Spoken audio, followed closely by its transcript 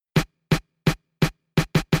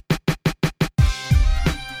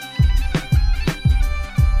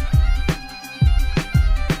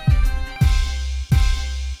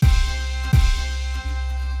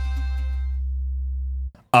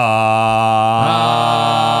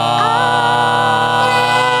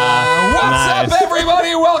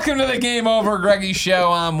GameOverGreggy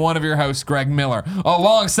show. I'm one of your hosts, Greg Miller,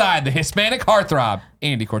 alongside the Hispanic heartthrob,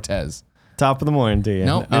 Andy Cortez. Top of the morning to you.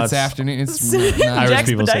 Nope, it's afternoon. It's Irish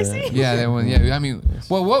people say that. Yeah, I mean,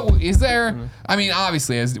 well, what is there? I mean,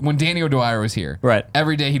 obviously, as when Danny O'Dwyer was here, right?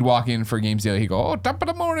 Every day he'd walk in for Games Daily. He'd go, "Oh, top of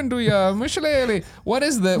the morning to you, Michelele." What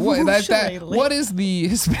is the what is the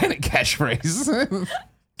Hispanic catchphrase?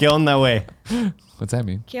 Get on that way. What's that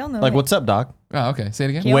mean? Like, what's up, dog? Oh, okay. Say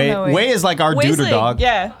it again. Way is like our dude or dog.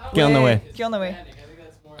 Yeah. Get on the way. Get on the way.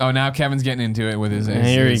 Oh, now Kevin's getting into it with his.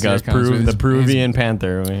 Here he goes. The Peruvian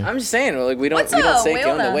Panther. I'm just saying, like we don't say get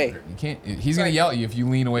on the way. You can't. He's gonna yell at you if you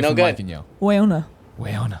lean away from the mic and yell. Weona.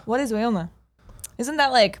 What is Weona? Isn't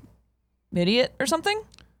that like idiot or something?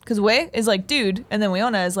 Because we is like dude, and then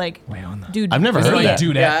Weona is like dude. I've never heard like that.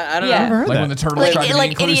 Dude, yeah, I don't know. I've never heard like that. when the turtles try to be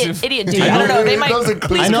inclusive. Idiot dude. I don't know. They might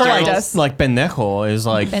please I know correct us. like pendejo is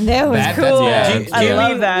like. Pendejo is cool. That's I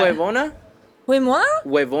love that. Huevona? Huevona?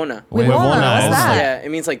 Huevona. What's that? Yeah, it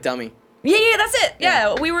means like dummy. Yeah, that's it.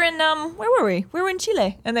 Yeah, we were in where were we? We were in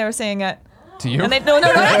Chile, and they were saying it. To you? And they, no,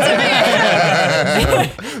 not to me.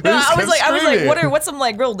 No, I was like, what's some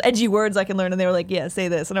like real edgy words I can learn? And they were like, yeah, say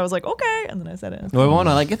this, and I was like, okay, and then I said it.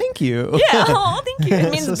 Huevona, like thank you. Yeah, oh, thank you.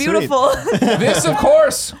 It means so beautiful. This, of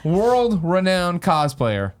course, world-renowned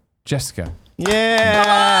cosplayer Jessica.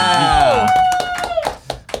 Yeah.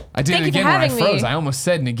 I did Thank it you for again when I having froze. me. I almost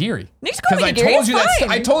said nigiri. You should call me I nigiri, told you it's that.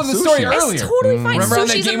 fine. I told the story Sushi. earlier. It's totally fine. Remember on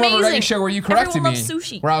the Sushi's GameOverGreggy amazing. show where you corrected Everyone me? loves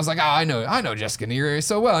sushi. Where I was like, I know Jessica Nigiri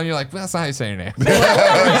so well, and you're like, well, that's not how you say your name.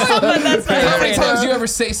 That's How many times do you ever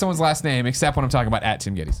say someone's last name except when I'm talking about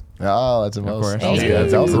 @Tim Geddes? Oh, that's a most. course. That was Hey. good.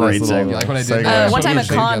 That was a Great nice little. You like what I did? one time a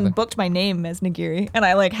Shake con together. booked my name as Nigiri, and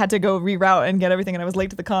I like had to go reroute and get everything, and I was late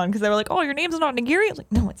to the con because they were like, "Oh, your name's not Nigiri." I was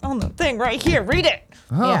like, "No, it's on the thing right here. Read it."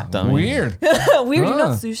 Huh, weird. Weird, Huh.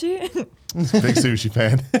 not sushi. Big sushi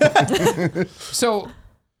fan. So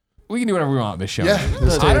we can do whatever we want with this show. Yeah,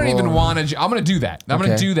 this I don't table. even want to. I'm going to do that. I'm going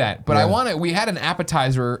to Okay. do that. But I Yeah. want to. We had an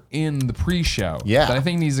appetizer in the pre-show. Yeah. That I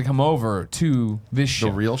think needs to come over to this show.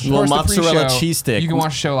 real show? Of course, Little the pre-show, mozzarella cheese stick. You can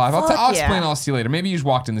watch the show live. I'll Fuck explain yeah. all this to you later. Maybe you just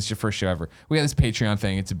walked in. This is your first show ever. We got this Patreon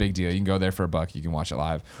thing. It's a big deal. You can go there for $1. You can watch it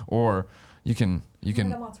live, or you can. He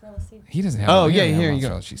doesn't have. Oh, he yeah, doesn't have here you go.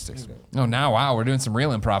 mozzarella cheese sticks. Oh, now wow, we're doing some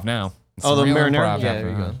real improv now. Oh, Some the real marinara? improv Yeah, happening.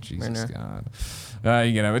 there you go. Oh, Jesus Marinara. God.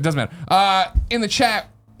 You know, it doesn't matter. In the chat,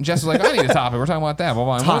 Jess was like, I need a topic. We're talking about that. Blah,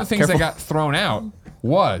 blah. And one of the things that got thrown out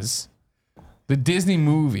was the Disney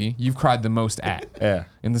movie you've cried the most at. Yeah.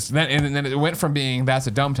 And then it went from being that's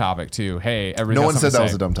a dumb topic to, hey, everybody No got one something said that to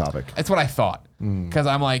was say. a dumb topic. That's what I thought. Because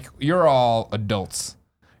I'm like, you're all adults.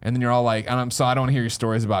 And then you're all like, so I don't want to hear your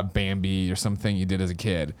stories about Bambi or something you did as a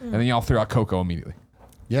kid. And then y'all threw out Coco immediately.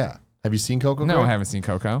 Yeah. Have you seen Coco? No, Greg? I haven't seen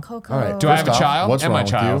Coco. Coco. All right. Do I have a First off, child? What's Am wrong I a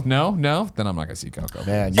with child? you? No, then I'm not gonna see Coco.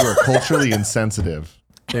 Man, you are culturally insensitive.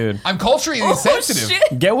 Dude, I'm culturally insensitive.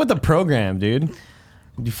 Shit. get with the program, dude.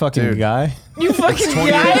 You fucking Dude. guy. You fucking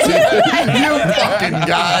guy. You fucking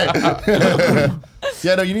guy.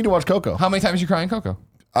 Yeah, no, you need to watch Coco. How many times you cry in Coco?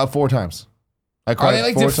 4 times. I Are cried they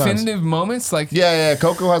like 4 times. definitive moments? Like Yeah.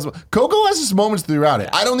 Coco has just moments throughout it.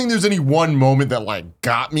 I don't think there's any one moment that like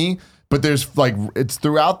got me, but there's like it's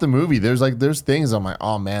throughout the movie. There's things I'm like,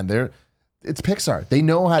 oh man, it's Pixar. They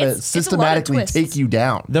know how to It's a lot of systematically twists. take you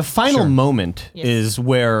down. The final moment Yes. is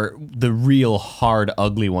where the real hard,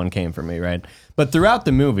 ugly one came for me, right? But throughout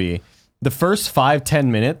the movie, the first 5-10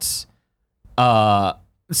 minutes,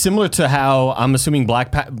 similar to how I'm assuming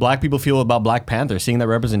black people feel about Black Panther, seeing that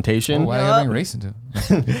representation. why are you bring race into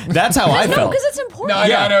it? That's how I No, felt. because it's important. No,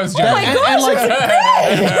 I know it's Oh my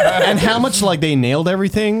gosh, And how much like they nailed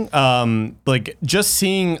everything. Like just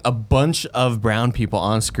seeing a bunch of brown people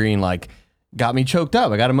on screen like got me choked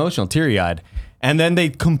up. I got emotional, teary-eyed. And then they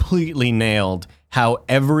completely nailed how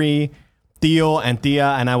every tío and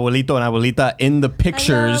tía and abuelito and abuelita in the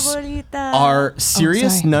pictures are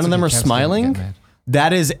serious. sorry. None of them are Kev's gonna smiling. get mad.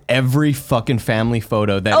 That is every fucking family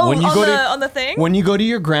photo that Oh, when you on go the, to on the thing? when you go to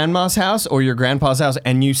your grandma's house or your grandpa's house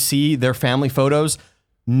and you see their family photos,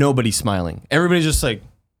 nobody's smiling. Everybody's just like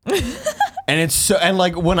and it's so and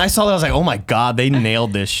like when I saw that I was like, "Oh my god, they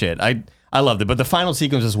nailed this shit." I loved it. But the final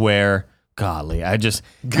sequence is where golly, I just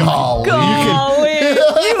Golly. Golly,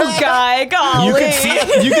 you guy, golly.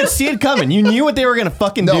 you could see it coming. You knew what they were gonna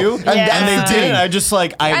fucking do, and Yeah. they did. I just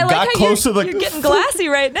like I like got how close to the. You're getting glassy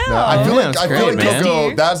right now. No, I feel yeah, like it's great, man.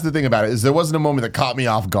 Coco. That's the thing about it is there wasn't a moment that caught me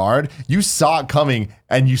off guard. You saw it coming,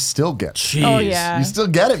 and you still get it. Jeez. Oh, yeah. You still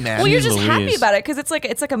get it, man. Well, you're Jeez just happy Louise. about it because it's like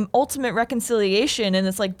an ultimate reconciliation, and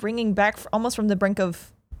it's like bringing back almost from the brink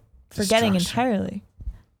of forgetting entirely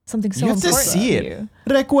something so You have to important see to it. you.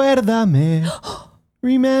 Recuérdame,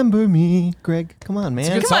 remember me, Greg. Come on, man.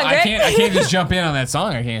 Good Come on, song. I Greg. can't just jump in on that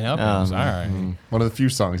song. I can't help it. I'm sorry. One of the few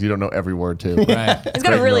songs you don't know every word to. Right. It's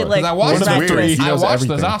got a really Because like. I watched, One of the rap weird- twist. he I knows watched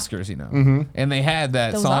those everything. Oscars, you know, and they had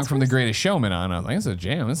that Those song from The Oscars? Greatest Showman on. I was like, "This is a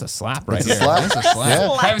jam. This is a slap right It's here. a slap. This is a slap." Yeah.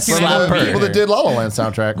 I haven't seen From that the movie people that either. did La La Land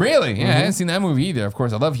soundtrack. Really? Yeah, I haven't seen that movie either. Of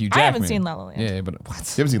course, I love Hugh I Jackman. haven't seen La La Land. Yeah, but what? You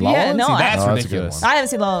haven't seen La La Yeah, Land? no, See, I- that's Oh, that's a good ridiculous. one. I haven't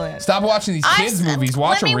seen La La Land. Stop watching these kids' movies.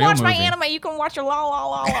 Watch a real watch movie. my anime. You can watch your la la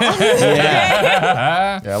la la.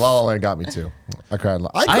 Yeah, La La Land got me too. I cried.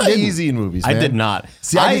 I cry didn't. easy in movies. I man. did not.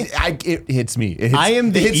 See, it hits me. It hits, I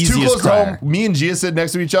am the it hits too easiest close to crier. home. Me and Gia sitting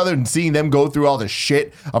next to each other and seeing them go through all the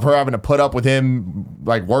shit of her having to put up with him,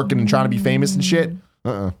 like working and trying to be famous and shit.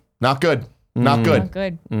 Not good. Not good. Not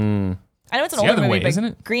good. I know it's an the older other movie, way, but isn't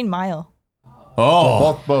it? Green Mile.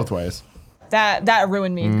 Oh, Both ways. That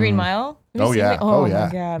ruined me. Green Mile. Have you Oh, seen yeah. it? Oh, Oh yeah.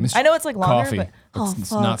 my god. Mr. I know it's like longer, Coffee. but It's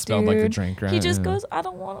fuck, not spelled like the dude. drink, right? He just Yeah. goes, I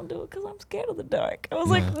don't want to do it because I'm scared of the dark. I was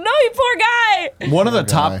like, no, you poor guy. one of the guy.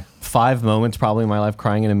 top 5 moments probably in my life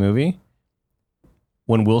crying in a movie.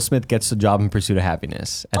 When Will Smith gets the job in Pursuit of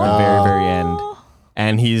Happiness at the very, very end,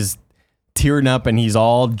 and he's tearing up and he's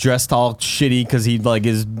all dressed all shitty because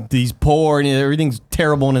he's poor and everything's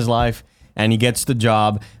terrible in his life, and he gets the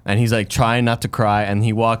job and he's like trying not to cry, and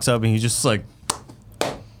he walks up and he's just like.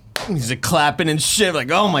 He's like clapping and shit,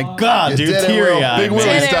 like, oh my god, You dude, did it, teary Will. eyed. Big Willie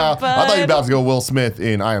Did it, style. I thought you were bud. about to go Will Smith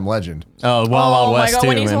in I Am Legend. Oh, Wild my West god, too,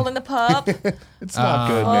 when he's man. holding the pup. It's not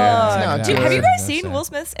good, man. It's not Dude, good. have you guys That's seen sad. Will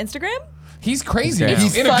Smith's Instagram? He's crazy. Yeah. now,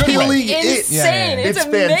 He's in a good way. killing it. Insane. Yeah. It's It's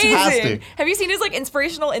amazing. fantastic. Have you seen his like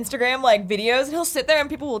inspirational Instagram like videos? And he'll sit there and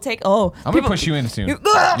people will take. Oh, I'm gonna push you in soon. You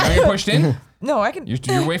You- wanna get pushed in? No, I can. You're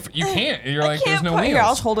way. You can't. You're like, there's can't no put, Here, I'll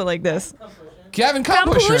wheels. hold it like this. Kevin, come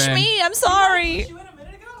Come push her push in. me. I'm sorry.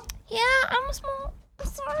 Yeah, I'm small. I'm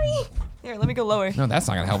sorry. Here, let me go lower. No, that's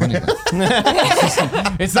not gonna help anything.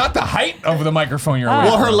 It's not the height of the microphone you're away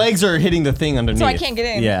Well, her from. legs are hitting the thing underneath. So I can't get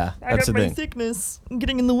in. Yeah, I that's the got my thing. thickness. I'm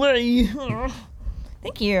getting in the way.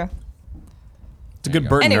 Thank you. It's a good you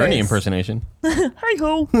Bert and Ernie Anyways. impersonation. Hi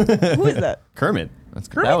ho. Who is that? Kermit. That's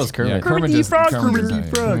That was Kermit. Yeah, Kermit Kermit does- the Frog, Kermit Kermit does the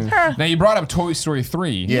that, yeah. Frog. Now you brought up Toy Story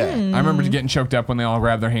 3. Yeah. I remember getting choked up when they all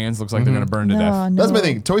grab their hands. Looks like they're gonna burn to death. That's my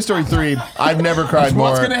thing. Toy Story 3, I've never cried more.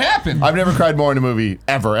 What's gonna happen? I've never cried more in a movie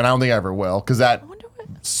ever, and I don't think I ever will, because that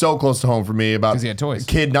so close to home for me about 'Cause he had toys. a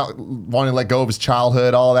kid not wanting to let go of his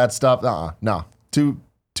childhood, all that stuff. No, too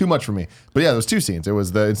much for me. But yeah, there's 2 scenes. It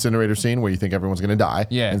was the incinerator scene where you think everyone's gonna die.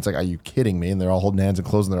 Yeah. And it's like, are you kidding me? And they're all holding hands and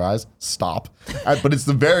closing their eyes. Stop. But it's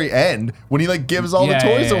the very end when he like gives all Yeah, the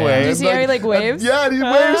toys yeah, yeah. away. Do you It's see how he, like, waves? Yeah, and he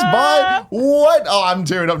waves bye. What? Oh, I'm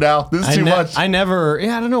tearing up now. This is too much. I never.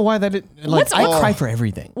 Yeah, I don't know why that. What's- I cry for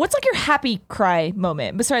everything. What's like your happy cry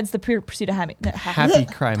moment besides the pure pursuit of happiness? Happy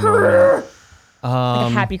cry moment. Like a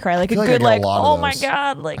happy cry, like a feel like I good, get a like, lot of oh my those.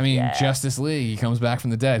 god, like. I mean, yeah. Justice League. He comes back from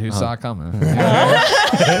the dead. Who saw it coming?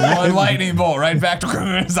 One lightning bolt right back to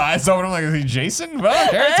his eyes open. I'm like, is he Jason?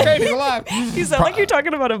 Well, Garrett's great. He's alive. You sound like you're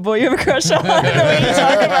talking about a boy you have a crush on. The way you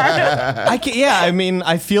talk about it. I can, yeah, I mean,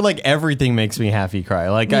 I feel like everything makes me happy cry.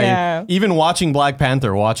 Like Yeah. even watching Black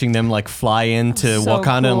Panther, watching them like fly into So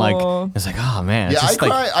Wakanda, and cool. like it's like, oh man, Yeah, it's I just cry.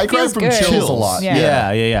 like, I cry feels from good. chills a lot.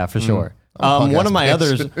 Yeah. yeah, for sure. I'm a One of my podcast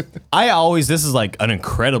others, bitch. this is like an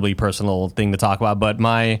incredibly personal thing to talk about, but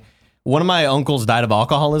one of my uncles died of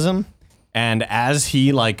alcoholism, and as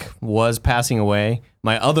he like was passing away,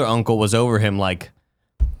 my other uncle was over him like,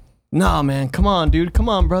 nah, man, come on, dude, come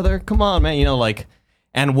on, brother, come on, man, like,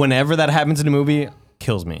 and whenever that happens in a movie,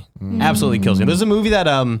 kills me, absolutely kills me. There's a movie that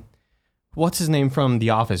what's his name from The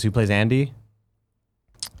Office who plays Andy?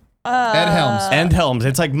 Ed Helms. And Helms.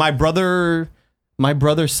 It's like my brother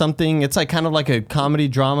something. It's like kind of like a comedy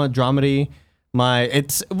dramedy.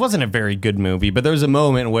 It wasn't a very good movie, but there's a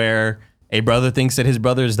moment where a brother thinks that his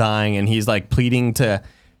brother's dying and he's like pleading to,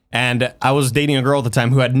 and I was dating a girl at the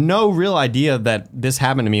time who had no real idea that this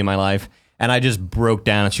happened to me in my life, and I just broke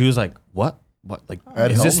down and she was like, what? Like,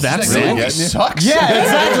 Ed is this Helms that is sad? really Movie getting you. sucks.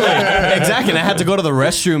 Yeah, exactly. And I had to go to the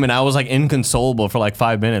restroom and I was like inconsolable for like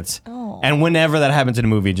 5 minutes. Oh. And whenever that happens in a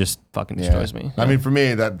movie, it just fucking destroys me. I mean, for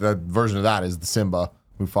me, that version of that is the Simba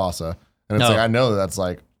Mufasa, and it's No. like I know that's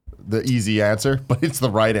like the easy answer, but it's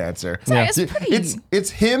the right answer. Yeah. It's pretty- It's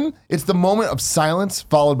him. It's the moment of silence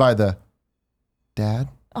followed by the dad.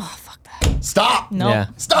 Oh fuck that. Stop. No. Yeah.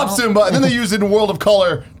 Stop, Simba. And then they use it in World of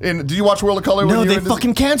Color. Did you watch World of Color? No, when you they were in this-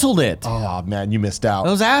 fucking canceled it. Oh man, you missed out.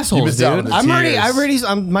 Those You assholes, missed out on dude. the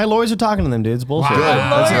tears. My lawyers are talking to them, dude. It's bullshit. Wow.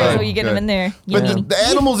 That's Lawyers, good. will you get Good. them in there? But You- the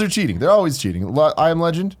animals are cheating. They're always cheating. I Am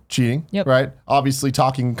Legend, cheating. Yep. Right? Obviously,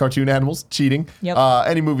 talking cartoon animals, cheating. Yep.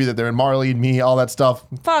 Any movie that they're in, Marley and Me, all that stuff.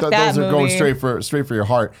 Fuck that those are going movie. straight for your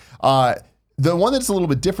heart. The one that's a little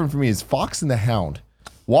bit different for me is Fox and the Hound.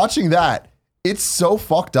 Watching that, It's so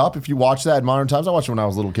fucked up if you watch that in modern times. I watched it when I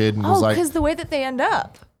was a little kid and was like, because the way that they end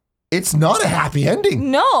up. it's not a happy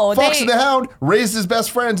ending. No, Fox and the Hound raised his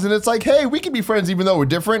best friends, and it's like, hey, we can be friends even though we're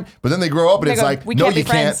different. But then they grow up, and They it's go, like, "We no, can't be you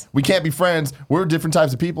can't. friends." We can't be friends. We're different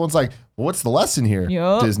types of people. It's like, well, what's the lesson here,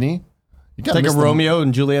 Yup. Disney? You It's gotta like a miss the- Romeo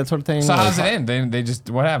and Juliet sort of thing. So like- how's it end? They just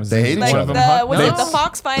what happens? They hate each Like other. the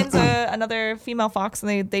fox finds another female fox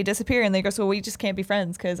and they disappear and they go, so we just can't be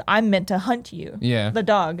friends because I'm meant to hunt you. Yeah. The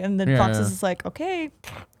dog. And the Yeah, fox yeah. is just like, okay.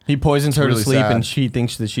 He poisons her Really to sleep, sad. and she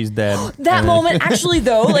thinks that she's dead. That And then- moment, actually,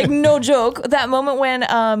 though, like no joke, that moment when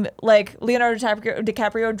like Leonardo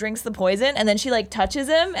DiCaprio drinks the poison and then she like touches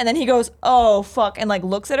him and then he goes, oh fuck, and like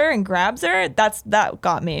looks at her and grabs her. That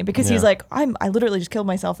got me because he's Yeah. like, I literally just killed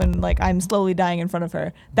myself and like I'm slowly dying in front of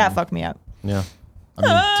her. That fucked me up. Yeah.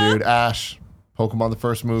 I mean, dude, Ash, Pokemon the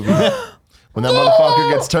first movie. When that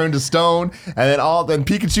motherfucker gets turned to stone, and then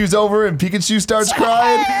Pikachu's over, and Pikachu starts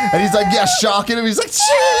crying, and he's like, yeah, shocking him. He's like,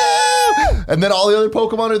 Choo! And then all the other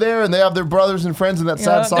Pokemon are there, and they have their brothers and friends in that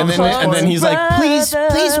sad Yeah. song. And then he's like, please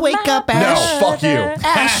wake up, Ash. no, fuck you.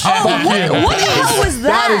 Ash. Fuck what, you. what the hell was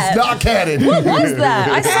that? That is not canon. What was that?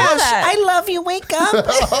 I saw that. I love you. Wake up,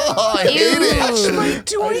 I hate it.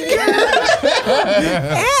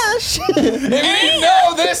 Ash. And you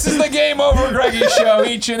know this is the Game Over Greggy show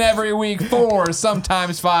each and every week. 4,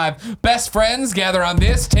 sometimes 5 best friends gather on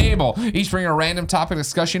this table. Each bring a random topic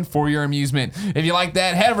discussion for your amusement. If you like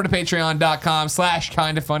that, head over to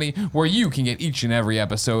patreon.com/kindafunny where you can get each and every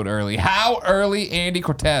episode early. How early, Andy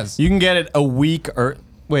Cortez? You can get it a week or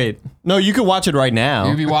wait. No, you can watch it right now.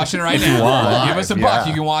 You'll be watching it right If now. you want. Give us a Live, buck. yeah.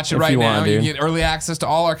 You can watch it If right you now. want, You can dude. get early access to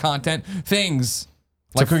all our content. Things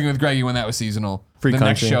like Cooking with Greggy when that was seasonal. Free the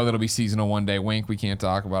next content. show that'll be seasonal one day. Wink, we can't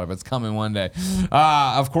talk about it, but it's coming one day.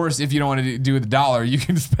 Of course, if you don't want to do the $1, you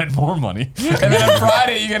can spend more money. And then on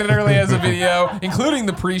Friday, you get it early as a video, including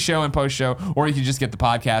the pre-show and post-show, or you can just get the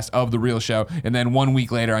podcast of the real show. And then 1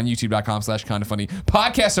 week later on youtube.com/kindafunny.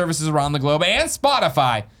 Podcast services around the globe and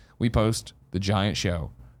Spotify. We post the giant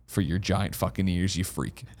show for your giant fucking ears, you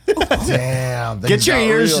freak. Damn. Get your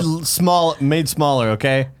ears made smaller,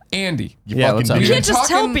 okay? Andy. Yeah, what's up? You We've can't been just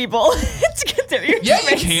tell talking- people to get their ears Yeah, you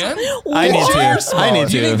made. can. I need What? to. I need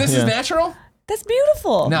Do you to. think this is Yeah. natural? That's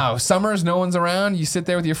beautiful. No, summers, no one's around. You sit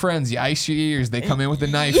there with your friends. You ice your ears. They come in with a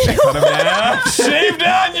knife. They cut them down. Shave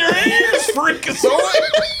down your ears, freakazoid.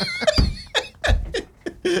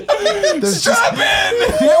 Stop it!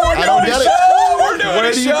 Yeah, we're don't doing a get it. show. We're doing Where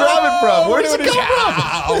a do show. you grab it from? Where does We're it doing come a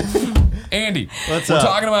show. Andy, What's we're up?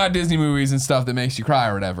 talking about Disney movies and stuff that makes you cry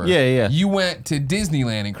or whatever. Yeah, yeah. You went to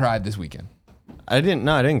Disneyland and cried this weekend. I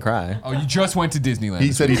didn't cry. Oh, you just went to Disneyland.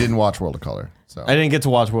 He said he didn't watch World of Color. So I didn't get to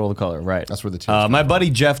watch World of Color, right? That's where the tears My buddy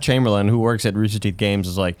Jeff Chamberlain, who works at Rooster Teeth Games,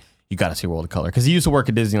 is like, you got to see World of Color because he used to work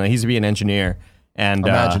at Disneyland. He used to be an engineer and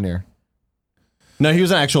Imagineer. No, he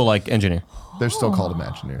was an actual like engineer. They're still called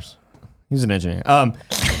Imagineers. He's an engineer.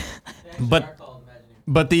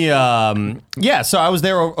 But the yeah. So I was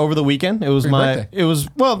there over the weekend. It was For your my. birthday. It was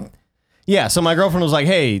yeah. So my girlfriend was like,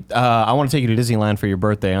 "Hey, I want to take you to Disneyland for your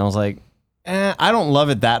birthday," and I was like, I don't love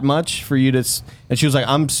it that much for you to. And she was like,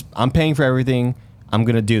 I'm paying for everything. I'm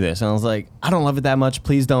gonna do this. And I was like, I don't love it that much.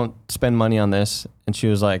 Please don't spend money on this. And she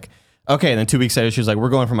was like, okay. And then 2 weeks later, she was like, we're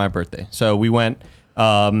going for my birthday. So we went.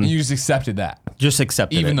 You just accepted that, Just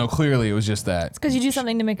accepted even it. though clearly it was just that. It's because you do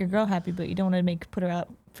something to make a girl happy, but you don't want to put her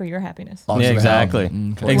out for your happiness. Fox Yeah, and the exactly.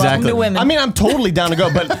 Hound. Welcome Exactly. to women. I mean, I'm totally down to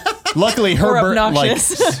go, but luckily her We're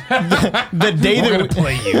obnoxious. the day that we,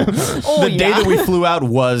 Play you. Oh, the day that we flew out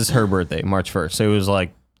was her birthday, March 1st. So it was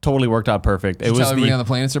like totally worked out perfect. It Tell was everybody on the the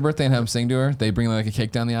plane it's her birthday and have them sing to her. They bring like a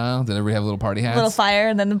cake down the aisle. Did everybody have little party hats? little fire,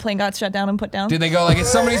 and then the plane got shut down and put down. Did they go like it's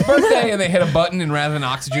somebody's birthday and they hit a button and rather than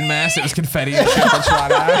oxygen mask it was confetti and shit that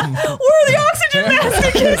shot out? Where are the oxygen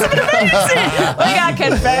masks? It's crazy. We got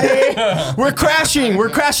confetti. We're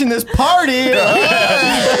crashing this party.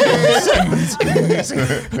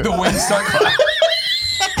 The winds start clapping.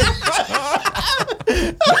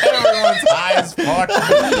 Everyone's high as fuck.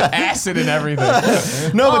 Acid and everything.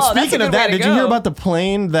 No, but Oh, that's a speaking good of way that, to did you hear go. about the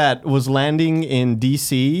plane that was landing in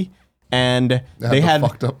DC and they had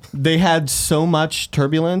fucked up. they had so much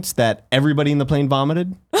turbulence that everybody in the plane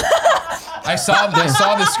vomited? I saw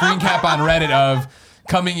the screen cap on Reddit of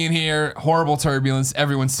coming in here, horrible turbulence,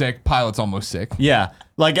 everyone's sick, pilot's almost sick. Yeah,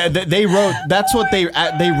 like they wrote. That's what they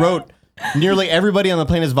wrote. Nearly everybody on the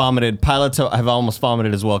plane has vomited. Pilots have almost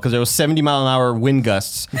vomited as well because there was 70-mile-an-hour wind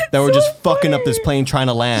gusts that were just fucking up this plane trying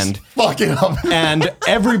to land, Fucking up. and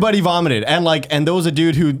everybody vomited. And there was a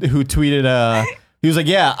dude who tweeted. He was like,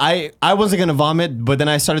 "Yeah, I wasn't gonna vomit, but then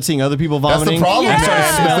I started seeing other people That's the vomiting. problem, I started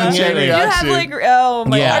man. smelling It's the chain it. You have reaction. like, oh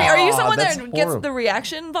my Yeah. God. Are you someone That's there gets horrible. the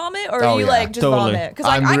reaction vomit, or Oh, you yeah. like just Totally. vomit? Because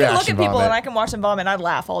like I'm I can look reaction at people vomit. and I can watch them vomit and I'd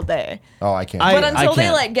laugh all day. Oh, I can't. But until they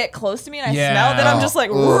can't. like get close to me and I Yeah. smell, then I'm just like,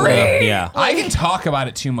 Ugh. "Ree!" Yeah. I can talk about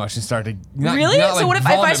it too much and start to not, Really? not, So like, what if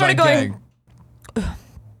I vomit, started but going- gag.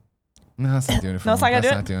 No, that's not doing it for No, me. it's not gonna That's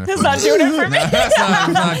do it. not doing it. It's not doing it for me. That's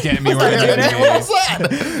not getting me where it needs to be. What's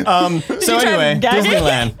that? So you try anyway, gagging?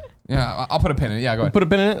 Disneyland. Yeah, I'll put a pin in it. Yeah, go ahead. Put a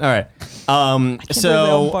pin in it. All right. believe they So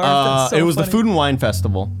all barfed. That's so it was the funny. Food and Wine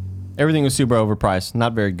Festival. Everything was super overpriced.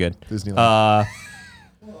 Not very good. Disneyland.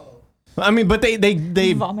 I mean, but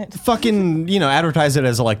they Vomit. fucking advertise it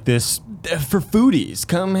as like this for foodies.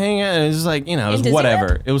 Come hang out. It's just like it was In whatever.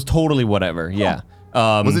 Disneyland? It was totally whatever. Yeah.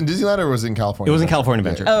 Was it in Disneyland or was it in California? It was in California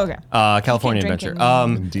Adventure. Oh, okay. California Keep Adventure.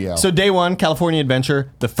 drinking. In DL. So day one, California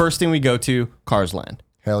Adventure. The first thing we go to, Cars Land.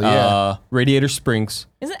 Hell yeah. Radiator Springs.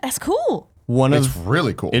 Isn't that's cool? One It's of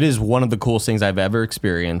really cool. it is one of the coolest things I've ever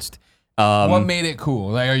experienced. What made it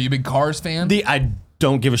cool? Like, are you a big Cars fan? I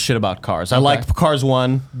don't give a shit about Cars. I liked Cars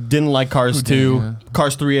 1, didn't like Cars 2. yeah.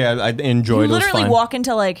 Cars 3 I enjoyed. You It was literally fine. walk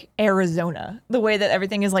into like Arizona, the way that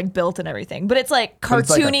everything is like built and everything, but it's like But it's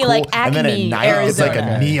like a cartoony, cool- like and then Acme, at night, Arizona. it's like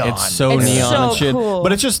a neon. It's so It's neon so and shit. cool.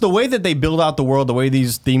 But it's just the way that they build out the world, the way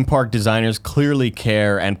these theme park designers clearly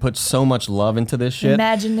care and put so much love into this shit.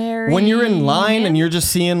 Imaginary. When you're in line and you're just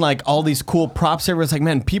seeing like all these cool props everywhere, it's like,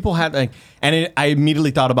 man, people had like, I immediately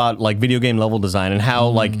thought about like video game level design and how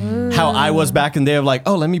like how I was back in the day of like,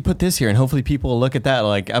 oh, let me put this here and hopefully people will look at that.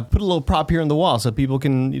 Like I put a little prop here on the wall so people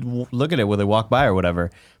can look at it when they walk by or whatever.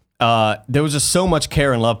 There was just so much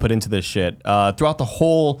care and love put into this shit throughout the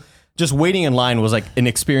whole. Just waiting in line was like an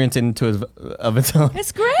experience of its own.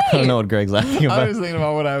 It's great. I don't know what Greg's laughing I about. was thinking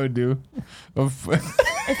about what I would do.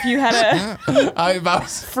 If you had a If I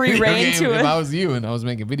was Free video reign game- to If it. I was you and I was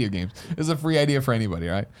making video games, it's a free idea for anybody,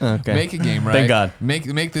 right? Okay. Make a game, right? Thank God.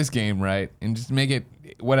 Make this game, right? And just make it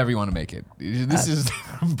whatever you want to make it. This is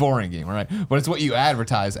a boring game, right? But it's what you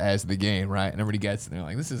advertise as the game, right? And everybody gets it. They're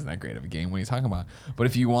like, this isn't that great of a game. What are you talking about? But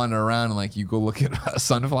if you wander around and like you go look at a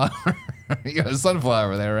sunflower, you got a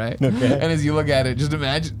sunflower there, right? Okay. And as you look at it, just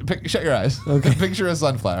imagine, shut your eyes. Okay. Picture a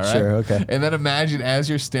sunflower, right? Sure, okay. And then imagine as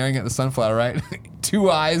you're staring at the sunflower, right?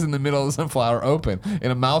 Two eyes in the middle of the sunflower open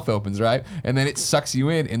and a mouth opens, right? And then it sucks you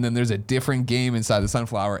in, and then there's a different game inside the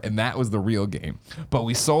sunflower, and that was the real game. But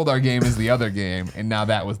we sold our game as the other game, and now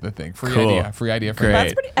that was the thing. Free Cool. idea for Great.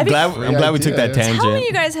 That's pretty- I mean- I'm glad we took that idea, yeah. tangent. How many of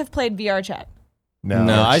you guys have played VR chat?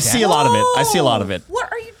 No, I see a lot of it. I see a lot of it.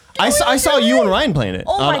 What are you doing? I saw you and Ryan playing it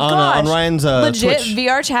Oh my on gosh. Ryan's Legit Twitch.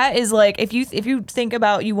 VR chat is like if you think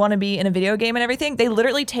about you want to be in a video game and everything, they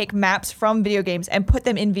literally take maps from video games and put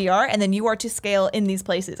them in VR, and then you are to scale in these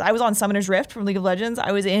places. I was on Summoner's Rift from League of Legends.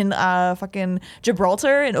 I was in fucking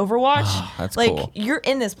Gibraltar in Overwatch. That's like cool. you're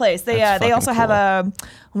in this place. They That's they also fucking have a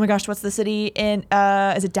oh my gosh, what's the city in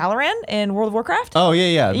is it Dalaran in World of Warcraft? Oh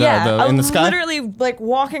yeah. The, I in the was sky. literally like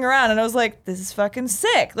walking around and I was like, this is fucking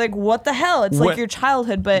sick. Like what the hell? It's When- like your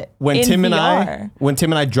childhood, but When in Tim VR.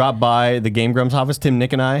 and I dropped by the Game Grumps office, Tim,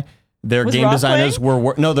 Nick, and I, their Was game Rob designers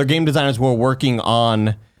playing? their game designers were working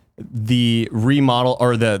on the remodel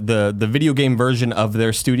or the video game version of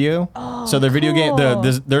their studio. So their video game, cool.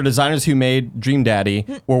 their designers who made Dream Daddy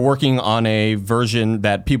were working on a version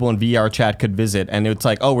that people in VR chat could visit, and it's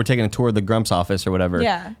like, oh, we're taking a tour of the Grumps office or whatever.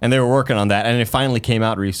 Yeah. And they were working on that, and it finally came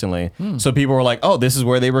out recently. So people were like, oh, this is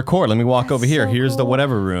where they record. Let me walk over here. so Here's the cool.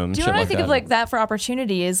 whatever room. Do you shit know what I like think that. of like that for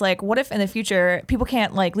opportunity is like, what if in the future people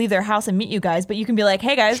can't like leave their house and meet you guys, but you can be like,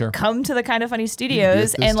 hey guys, Sure. come to the Kind of Funny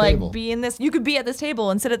Studios this and like table. be in this. You could be at this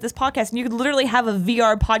table and sit at this podcast, and you could literally have a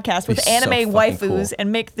VR podcast with Be so anime fucking waifus cool.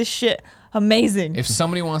 and make this shit amazing. If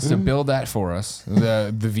somebody wants to build that for us,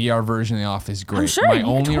 the VR version of the office is great. sure, My you could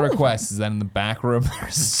only totally. request is that in the back room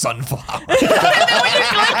there's a sunflower.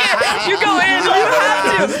 you go in, you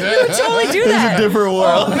have to. You could totally do that. different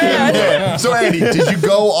world. Oh man. So Andy, did you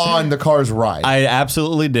go on the Cars ride? I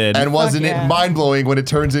absolutely did. And wasn't yeah. it mind blowing when it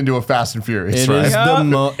turns into a Fast and Furious? It right? is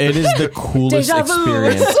it is the coolest Deja vu.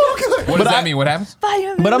 experience. so good. What does that mean? What happens?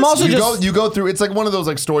 But I'm also You go through. It's like one of those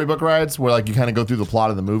like storybook rides where like you kind of go through the plot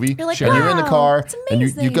of the movie. You're like, and you're in the wow, car it's and you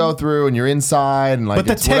amazing. go through and you're inside and like but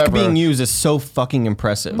the it's tech whatever. being used is so fucking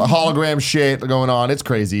impressive. The hologram shit going on. It's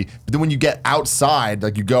crazy. But then when you get outside,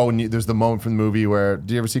 like you go and there's the moment from the movie where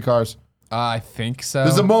do you ever see Cars? I think so.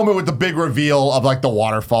 There's a moment with the big reveal of like the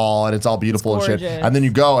waterfall and it's all beautiful and shit. gorgeous. And then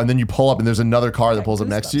you go and then you pull up and there's another car that pulls up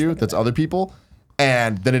next to you goosebumps that's other people.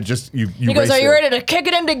 And then it just you He goes, race "Are you it. ready to kick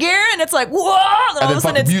it into gear?" And it's like, "Whoa!" And all And of then a sudden,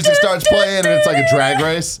 fucking it's music starts playing and it's like a drag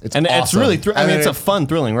race. It's And it's awesome. really I And mean then it's a fun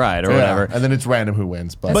thrilling ride or yeah, whatever. And then it's random who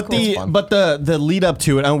wins. But it's fun. the lead up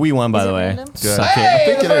to it, and we won by Is the it way. random? Suck I it.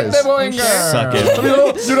 think it is. Suck it. I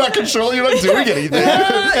mean, you're not controlling. You're not doing anything.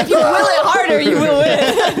 if you will it fighter, you will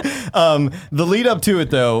win. The lead up to it,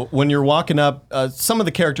 though, when you're walking up, some of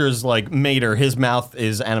the characters, like Mater, his mouth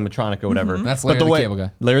is animatronic or whatever. That's But Larry the Cable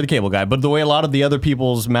Guy. Larry the Cable Guy. But the way a lot of the other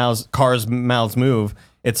people's cars' mouths move,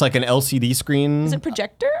 it's like an LCD screen. Is it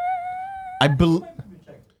projector? I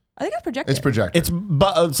think it's projector. It's projector.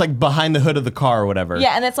 It's like behind the hood of the car or whatever.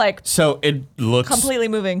 Yeah, and it's like So it looks completely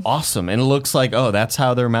moving. awesome, and it looks like, oh, that's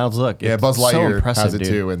how their mouths look. yeah, It's Buzz so Lightyear impressive, has it dude.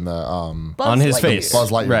 too in the On his Lightyear. face.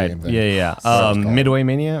 Buzz Lightyear right. game thing. Yeah. Midway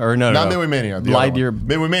Mania? Or no. Not Midway Mania. Lightyear.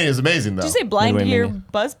 Midway Mania is amazing though. Did you say Blind Midway Gear Mania.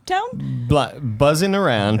 Buzz Town? Buzzing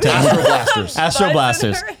around. Astro Blasters. Astro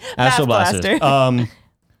Blasters. Astro Blaster. Blasters.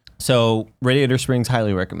 So Radiator Springs,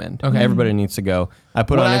 highly recommend. Okay. Everybody needs to go. I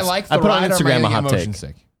put Would on I like the I put on ride or am I Instagram a gonna hot get motion take.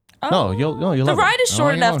 sick? No, you'll The love ride it. is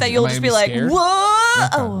short Oh, enough yeah, that am you'll I just gonna be be like, scared?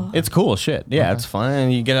 whoa. It's cool shit. Yeah, it's fun.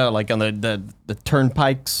 And you get out like on the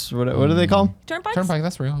turnpikes. What do they call them? Turnpikes? Turnpike,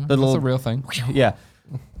 that's real. That's little- a real thing. Yeah.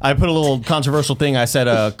 I put a little controversial thing. I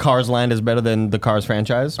said Cars Land is better than the Cars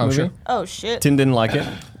franchise movie. sure. Oh, shit. Tim didn't like it.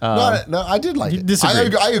 No, I did like it.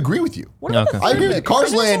 disagree. I agree with you. What about Okay. the I third agree with you. movie?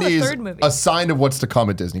 Cars When Land the is third movie? a sign of what's to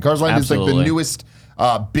come at Disney. Cars Land is like the Absolutely. newest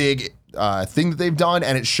big thing that they've done,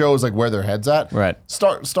 and it shows like where their head's at. Right.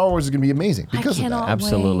 Star Wars is going to be amazing because of cannot that.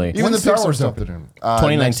 Absolutely. wait. Even When's the Star Pixar Wars stuff open? they're doing.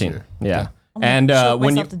 2019. Next year. Yeah. gonna And choke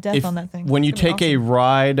when myself to death on that thing. when you It's gonna take be a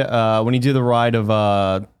ride, when you do the ride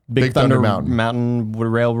of Big Thunder Thunder Mountain.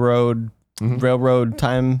 Railroad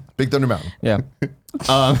time. Big Thunder Mountain. Yeah.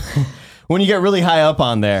 When you get really high up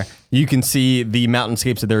on there, you can see the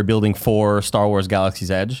mountainscapes that they were building for Star Wars Galaxy's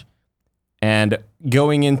Edge. And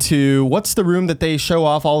going into, what's the room that they show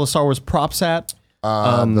off all the Star Wars props at?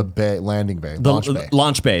 The landing bay,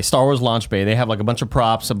 Launch bay. Star Wars launch bay. They have like a bunch of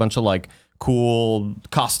props, a bunch of like cool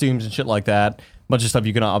costumes and shit like that. A bunch of stuff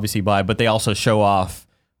you can obviously buy, but they also show off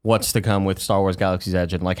what's to come with Star Wars Galaxy's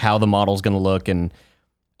Edge and like how the model's going to look. And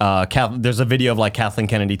there's a video of like Kathleen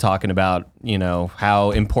Kennedy talking about, you know, how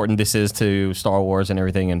important this is to Star Wars and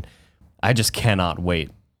everything. And I just cannot wait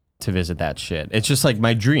to visit that shit. It's just like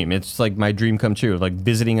my dream. It's like my dream come true. Like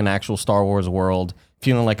visiting an actual Star Wars world,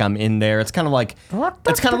 feeling like I'm in there. It's kind of like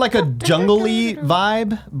a jungle-y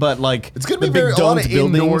vibe, but like It's going to the be big a lot of domed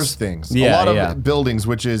buildings. indoors things. Yeah, a lot yeah. of buildings,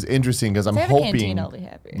 which is interesting because I'm They have a hoping. canteen, I'll be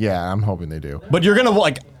happy. Yeah, I'm hoping they do. But you're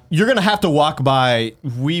gonna have to walk by.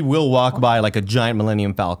 We will walk by like a giant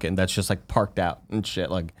Millennium Falcon that's just like parked out and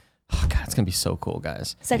shit. Like, oh god, it's gonna be so cool,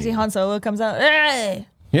 guys. Sexy Han Solo comes out. Hey!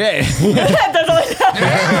 Yeah. That's all it sounds.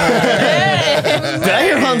 Did I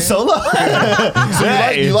hear Han Solo?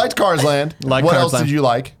 You liked Cars Land. Like What Cars else Land. did you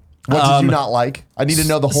like? What did you not like? I need to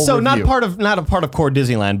know the whole So review. not a part of core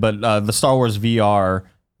Disneyland, but the Star Wars VR,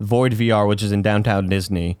 Void VR, which is in downtown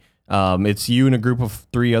Disney. It's you and a group of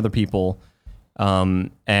 3 other people,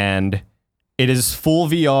 and it is full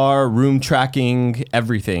VR, room tracking,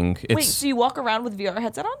 everything. It's Wait, so you walk around with VR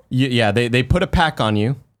headset on? yeah. They put a pack on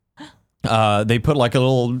you. They put like a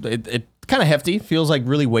little. It kind of hefty. Feels like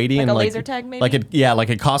really weighty Like and a like laser tag, maybe? Like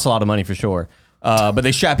it costs a lot of money for sure. But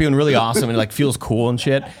they strap you in really awesome and it like feels cool and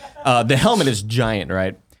shit. The helmet is giant,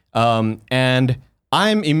 right? And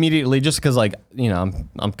I'm immediately just because like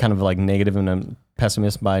I'm kind of like negative and I'm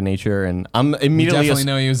pessimist by nature, and I'm You immediately definitely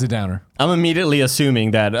know he was a downer. I'm immediately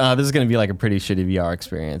assuming that this is gonna be like a pretty shitty VR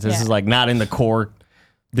experience. This Yeah. is like not in the core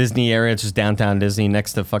Disney area. It's just downtown Disney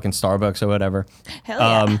next to fucking Starbucks or whatever. Hell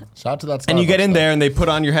yeah. Shout out to that. And you get Starbucks in stuff. there and they put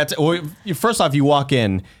on your headset. Well, first off, you walk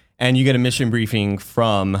in and you get a mission briefing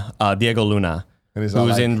from Diego Luna, And he's all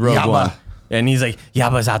who's like, in Rogue "Yabba." One. And he's like,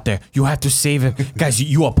 Yabba's out there. You have to save him. Guys,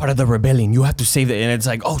 you are part of the rebellion. You have to save it. And it's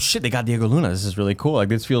like, oh shit, they got Diego Luna. This is really cool. Like,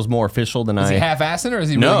 this feels more official than Is he half-assing or is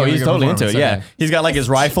he No, really he's giving a totally good into it. performance? Yeah, he's got like his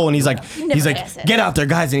rifle, and he's like, asked it. get out there,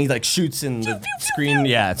 guys, and he like shoots in the screen.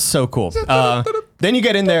 Yeah, it's so cool. Then you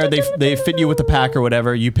get in there, they fit you with the pack or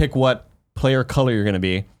whatever. You pick what player color you're gonna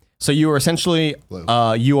be. So you are essentially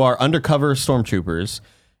you are undercover stormtroopers,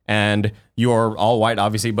 and you're all white,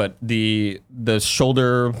 obviously, but the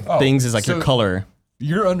shoulder things is like so- your color.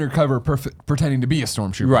 You're undercover pretending to be a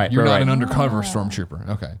stormtrooper. Right, You're right, not right. an undercover stormtrooper.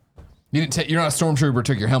 Okay. You're not a stormtrooper,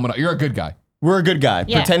 took your helmet off. You're a good guy. We're a good guy,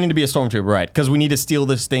 Yeah. pretending to be a stormtrooper, right? Because we need to steal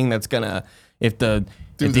this thing that's gonna, if the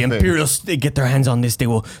thing. Imperials get their hands on this, they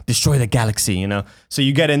will destroy the galaxy, you know? So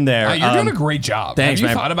you get in there. You're doing a great job. thanks, Have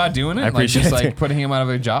you man. thought about doing it? I appreciate just it. like putting him out of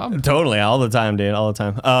a job? Totally, all the time, dude, all the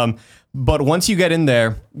time. But once you get in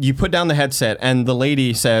there, you put down the headset, and the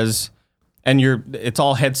lady says, and it's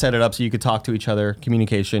all headsetted up so you could talk to each other,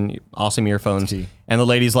 communication, awesome earphones. And the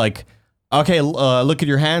lady's like, okay, look at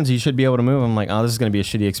your hands, you should be able to move. I'm like, oh, this is gonna be a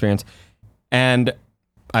shitty experience. And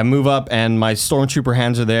I move up, and my stormtrooper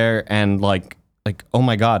hands are there, and like, oh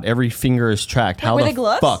my god, every finger is tracked. How were the they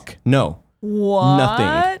gloves? fuck? No, What?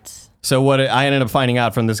 nothing. So what I ended up finding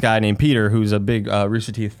out from this guy named Peter, who's a big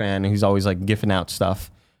Rooster Teeth fan, and he's always like gifting out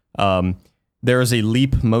stuff. There is a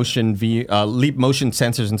leap motion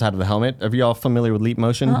sensors inside of the helmet. Are y'all familiar with leap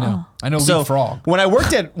motion? No. I know So Leapfrog. when I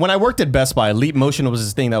worked at Best Buy, leap motion was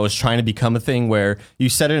this thing that was trying to become a thing where you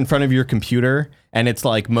set it in front of your computer and it's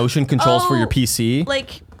like motion controls for your PC.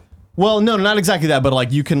 Like, Well, no, not exactly that, but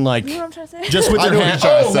like you can like you know what I'm trying to say? just with I your know what you're hands.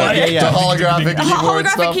 trying to say. yeah, yeah. The holographic keyboard holographic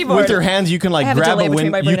stuff. keyboard. With your hands, you can like I have a grab delay a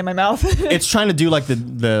between my brain window. and my mouth. It's trying to do like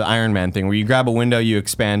the Iron Man thing, where you grab a window, you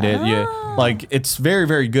expand it. You like it's very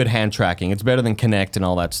very good hand tracking. It's better than Kinect and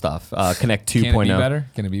all that stuff. Kinect 2.0. Can it be better?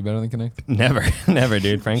 Can it be better than Connect? Never,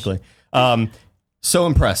 dude. Frankly, so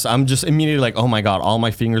impressed. I'm just immediately like, oh my god, all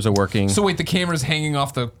my fingers are working. So wait, the camera's hanging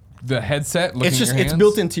off the headset. Looking it's just at your it's hands?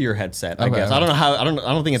 built into your headset. I Okay, guess okay. I don't know how. I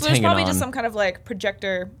don't think it's So there's hanging probably on. just some kind of like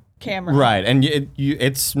projector camera. Right, and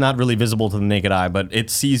it's not really visible to the naked eye, but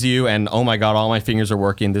it sees you, and oh my god, all my fingers are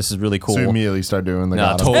working. This is really cool. So you immediately start doing the No,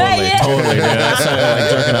 goddess. totally, Yeah. totally, dude. I started,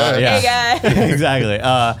 like, jerking off. Yeah. Hey guy. Exactly.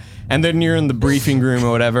 And then you're in the briefing room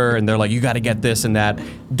or whatever, and they're like, you got to get this and that.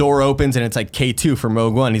 Door opens, and it's like K2 from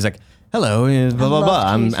Rogue One. He's like, hello, blah, blah, blah.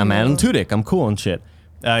 I'm Adam Tudyk. I'm cool and shit.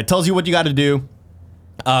 It tells you what you got to do.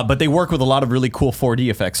 But they work with a lot of really cool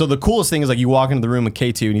 4D effects. So the coolest thing is like you walk into the room with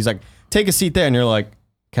K2, and he's like, take a seat there. And you're like,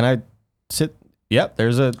 can I sit? Yep,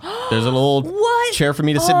 there's a little What? chair for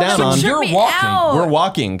me to sit down so on. you're me walking. out. We're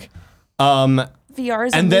walking. VR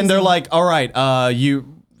is And then they're amazing. like, all right,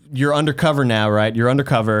 you're undercover now, right? You're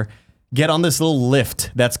undercover. Get on this little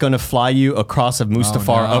lift that's going to fly you across of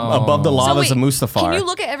Mustafar, no. above the So lavas wait, of Mustafar. Can you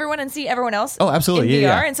look at everyone and see everyone else? Oh, absolutely, In yeah,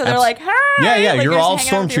 VR? yeah. And so they're like, hi. Yeah, yeah, Like, you're just all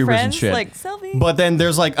hanging out with your stormtroopers and friends, shit. Like selfie. But then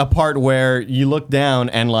there's like a part where you look down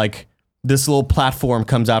and like this little platform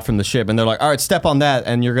comes out from the ship, and they're like, all right, step on that,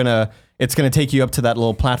 and it's gonna take you up to that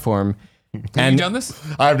little platform. Have you done this?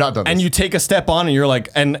 I have not done this. And you take a step on, and you're like,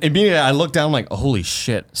 and immediately I look down, I'm like, holy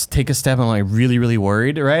shit, take a step. I'm like really, really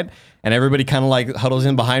worried, right? And everybody kind of like huddles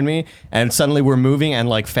in behind me, and suddenly we're moving, and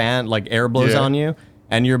like air blows Yeah. on you,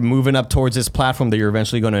 and you're moving up towards this platform that you're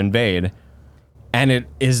eventually going to invade. And it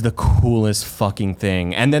is the coolest fucking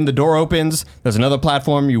thing. And then the door opens, there's another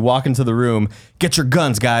platform, you walk into the room, get your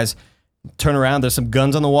guns, guys. Turn around, there's some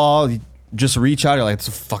guns on the wall. You just reach out, you're like, it's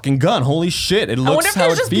a fucking gun. Holy shit. It I wonder looks if how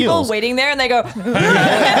there's it just people feels. waiting there and they go, like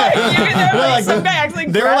some guy actually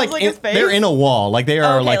grabs like his face. they're in a wall. Like they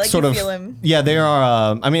are Okay, like like sort you of feel him. Yeah, they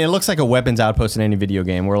are I mean it looks like a weapons outpost in any video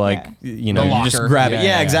game where like you know The you just locker. grab it. Yeah,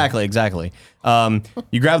 Yeah, yeah. exactly.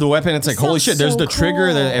 You grab the weapon, it's like holy sounds shit, there's so the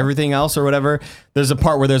trigger, there's cool. everything else or whatever. There's a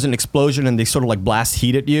part where there's an explosion and they sort of like blast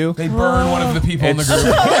heat at you. They burn one of the people in the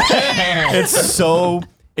group.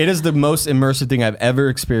 It is the most immersive thing I've ever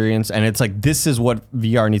experienced, and it's like this is what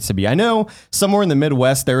VR needs to be. I know somewhere in the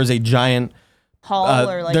Midwest there is a giant Hall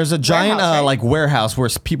or like there's a giant warehouse, right? like warehouse where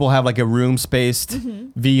people have like a room spaced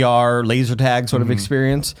VR laser tag sort of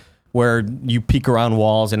experience where you peek around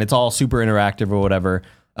walls and it's all super interactive or whatever.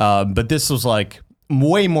 But this was like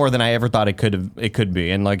way more than I ever thought it could be.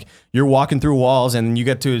 And like you're walking through walls and you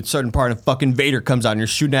get to a certain part and fucking Vader comes out and you're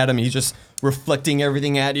shooting at him and he's just reflecting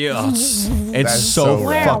everything at you. Oh, it's That's so so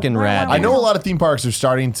rad. fucking rad. I dude. know a lot of theme parks are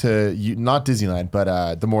starting to, not Disneyland,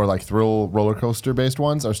 but the more like thrill roller coaster based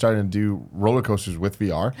ones are starting to do roller coasters with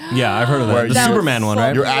VR. Yeah, I've heard of Where that. The you- Superman one,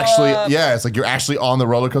 right? You're actually, it's like you're actually on the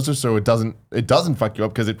roller coaster, so it doesn't fuck you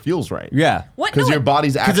up because it feels right. Yeah. What? Because No, your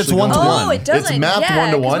body's actually it's one to going- one. Oh, it doesn't. It's mapped yeah,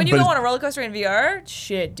 'cause 1-to-1, when you but go it's- on a roller coaster in VR,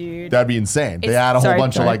 shit, dude. That'd be insane. They It's- had a whole sorry,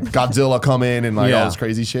 bunch sorry. of like Godzilla come in and like Yeah. all this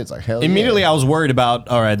crazy shit. It's like hell. Immediately, yeah. I was worried about.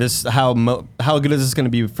 All right, this how good is this going to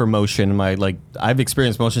be for motion? I've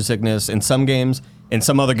experienced motion sickness in some games. In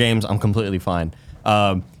some other games, I'm completely fine.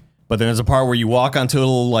 But then there's a part where you walk onto a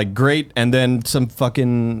little like grate, and then some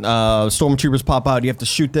fucking stormtroopers pop out. You have to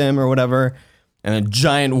shoot them or whatever, and a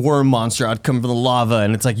giant worm monster out come from the lava,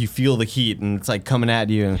 and it's like you feel the heat, and it's like coming at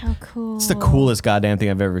you. How cool. It's the coolest goddamn thing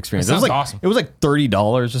I've ever experienced. That It was sounds like awesome. It was like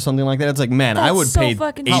 $30 or something like that. It's like man, I That's would so pay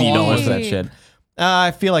fucking $80 for that cheap. shit.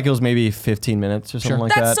 I feel like it was maybe 15 minutes or something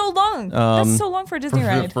like that. That's so long. That's so long for a Disney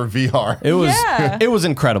ride. for VR. It was Yeah. it was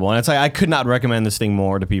incredible, and it's like I could not recommend this thing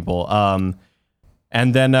more to people.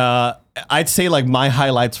 And then I'd say like my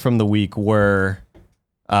highlights from the week were,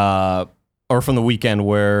 or from the weekend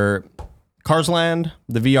were Cars Land,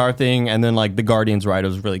 the VR thing, and then like the Guardians ride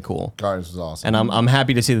was really cool. Guardians was awesome. And I'm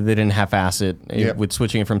happy to see that they didn't half-ass it Yep. with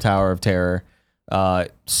switching it from Tower of Terror.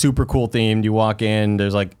 Super cool themed. You walk in,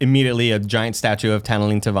 there's like immediately a giant statue of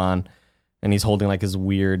Tantalin Tavan, and he's holding like his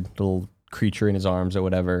weird little creature in his arms or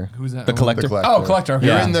whatever. Who's that? The Collector. The collector. Oh, Collector.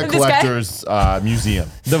 You're Yeah. in the This guy? collector's museum.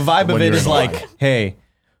 The vibe When of it you're is in like, line. hey,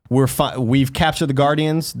 we've captured the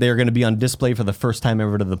Guardians. They're going to be on display for the first time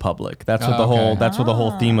ever to the public. That's what the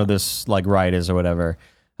whole theme of this like ride is or whatever.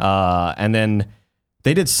 And then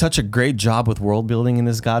they did such a great job with world building in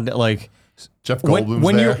this Jeff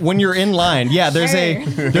Goldblum's when you're in line, there's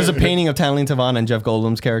a painting of Talene Tavan and Jeff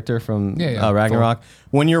Goldblum's character from Ragnarok. Cool.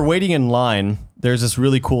 When you're waiting in line, there's this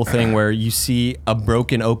really cool thing where you see a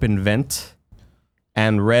broken open vent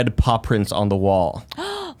and red paw prints on the wall.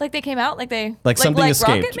 Like they came out, something escaped,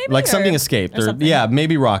 Rocket, maybe? Like something escaped, or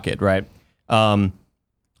maybe Rocket, right?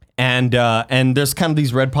 And there's kind of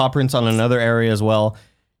these red paw prints on another area as well,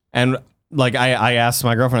 and like I asked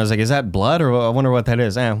my girlfriend, I was like, "Is that blood, or I wonder what that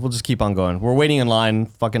is?" We'll just keep on going. We're waiting in line.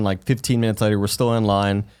 Fucking like 15 minutes later, we're still in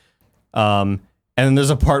line. And then there's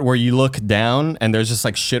a part where you look down, and there's just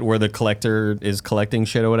like shit where the collector is collecting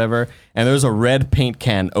shit or whatever, and there's a red paint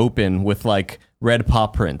can open with like red paw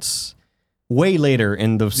prints. Way later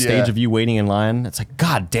in the stage of you waiting in line, it's like,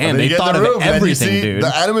 God damn, they thought of everything, dude. The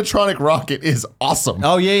animatronic rocket is awesome.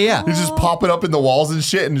 Oh, yeah. He's just popping up in the walls and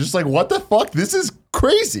shit, and just like, what the fuck? This is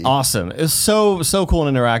crazy. Awesome. It's so cool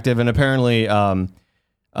and interactive, and apparently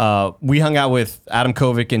we hung out with Adam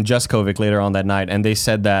Kovic and Just Kovic later on that night, and they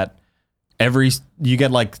said that you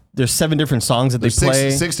get like, there's 7 different songs that they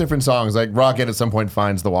play. Six different songs. Like Rocket at some point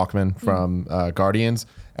finds the Walkman from Guardians,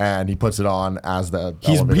 and he puts it on as the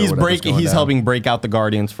he's helping break out the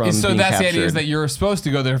Guardians from so being that's captured. the idea, is that you're supposed to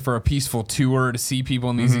go there for a peaceful tour to see people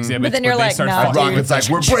in these exhibits, but then you're like, no, Rocket's like,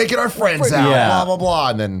 we're breaking our friends out, Yeah. blah blah blah,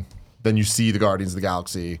 and then you see the Guardians of the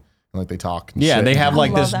Galaxy, and like they talk. And shit. They have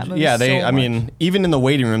like this. Yeah, I mean, even in the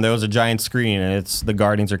waiting room, there was a giant screen, and it's the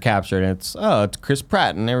Guardians are captured, and it's Chris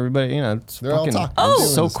Pratt and everybody. It's They're all talking.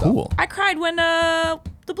 It's so cool. I cried when the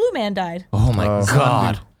Blue Man died. Oh my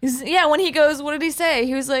God. When he goes, what did he say?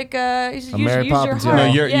 He was like, use Mary your Poppins, heart.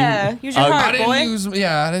 yeah. No, use your heart, boy.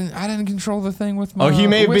 I didn't control the thing with my He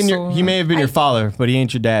may whistle. have been your father, but he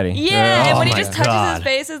ain't your daddy. Yeah, and when he my just touches God. his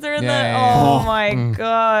face as they're in Yeah, the, yeah, oh my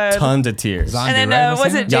God. Tons of tears. Zandu, And then right?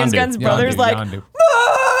 was it James Yondu. Gunn's brother's like, Yondu.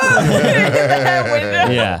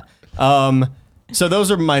 window. Yeah. So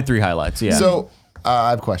those are my 3 highlights. Yeah. So I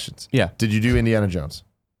have questions. Yeah. Did you do Indiana Jones?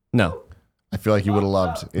 No. I feel like you would have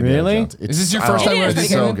loved Indiana Really? Jones. Is this your first time It's at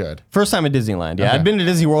so Disneyland? good. First time at Disneyland. Yeah. Okay. I'd been to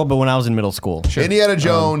Disney World, but when I was in middle school. Indiana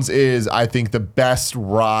Jones is, I think, the best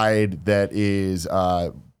ride that is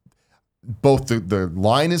both the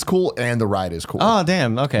line is cool and the ride is cool. Oh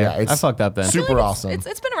damn. Okay. Yeah, it's I fucked up then. super awesome.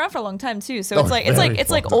 It's been around for a long time too. So Oh, it's very like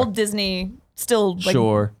fucked old up. Disney still like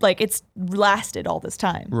Sure. like it's lasted all this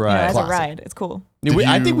time. Right. As a Classic. ride. It's cool.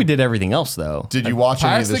 I you- think we did everything else though. Did you watch any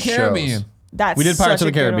of Pirates the of the Caribbean. shows? That's We did Pirates such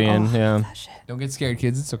of the a good one. Caribbean. Oh, Yeah. that shit. Don't get scared,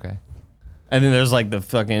 kids. It's okay. And then there's like the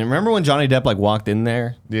fucking. Remember when Johnny Depp like walked in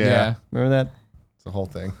there? Yeah. Remember that? It's the whole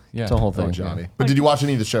thing. Yeah. It's a whole Oh, thing. Johnny. But did you watch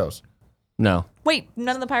any of the shows? No. Wait,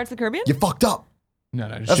 none of the Pirates of the Caribbean? You fucked up. No.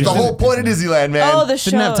 That's the whole point of Disneyland, man. Oh, the show.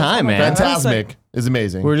 Didn't have time, man. Fantasmic is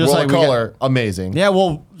amazing. We're just World like, of we got- Color, amazing. Yeah.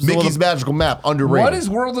 Well. Mickey's Magical Map, underrated. What is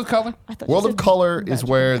World of Color? World of Color is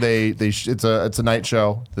where it's a night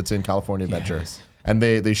show that's in California Adventure, Yes. and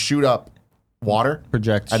they shoot up water,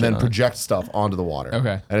 Project and shit then on it. project stuff onto the water.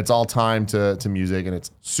 Okay. And it's all timed to music, and it's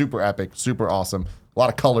super epic, super awesome. A lot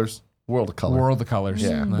of colors. World of Color. World of Colors.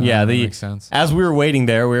 Yeah. No, Yeah. that makes sense. As we were waiting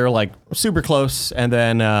there, we were like super close, and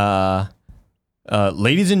then.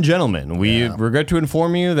 Ladies and gentlemen, we regret to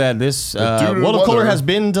inform you that this Due to World of Color weather- has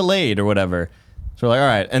been delayed or whatever. So we're like, all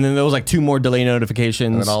right. And then there was like 2 more delay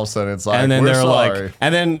notifications. And then all of a sudden it's like, and then we're they're sorry. like,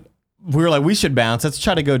 and then we were like, we should bounce. Let's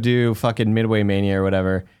try to go do fucking Midway Mania or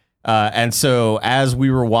whatever. And so as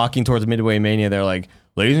we were walking towards Midway Mania, they're like,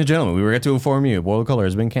 ladies and gentlemen, we regret to inform you, World of Color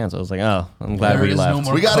has been canceled. I was like, oh, I'm glad There we is left. no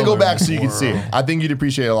more We got to go color back in so you the can see it. world. I think you'd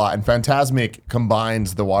appreciate it a lot. And Fantasmic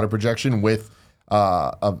combines the water projection with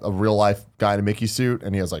a real life guy in a Mickey suit,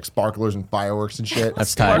 and he has like sparklers and fireworks and shit.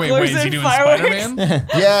 That's tight. Wait, Sparklers is he and doing fireworks. Spider-Man?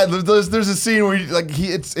 Yeah, there's a scene where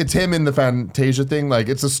it's him in the Fantasia thing. Like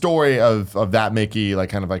it's a story of that Mickey like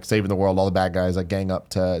kind of like saving the world. All the bad guys like gang up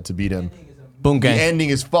to beat him. Boom The gang. ending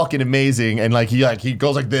is fucking amazing, and he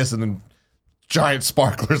goes like this, and then giant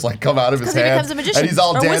sparklers like come out of his 'cause he hand, becomes a magician and he's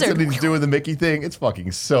all or dancing wizard. and he's doing the Mickey thing. It's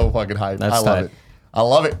fucking so fucking hype. That's I love tight. it. I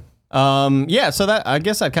love it. Yeah, so that I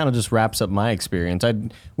guess that kind of just wraps up my experience.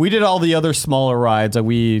 We did all the other smaller rides.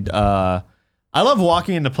 I love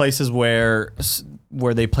walking into places where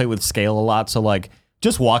they play with scale a lot. So like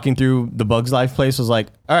just walking through the Bugs Life place was like,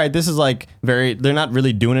 all right, this is like they're not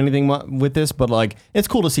really doing anything with this, but like it's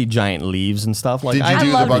cool to see giant leaves and stuff. Like Did you I do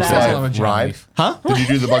the love Bugs that. I love a Life giant ride? leaf. Huh? Did you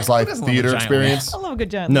do the Bugs Life doesn't love a theater giant experience? I love a good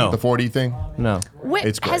giant. No. The 4D thing? No. Wait,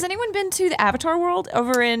 It's great. has anyone been to the Avatar world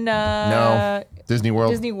over in? No. Disney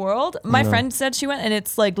World. Disney World. My friend said she went, and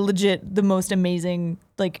it's like legit the most amazing.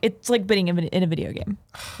 Like it's like being in a video game,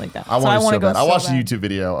 like that. I want to go. I watched bad. a YouTube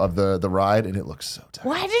video of the ride, and it looks so tight.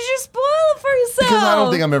 Why did you spoil it for yourself? Because I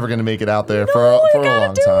don't think I'm ever going to make it out there for No, a you gotta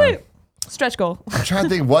long do time. it. Stretch goal. I'm trying to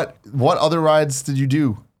think what other rides did you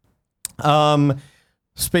do?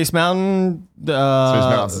 Space Mountain.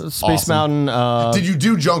 Mountain's Space awesome. Mountain. Did you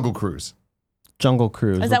do Jungle Cruise? Jungle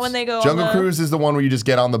Cruise. Is that when they go? Jungle on the, Cruise is the one where you just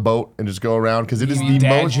get on the boat and just go around because it is mean the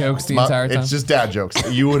dad most jokes the entire time? It's just dad jokes.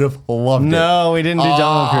 You would have loved it. No, we didn't do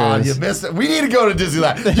Jungle Cruise. You missed it. We need to go to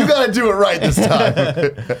Disneyland. You got to do it right this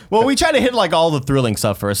time. Well, we tried to hit like all the thrilling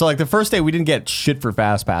stuff first. So like the first day we didn't get shit for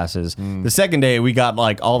fast passes. The second day we got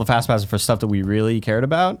like all the fast passes for stuff that we really cared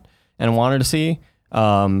about and wanted to see.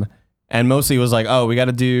 And mostly it was like, oh, we got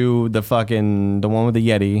to do the one with the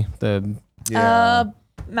Yeti,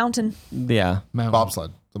 mountain.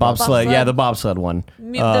 Bobsled. Bobsled. Yeah, the bobsled one.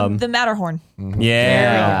 The Matterhorn.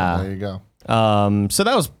 Yeah. There you go. So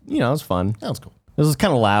that was, it was fun. That was cool. It was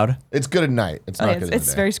kind of loud. It's good at night. It's not good at It's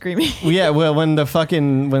day. very screamy. Yeah, well, when the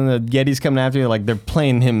Yeti's coming after you, like they're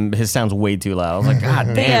playing his sound's way too loud. I was like, God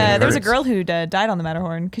damn. Yeah, there was a hurts. girl who died on the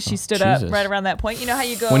Matterhorn because she stood Jesus. up right around that point. You know how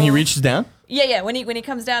you go When he reaches down? Yeah. When he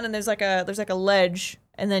comes down and there's like a ledge,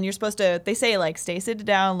 and then you're supposed to. They say like stay seated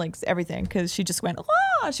down, like everything, because she just went.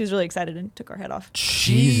 Ah! She was really excited and took her head off.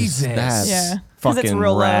 Jesus. That's Yeah, 'cause it's fucking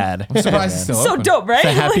real low. rad. I'm surprised it's still So open. dope, right?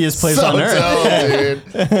 The happiest place So on earth.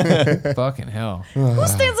 dope, dude. Fucking hell. Who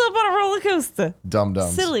stands up on a roller coaster? Dumb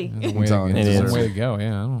dumb. Silly. Way telling to, you, it it's is. a way to go. Yeah,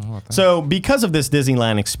 I don't know what that. So because of this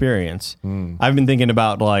Disneyland experience, I've been thinking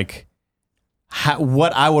about like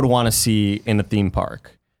what I would want to see in a theme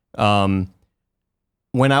park.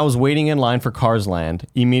 When I was waiting in line for Cars Land,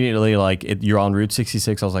 immediately you're on Route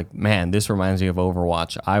 66. I was like, man, this reminds me of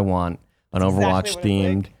Overwatch. I want an exactly Overwatch what it's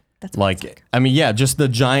themed. like. That's what it's like. I mean, yeah, just the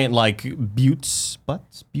giant like buttes.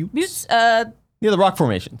 Buttes, Yeah, the rock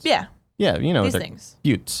formations. yeah, Yeah, these they're things.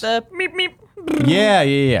 buttes. The meep meep.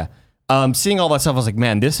 Yeah. Seeing all that stuff, I was like,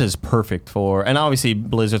 man, this is perfect for. And obviously,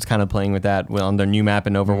 Blizzard's kind of playing with that on their new map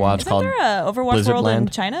in Overwatch Isn't called. there a Overwatch Blizzard world in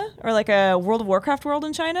Land? China or like a World of Warcraft world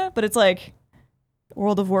in China? But it's like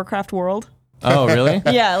World of Warcraft world. Oh, really?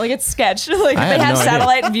 Yeah, like it's sketched. Like I they had have no idea.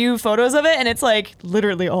 satellite view photos of it, and it's like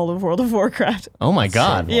literally all of World of Warcraft. Oh my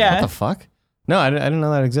god. Yeah. What the fuck? No, I didn't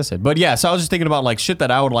know that existed. But yeah, so I was just thinking about like shit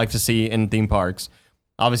that I would like to see in theme parks.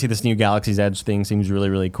 Obviously, this new Galaxy's Edge thing seems really,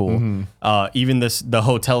 really cool. Even the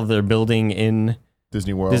hotel they're building in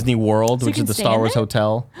Disney World. Disney World, So you which is can the stay Star in Wars there?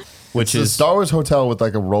 hotel, which It's a is Star Wars hotel with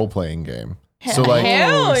like a role playing game. So like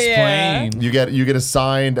Hell yeah! Explain. you get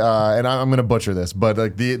assigned, and I'm gonna butcher this, but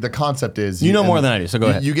like the concept is You know more than I do, so go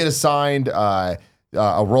ahead. You get assigned a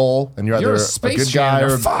role, and you're either You're a a Space good guy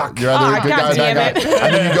Jam, or fuck. you're either a good guy or God a bad damn guy,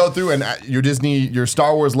 and then you go through and your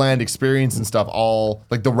Star Wars Land experience and stuff. All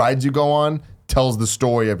like the rides you go on tells the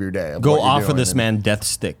story of your day. Of go what you're offer doing. this And- man death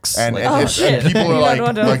sticks. And, Like, and, Oh, and shit. people You are don't like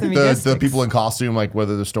want to offer me the guest people in costume, like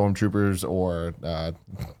whether they're stormtroopers or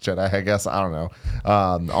Jedi, I guess I don't know,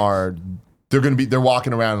 they're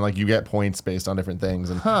walking around and like you get points based on different things,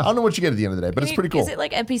 and I don't know what you get at the end of the day, but it's pretty cool. Is it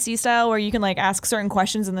like NPC style where you can like ask certain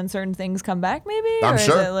questions and then certain things come back? Maybe. I'm or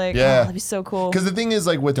sure. Is it like, Yeah. oh, that'd be so cool. Because the thing is,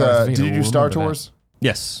 like with Darth did Vader you do will Star remember that. Tours?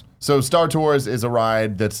 yes. So Star Tours is a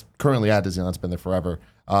ride that's currently at Disneyland. It's been there forever.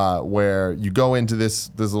 Where you go into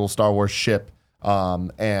this little Star Wars ship,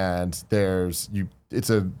 and it's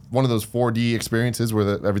one of those 4D experiences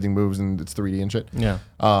where everything moves and it's 3D and shit. Yeah.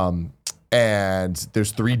 And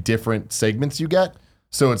there's 3 different segments you get.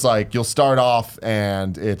 So it's like you'll start off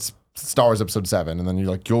and it's Star Wars Episode 7, and then you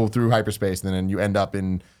like go through hyperspace, and then you end up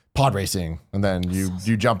in pod racing, and then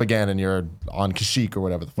you jump again and you're on Kashyyyk or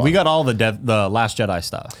whatever the fuck. We got all the Last Jedi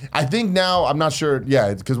stuff. I think now, I'm not sure,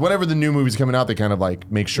 yeah, because whenever the new movie's coming out, they kind of like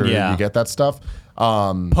make sure that Yeah. you get that stuff.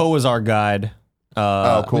 Poe is our guide.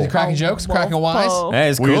 Oh, cool. With the cracking jokes, cracking wise. Whoa. Hey,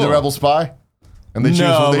 it's Were cool. you the rebel spy? And they choose,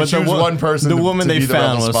 No, they but the choose wo- one person the to, woman to they be the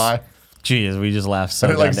found rebel was spy. Jeez, we just laughed so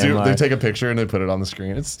And it, like, goddamn they hard. take a picture and they put it on the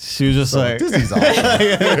screen. It's She was just like, Disney's awesome.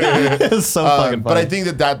 it's so fucking But I funny.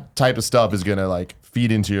 think that type of stuff is gonna like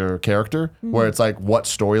feed into your character, where it's like what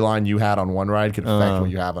storyline you had on one ride could affect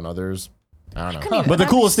what you have on others. I don't know. Couldn't But the That'd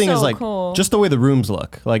be coolest thing is so like cool. just the way the rooms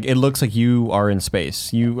look. Like it looks like you are in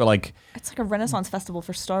space. You are like It's like a Renaissance festival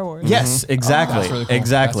for Star Wars. yes, exactly, That's really cool.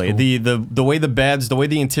 exactly. That's cool. The way the beds, the way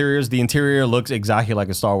the interior looks exactly like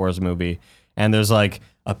a Star Wars movie. And there's like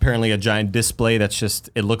apparently a giant display that's just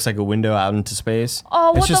it looks like a window out into space. Oh,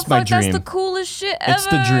 It's what the just my fuck? That's dream. the coolest shit ever. It's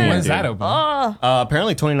the dream. When's dude. that open? Oh,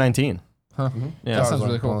 Apparently 2019. Yeah. That sounds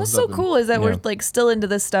really cool. What's so cool is that we're like still into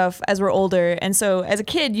this stuff as we're older, and so as a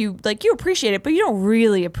kid you appreciate it, but you don't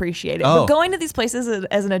really appreciate it. But going to these places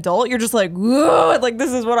as an adult, you're just like, whoa, like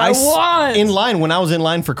this is what I want. In line, when I was in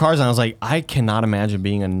line for cars, I was like, I cannot imagine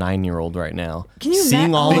being a 9-year-old right now. Can you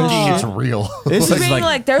seeing all this Thinking shit? it's real. This is being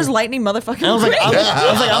like, there's lightning motherfucking. I was like,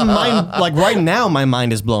 I'm right now my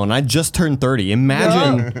mind is blown. I just turned 30.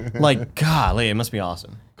 Imagine, like, golly, it must be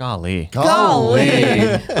awesome. Golly. Golly.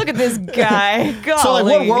 Look at this guy. Golly. So, like,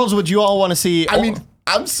 what worlds would you all want to see? I mean,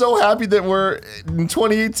 I'm so happy that we're in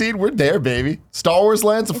 2018. We're there, baby. Star Wars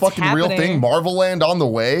Land's a fucking real happening. thing. Marvel Land on the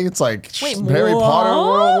way. It's like Wait, Harry what?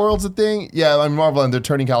 Potter world's a thing. Yeah, I mean, Marvel Land. They're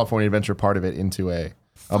turning California Adventure part of it into a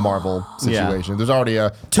Marvel situation. There's already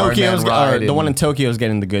a Tokyo's Iron Man the one in ride Tokyo is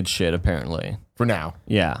getting the good shit apparently. for now.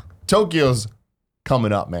 Yeah. Tokyo's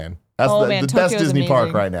coming up, man. That's the best Tokyo's Disney park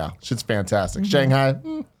amazing. right now. Shit's fantastic. Shanghai.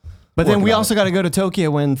 But then Working we on also got to go to Tokyo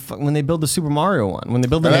when they build the Super Mario one, when they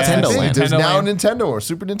build the That's the Nintendo thing. one. There's Nintendo now a Land. Nintendo or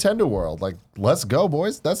Super Nintendo World. Like, let's go,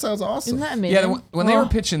 boys. That sounds awesome. Isn't that amazing? Yeah, when they were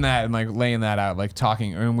pitching that and like laying that out, like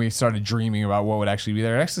talking, and we started dreaming about what would actually be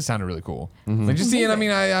there, it actually sounded really cool. Like just seeing, I mean,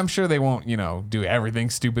 I'm sure they won't, do everything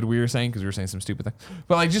stupid we were saying because we were saying some stupid thing,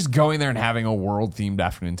 but like just going there and having a world themed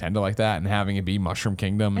after Nintendo like that and having it be Mushroom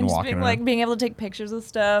Kingdom and just walking around. like being able to take pictures of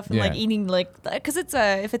stuff and like Yeah. eating because it's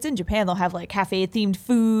if it's in Japan they'll have like cafe themed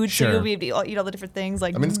food, so Sure. you'll be able to eat all the different things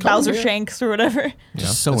like mean, it's coming Bowser here. Shanks or whatever.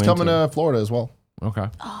 Just so It's into coming it. to Florida as well. Okay.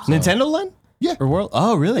 Nintendo Land? Yeah. Or World?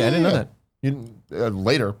 Oh, really? I didn't know Yeah. that.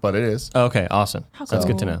 Later, but it is. Okay, awesome. That's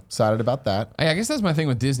good to know. Excited about that. I guess that's my thing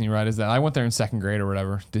with Disney, right? Is that I went there in second grade or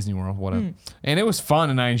whatever, Disney World, whatever, and it was fun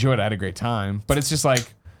and I enjoyed it. I had a great time, but it's just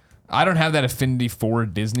like I don't have that affinity for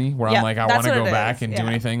Disney where Yeah, I'm like I that's want to what go it back is, and do yeah.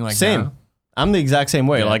 anything like Same. that. I'm the exact same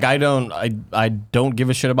way. Yeah. Like I don't give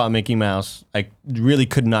a shit about Mickey Mouse. I really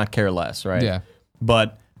could not care less, right? Yeah.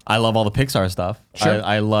 But I love all the Pixar stuff. Sure.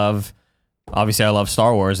 I love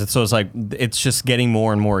Star Wars. So it's like it's just getting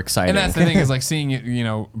more and more exciting. And that's the thing is like seeing it,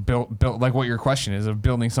 built like what your question is of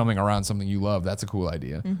building something around something you love. That's a cool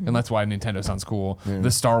idea, and that's why Nintendo sounds cool.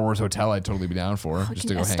 The Star Wars Hotel, I'd totally be down for just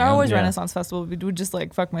to go A hang Star out. Wars Yeah. Renaissance Festival would just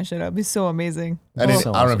like fuck my shit up. It'd be so amazing. And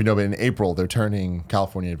So I don't know if you know, but in April, they're turning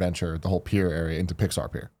California Adventure, the whole pier area, into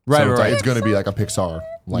Pixar Pier. Right, so it's, right. like, it's going to be like a Pixar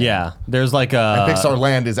land. yeah. There's like And Pixar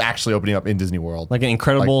Land is actually opening up in Disney World. like an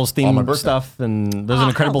Incredibles Like, on my themed birthday. stuff, and there's Oh, an I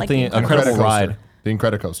incredible don't like thing, the incredible ride. The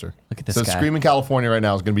Incredicoaster. Look at this so guy. Screaming California right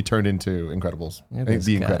now is going to be turned into Incredibles. at The this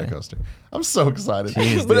guy. Incredicoaster. I'm so excited.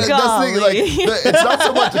 Jeez, but that's the thing, like, Golly. it's not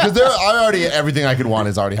so much because everything I could want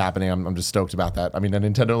is already happening. I'm just stoked about that. I mean, a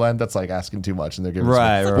Nintendo Land, that's like asking too much, and they're giving us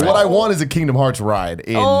Right, But right. what I want is a Kingdom Hearts ride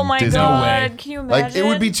in Oh my Disney. god! way. Can you imagine? Like it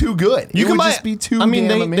would be too good. It would just be too I mean,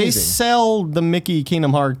 damn they amazing. sell the Mickey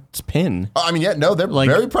Kingdom Hearts pin. I mean, yeah, no, they're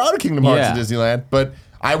Like- very proud of Kingdom Hearts Yeah. at Disneyland, but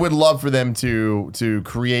I would love for them to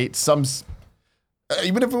create some,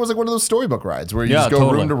 even if it was like one of those storybook rides where you Yeah, just go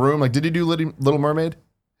totally. room to room. Like, did you do Little Mermaid?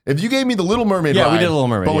 If you gave me the Little Mermaid Yeah, ride, we did Little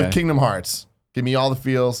Mermaid, but yeah. with Kingdom Hearts, give me all the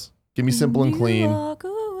feels, give me simple and clean. I'd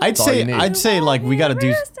all you say need. like we got to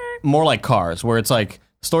do more like Cars, where it's like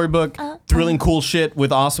storybook, thrilling cool shit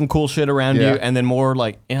with awesome cool shit around Yeah. you, and then more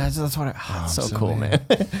like that's what. It's so cool, man.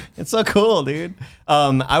 It's so cool, dude.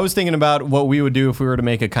 I was thinking about what we would do if we were to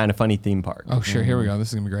make a kind of funny theme park, Oh sure, here we go.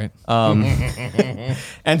 This is gonna be great.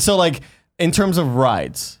 and so like. In terms of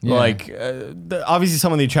rides, Yeah. like obviously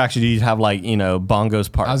some of the attractions you'd have like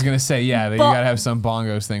Bongos Park. I was gonna say you gotta have some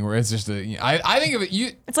bongos thing where it's just I think of it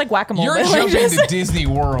It's like whack-a-mole. You're but like jumping just- to Disney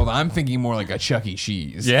World. I'm thinking more like a Chuck E.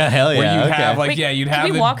 Cheese. Yeah, hell Where yeah, you'd okay. have like Wait, you'd can have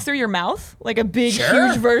we the walk through your mouth like a big, Sure.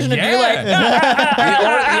 huge version of you? Like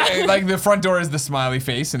Or, like the front door is the smiley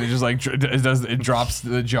face, and it just like it drops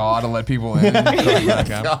the jaw to let people in. And goes back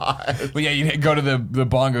out. But yeah, you go to the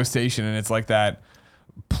bongo station, and it's like that.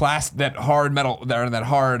 That hard metal, that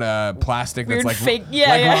hard plastic Weird that's like fake- like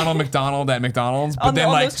yeah. Ronald McDonald at McDonald's, but On then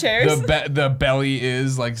on like those chairs? the belly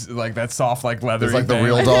is like that soft like leather. It's like the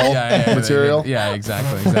real doll material? Yeah,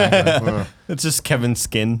 exactly. It's just Kevin's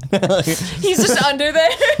skin. he's just under there.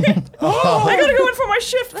 Oh, I gotta go in for my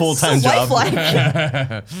shift. That's Full-time so job.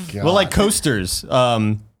 lifelike. Well, like coasters.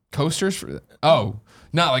 Coasters for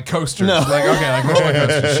not like coasters. No. Like roller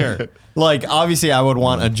coasters. Sure. Like obviously, I would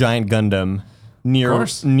want a giant Gundam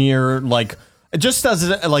course. near like just as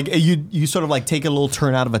like you sort of like take a little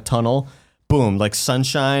turn out of a tunnel, boom, like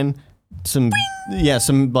sunshine, some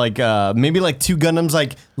like maybe like two Gundams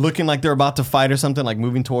like looking like they're about to fight or something, like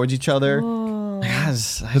moving towards each other.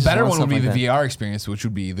 The better one would be the VR experience, which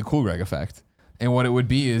would be the Cool Greg effect. And what it would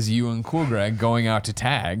be is you and Cool Greg going out to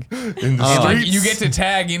tag. In the And like streets. you get to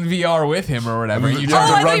tag in VR with him or whatever. And you Oh, try to I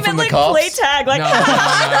to thought run you from meant the like cops? play tag. Like,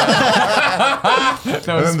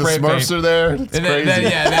 No, And then the spray Smurfs paint. are there. It's And crazy.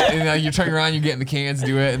 then you're turning around, you get in the cans,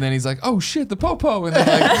 do it, and then he's like, "Oh shit, the popo!" And then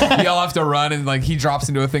like y'all have to run, and like he drops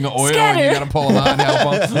into a thing of oil, and you Scatter. gotta pull him out and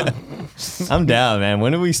help him. I'm down, man.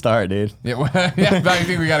 When do we start, dude? Yeah, I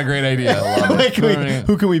think we got a great idea.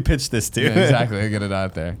 Who can we pitch this to? Yeah, exactly, get it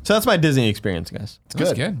out there. So that's my Disney experience, guys. That was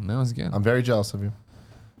good. good. That was good. I'm very jealous of you.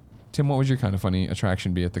 Tim, what would your kind of funny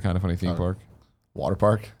attraction be at the kind of funny theme park? Water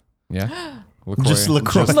park. Yeah, Just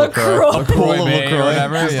LaCroix. Just LaCroix. A pool of Bay or LaCroix.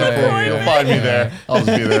 whatever. You'll find me there. I'll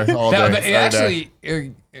just be there all day. every day.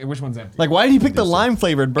 Actually, which one's empty? Like, why did he pick the lime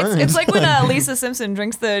flavored burns? it's like when Lisa Simpson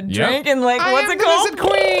drinks the drink and like, what's it called?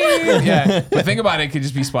 Queen. Yeah, but think about it. It could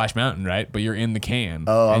just be Splash Mountain, right? But you're in the can.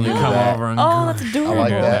 Oh, I'm and you into come that. over and Oh, that's I adorable. like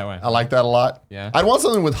do it that. that way. I like that a lot. Yeah. I'd want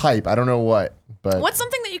something with hype. I don't know what, but What's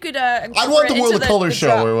something that you could? want the World of Color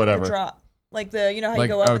show or whatever. Drop. Like the, you know how like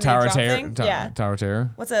you go up and Tower you of drop Terror. thing? Yeah. Tower of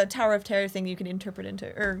Terror. What's a Tower of Terror thing you can interpret into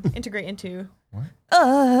or integrate into? What?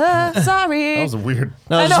 Sorry. that was a weird.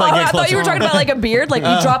 No, I just know. like, I get thought you were closer. talking about like a beard, like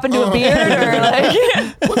you drop into a beard, or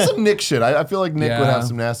like. What's some Nick shit? I feel like Nick would Yeah. have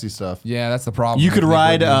some nasty stuff. Yeah, that's the problem. You could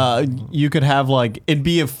I think ride. would be- You could have like it'd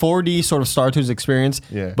be a 4D sort of Star Tours experience.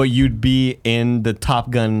 Yeah. But you'd be in the Top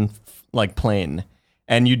Gun like plane,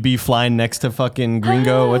 and you'd be flying next to fucking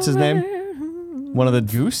Gringo. What's his name? One of the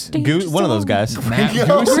Goose? One of those guys. Matt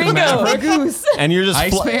Gringo. Goose? Gringo, Maverick? goose. And you're just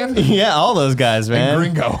Iceman? Yeah, all those guys, man.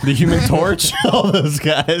 Gringo. The Human Torch, all those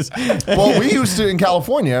guys. Well, we used to in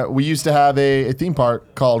California. We used to have a theme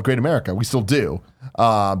park called Great America. We still do,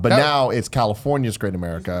 but now it's California's Great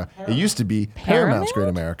America. It used to be Paramount's Great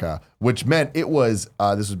America, which meant it was.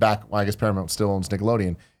 This was back. Well, I guess Paramount still owns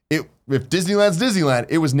Nickelodeon. If Disneyland's Disneyland,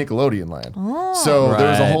 it was Nickelodeon Land. So there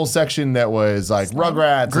was a Right. whole section that was like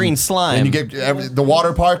Rugrats, Green and, slime. and you get the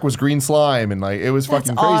water park was green slime, and like it was That's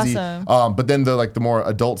fucking crazy. awesome. But then the more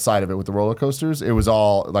adult side of it with the roller coasters, it was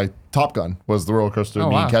all like Top Gun was the roller coaster Oh,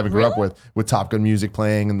 me wow. and Kevin grew up with Top Gun music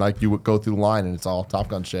playing, and like you would go through the line and it's all Top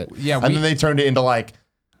Gun shit. Yeah, and then they turned it into like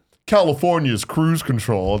California's cruise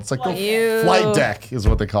control. It's like the Ew. flight deck is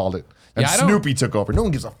what they called it. And Yeah, I don't- Snoopy took over. No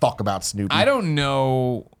one gives a fuck about Snoopy. I don't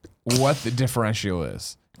know what the differential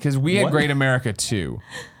is. Because we had Great America too,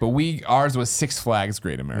 but ours was Six Flags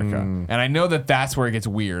Great America, and I know that that's where it gets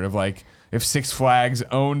weird. Of like if Six Flags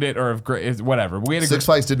owned it or if whatever. But we had a Six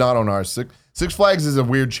Flags did not own ours. Six Flags is a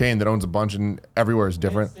weird chain that owns a bunch and everywhere is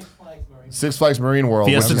different. Six Flags Marine World,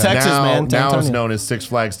 Fiesta, which is Texas, now, man. now is Antonio. known as Six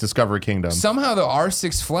Flags Discovery Kingdom. Somehow though our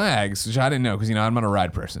Six Flags, which I didn't know because I'm not a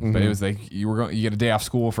ride person, but it was like you get a day off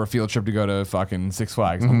school for a field trip to go to fucking Six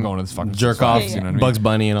Flags. I'm going to this fucking Jerk Six Flags, off, you know what I mean? Bugs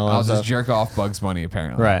Bunny, and all I'll that just stuff. jerk off Bugs Bunny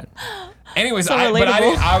apparently. Right. Anyways, So but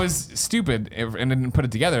relatable. I was stupid and didn't put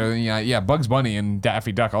it together. Yeah, Bugs Bunny and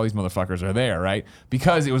Daffy Duck, all these motherfuckers are there, right?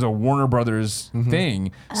 Because it was a Warner Brothers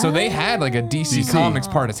thing. So they had like a DC Comics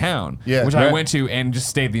part of town, Yeah, which I right. went to and just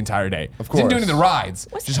stayed the entire day. Of Didn't do course. any of the rides.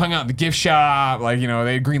 Just hung out in the gift shop, like, they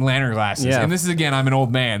had Green Lantern glasses. Yeah. And this is, again, I'm an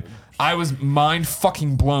old man. I was mind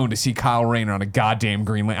fucking blown to see Kyle Rayner on a goddamn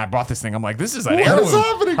Green Lantern. I bought this thing. I'm like, this is an heirloom.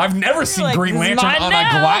 happening? I've never seen like, Green this is Lantern mine on a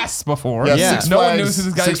now. glass before. Yeah, No one knows who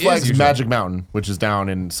this guy Six is. Flags usually. Magic Mountain, which is down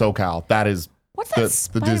in SoCal. That is What's the,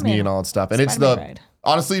 that the Disney Spider-Man- and all that stuff. And it's Spider-Man ride?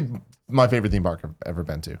 honestly my favorite theme park I've ever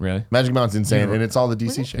been to. Really? Magic Mountain's insane, and it's all the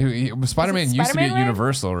DC shit. Spider-Man Was it used to be at Spider-Man ride?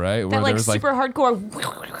 Universal, right? That like super hardcore,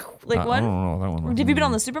 like I one. don't know that one. Have you been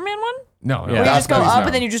on the Superman one? No, Yeah. Where you That's just go Poe's up now.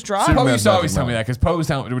 and then you just drop? Superman- Poe used to always Magic tell me that because Poe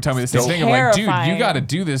would tell me the same thing. I'm like, dude, you Terrifying. got to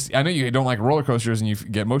do this. I know you don't like roller coasters and you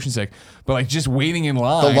get motion sick, but like just waiting in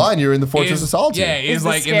line. The line, you're in the Fortress of Solitude. Yeah, Is is the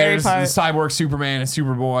like, and scary there's part. the Cyborg Superman and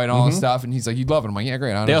Superboy and all this stuff. And he's like, you'd love it. I'm like, yeah,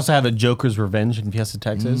 great. I They know. also have a Joker's Revenge in Fiesta,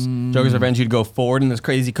 Texas. Joker's Revenge, you'd go forward in this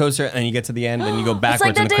crazy coaster, and then you get to the end, and you go It's backwards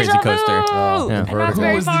like in the the crazy deja vu. coaster. Yeah. And Who Raspberry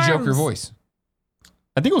Who was the Farms. Joker voice?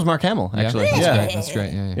 I think it was Mark Hamill, actually. Yeah, Yeah. that's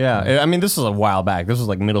great. Yeah. Yeah, I mean, this was a while back. This was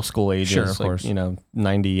like middle school ages. Sure, of like, course.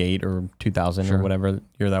 98 or 2000 or whatever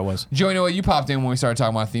year that was. Joey, you know what? You popped in when we started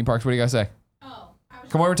talking about theme parks. What do you guys say?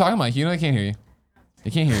 Come on, we're talking, Mike. You know they can't hear you. They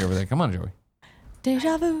can't hear you over there. Come on, Joey.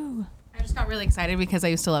 Deja vu. I just got really excited because I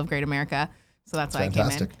used to love Great America, so that's why I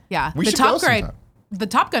Fantastic. came in. Yeah, We the should go Top ride, sometime. the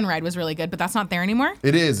Top Gun ride was really good, but that's not there anymore.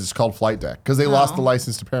 It is. It's called Flight Deck because they lost the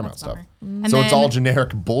license to Paramount That's stuff. bummer. And So it's then- all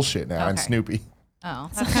generic bullshit now. And Okay. Snoopy.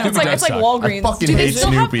 Oh, that's kind It's of like does suck. Walgreens. I fucking Do they hate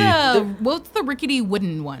still Snoopy. have the what's the rickety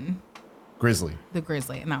wooden one? Grizzly. The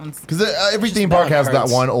Grizzly, and that one's Because every theme park has that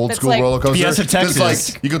one old That's school like- roller coaster. Fiesta, that's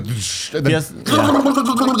Texas. like you go and then Fiesta- yeah.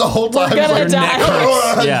 the whole time. gonna it's like,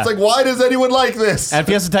 die. Yeah. It's like, why does anyone like this? At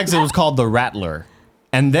Fiesta, Texas, it was called the Rattler.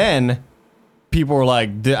 And then people were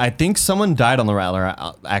like, I think someone died on the Rattler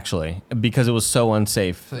actually because it was so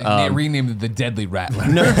unsafe. They renamed it the Deadly Rattler.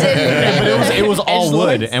 No, but it was all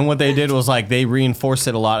wood, and what they did was like they reinforced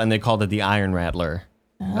it a lot, and they called it the Iron Rattler.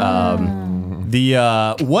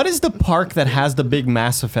 What is the park that has the big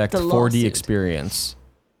Mass Effect 4D experience?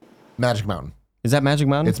 Magic Mountain. Is that Magic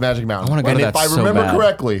Mountain? It's Magic Mountain. I want to go to that if I so remember bad.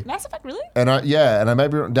 correctly, Mass Effect, really? and I might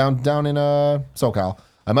be down in SoCal.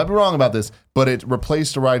 I might be wrong about this, but it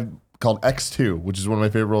replaced a ride called X2, which is one of my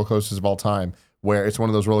favorite roller coasters of all time, where it's one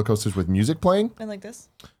of those roller coasters with music playing. And like this?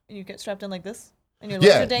 And you get strapped in like this? And your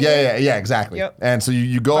legs are dangling? Yeah, exactly. Yep. And so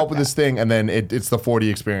you go up with this thing, and then it's the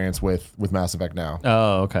 4D experience with Mass Effect now.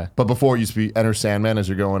 Oh, okay. But before it used to be Enter Sandman as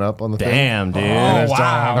you're going up on the thing. Damn, dude. And it's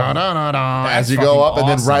wow. as you go up, and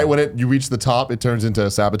then right when you reach the top, it turns into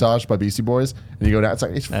Sabotage by Beastie Boys, and you go down. It's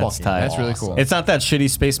like, it's That's fucking tight. That's really cool. It's not that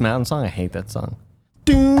shitty Space Mountain song. I hate that song.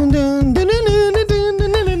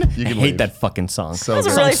 I hate leave. that fucking song. So That's a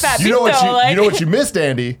good. really fat you beat, know what though, you like- know what you missed,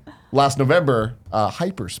 Andy? Last November,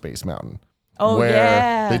 Hyperspace Mountain. Oh, where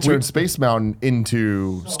yeah. they turned Space Mountain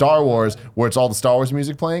into Star Wars, where it's all the Star Wars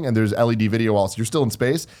music playing, and there's LED video walls. You're still in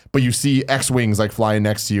space, but you see X-wings like flying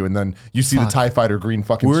next to you, and then you see the TIE fighter green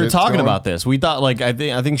fucking. We were shits talking going. about this. We thought like I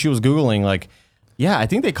think she was Googling like, yeah, I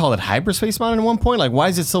think they called it Hyperspace Mountain at one point. Like, why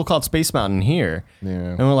is it still called Space Mountain here? Yeah.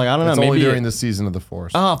 And we're like, I don't know. It's Maybe only during the season of the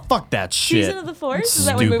Force. Oh, fuck that shit. Season of the Force? It's Is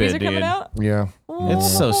that when movies are stupid, coming dude. out? Yeah.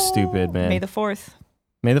 It's so stupid, man. May the 4th.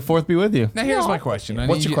 May the 4th be with you. Now here's my question.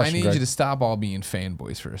 What's your question, I need Greg? you to stop all being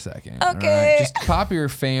fanboys for a second. Okay. All right? Just pop your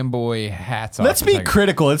fanboy hats off. Let's for a be second.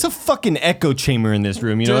 critical. It's a fucking echo chamber in this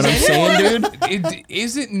room. You know what I'm Does saying, anyone- dude?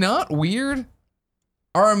 Is it not weird?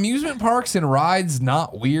 Are amusement parks and rides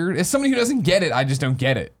not weird? As somebody who doesn't get it, I just don't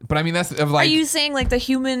get it. But I mean, that's of Are like you saying like the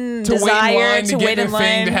human to wait in desire line to to wait get in the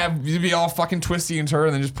thing line? to be all fucking twisty and turn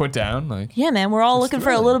and then just put down. Like, Yeah, man, we're all looking for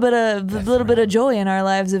a little bit of joy in our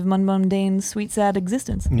lives of mundane, sweet, sad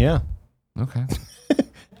existence. Yeah. okay.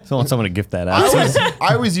 So I want someone to gift that out.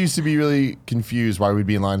 I always used to be really confused why we'd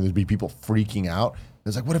be in line. There'd be people freaking out.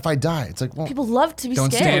 It's like, what if I die? It's like, well, People love to be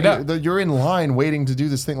Don't scared. stand up. you're in line waiting to do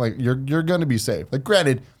this thing. Like, you're gonna be safe. Like,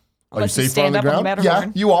 granted, are you Unless you safe on stand the up on the ground? Yeah,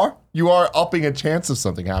 Matterhorn. you are. You are upping a chance of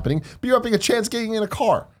something happening, but you're upping a chance getting in a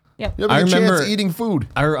car. Yep. You're I upping a chance remember- eating food.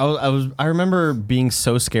 I remember being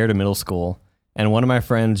so scared in middle school, and one of my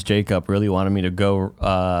friends, Jacob, really wanted me to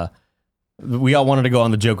go. We all wanted to go on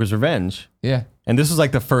the Joker's Revenge, Yeah. and this was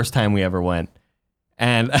like the first time we ever went,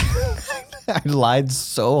 and I lied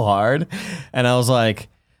so hard, and I was like,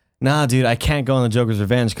 "Nah, dude, I can't go on the Joker's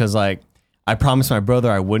Revenge because like I promised my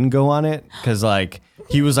brother I wouldn't go on it because like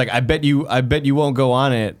he was like, I bet you won't go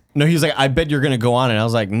on it." No, he was like, "I bet you're gonna go on it." I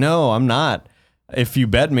was like, "No, I'm not. If you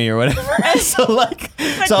bet me or whatever." so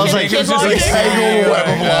I was like, kid logic.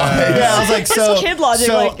 yeah, I was like, so It's kid logic,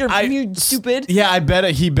 so like you stupid. Yeah, I bet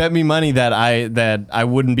he bet me money that I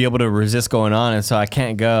wouldn't be able to resist going on, and so I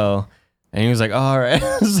can't go. And he was like, oh, all right.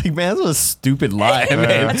 I was like, man, that was a stupid lie, I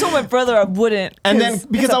man. told my brother I wouldn't. And then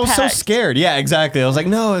because it's a I was so pact. scared, yeah, exactly. I was like,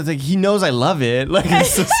 no, it's like he knows I love it. Like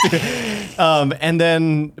it's so stupid. And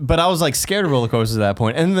then, but I was like scared of roller coasters at that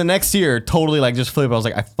point. And then the next year, totally like just flip. I was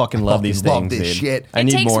like, I fucking love these love things, this dude. shit. I It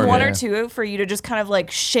need takes more one of or it. two for you to just kind of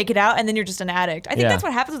like shake it out, and then you're just an addict. I think Yeah. that's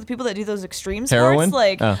what happens with people that do those extreme Heroin?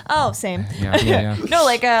 sports. Like, Oh. same. Yeah. No,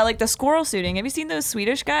 like the squirrel shooting. Have you seen those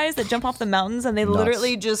Swedish guys that jump off the mountains and they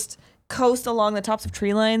literally just coast along the tops of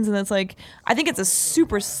tree lines? And it's like, I think it's a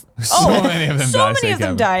super. So many of them so die, many of them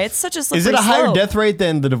Kevin. die. It's such a slippery Is it a higher slope. death rate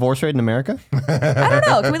than the divorce rate in America? I don't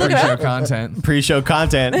know. Can we look it Pre-show up? content. Pre-show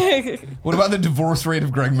content. What about the divorce rate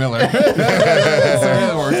of Greg Miller? That's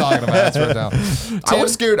really what we're talking about. That's right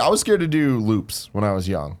now. I was scared to do loops when I was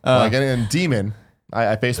young. Like in Demon,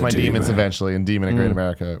 I faced my demons eventually. In Demon in Great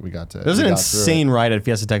America, we got to. There's an insane ride at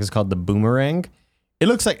Fiesta Texas called the Boomerang. It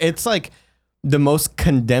looks like it's like the most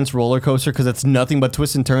condensed roller coaster because it's nothing but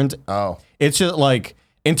twists and turns. Oh, It's just like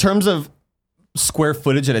in terms of square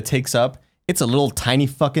footage that it takes up, it's a little tiny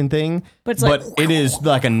fucking thing. But it's like- it is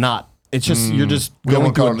like a knot. It's just you're just we going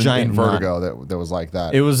only through caught a it giant in knot. Vertigo that was like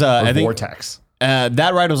that. It was Or I think Vortex.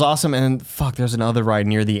 that ride was awesome, and fuck, there's another ride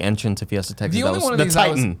near the entrance to Fiesta Texas. The that only was one of the these I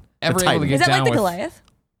was Titan. ever The able to Titan. get Is that like down the with- Goliath?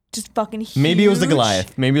 Just fucking huge. Maybe it was the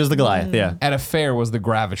Goliath. Maybe it was the Goliath. Yeah. At a fair was the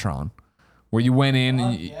Gravitron. Where you went in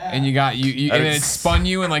and you got you and then it spun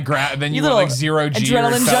you and like then you You went like little zero G or it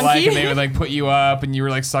adrenaline felt like junkie. and they would like put you up and you were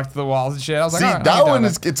like stuck to the walls and shit. I was like, See, all right, that I'll get one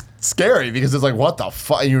down is it's scary because it's like, what the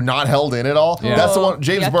fuck? You're not held in at all. Yeah. That's the one.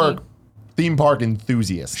 James Yucky. Burke, theme park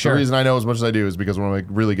enthusiast. Sure. The reason I know as much as I do is because one of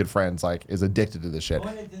my really good friends like is addicted to this shit.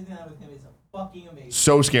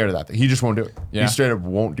 So scared of that thing. He just won't do it. Yeah. He straight up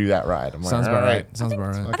won't do that ride. I'm like, Sounds about all right. Sounds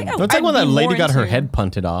about right. I think It's like I'd when that be lady more got her into- head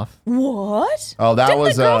punted off. What? Oh, that Didn't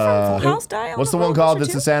was the girl from Full House die on what's the the one roller called?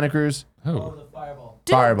 coaster That's the too? Santa Cruz. Oh.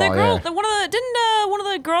 Didn't Fireball, the girl, yeah. didn't one of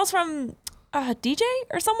the girls from DJ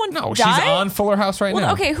or someone No, die? she's on Fuller House right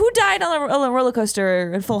now. Okay, who died on a roller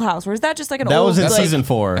coaster in Full House? Or is that just like an That old? was in like, season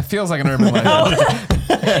 4. It feels like an urban legend.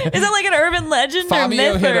 Is that like an urban legend Fabio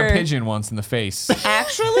or myth? hit or- a pigeon once in the face.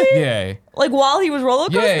 Actually? Yeah. Like while he was roller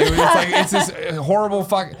coaster? Yeah, it's like it's this horrible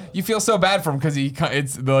fuck. You feel so bad for him because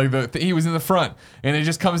he was in the front and it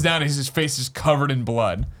just comes down and his face is covered in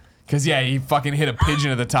blood. Cause he fucking hit a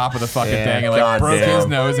pigeon at the top of the fucking Yeah, thing and like broke goddamn. his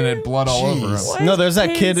nose and had blood all over him. Jeez. Why No, is there's that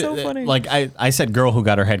pain kid. so funny? Like I said, girl who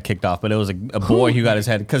got her head kicked off, but it was a boy who got his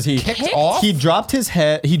head because he Kicked off? he dropped his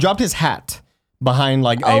head. He dropped his hat behind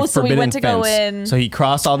like Oh, a so he forbidden went to fence. go in. So he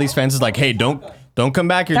crossed all these fences. Like, hey, don't come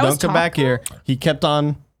back here. That was Don't come Top back Gun? here. He kept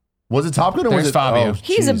on. Was it Top Gun or There's was it Fabio. Oh,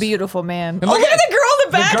 He's a jeez. beautiful man. And Oh, look at the girl in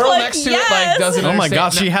the back. The girl like, next to yes. it like doesn't. Oh my understand-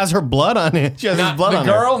 gosh, she has her blood on it. She has his blood the on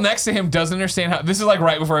girl her. next to him doesn't understand how. This is like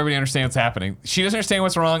right before everybody understands what's happening. She doesn't understand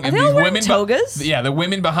what's wrong, and they these all wearing women, togas? yeah, the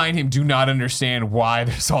women behind him do not understand why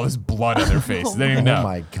there's all this blood on their face. They don't even know. Oh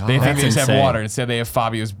my God. They think That's they just have insane. water. Instead, they have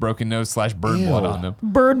Fabio's broken nose / bird blood on them.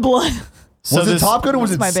 Bird blood. So Was it this- Top Gun or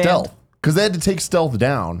was it That's my band. Stealth? Because they had to take Stealth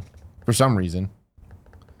down for some reason.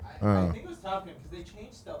 I think it was Top Gun because they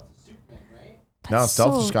changed Stealth to Superman, right? No,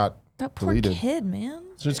 Stealth so- just got That poor deleted. kid, man.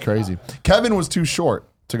 It's just crazy. Kevin was too short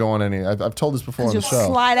to go on any. I've told this before on the You'll show.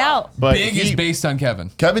 slide out. But Big is based on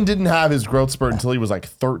Kevin. Kevin didn't have his growth spurt until he was like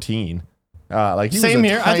 13. Like he Same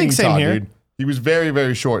was a here. I think tiny same tot, here. Dude. He was very,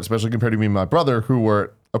 very short, especially compared to me and my brother, who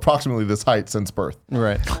were approximately this height since birth.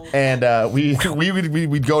 Right. And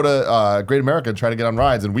we'd go to Great America and try to get on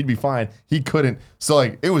rides, and we'd be fine. He couldn't. So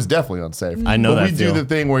like it was definitely unsafe. I know but that we'd do feel. the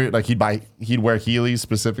thing where like he'd wear Heelys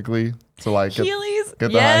specifically to like Heelys?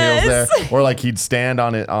 get the high heels Yes. there, or like he'd stand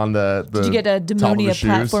on it on the. Did you get a top of the Demonia shoes.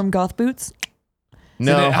 platform goth boots?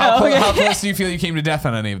 No. How, Oh, okay. how close do you feel you came to death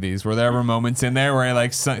on any of these? Were there ever moments in there where you're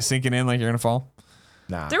like sinking in like you're gonna fall?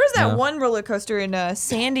 Nah. There was that one roller coaster in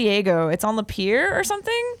San Diego. It's on the pier or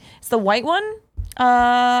something. It's the white one.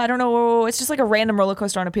 I don't know. It's just like a random roller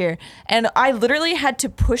coaster on a pier. And I literally had to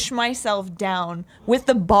push myself down with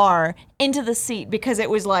the bar into the seat because it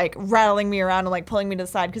was like rattling me around and like pulling me to the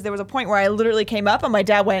side. Because there was a point where I literally came up and my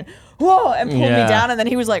dad went, whoa, and pulled me Yeah. down. And then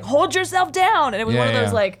he was like, hold yourself down. And it was one of Yeah, those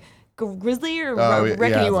yeah. like grizzly or Oh,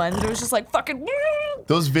 rickety yeah. ones. And it was just like fucking.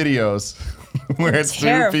 Those videos where it's two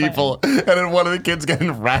Terrifying. people and then one of the kids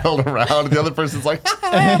getting rattled around and the other person's like,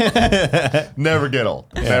 never get old.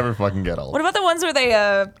 Never fucking get old. What about the ones where they,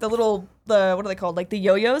 what are they called? Like the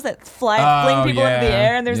yo-yos that fling people into the yeah.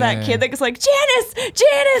 air, and there's that Yeah. kid that's like,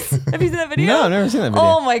 Janice! Have you seen that video? No, I've never seen that video.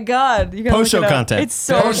 Oh my god. You gotta Post-show look it up. content. It's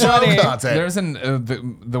so Post-show funny. content. There's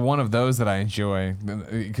the one of those that I enjoy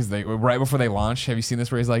because they right before they launch. Have you seen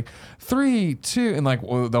this where he's like 3, 2, and like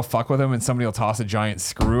they'll fuck with him and somebody will toss a giant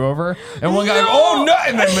screw over and one guy like, oh no,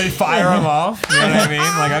 and then they fire him off. You know what I mean?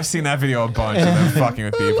 Like I've seen that video a bunch of them fucking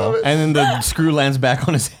with people. And then the screw lands back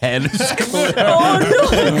on his head. Oh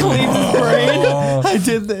no, it cleans his brain. I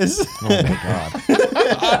did this.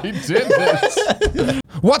 I did this.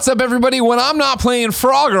 What's up, everybody? When I'm not playing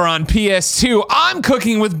Frogger on PS2, I'm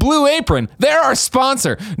cooking with Blue Apron. They're our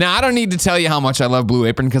sponsor. Now, I don't need to tell you how much I love Blue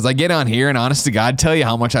Apron because I get on here and honest to God, tell you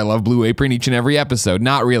how much I love Blue Apron each and every episode.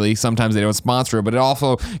 Not really. Sometimes they don't sponsor it, but it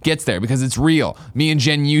also gets there because it's real. Me and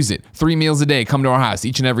Jen use it. 3 meals a day come to our house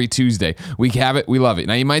each and every Tuesday. We have it. We love it.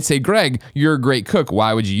 Now, you might say, Greg, you're a great cook.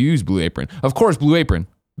 Why would you use Blue Apron? Of course, Blue Apron.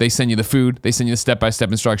 They send you the food. They send you the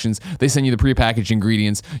step-by-step instructions. They send you the prepackaged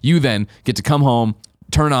ingredients. You then get to come home,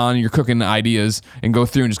 turn on your cooking ideas, and go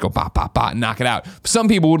through and just go bop, bop, bop, and knock it out. Some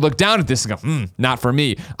people would look down at this and go, not for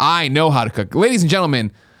me. I know how to cook. Ladies and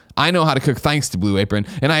gentlemen, I know how to cook thanks to Blue Apron,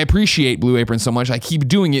 and I appreciate Blue Apron so much. I keep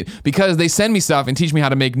doing it because they send me stuff and teach me how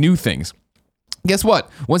to make new things. Guess what?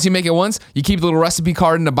 Once you make it once, you keep the little recipe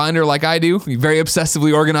card in a binder like I do. You very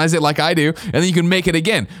obsessively organize it like I do. And then you can make it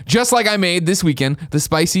again. Just like I made this weekend, the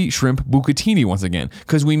spicy shrimp bucatini once again.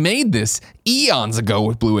 Because we made this eons ago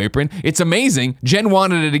with Blue Apron. It's amazing. Jen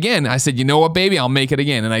wanted it again. I said, you know what, baby? I'll make it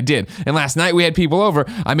again. And I did. And last night we had people over.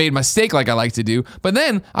 I made my steak like I like to do. But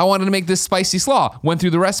then I wanted to make this spicy slaw. Went through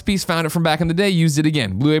the recipes, found it from back in the day, used it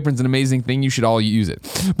again. Blue Apron's an amazing thing. You should all use it.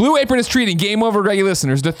 Blue Apron is treating GameOverGreggy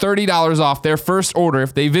listeners to $30 off their first order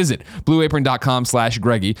if they visit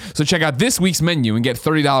blueapron.com/Greggy. So check out this week's menu and get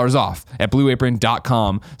 $30 off at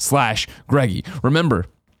blueapron.com/Greggy. Remember,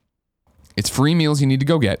 it's free meals you need to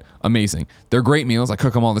go get. Amazing. They're great meals. I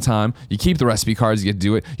cook them all the time. You keep the recipe cards. You get to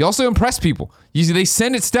do it. You also impress people. They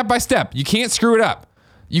send it step by step. You can't screw it up.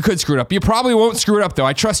 You could screw it up. You probably won't screw it up, though.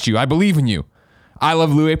 I trust you. I believe in you. I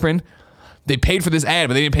love Blue Apron. They paid for this ad,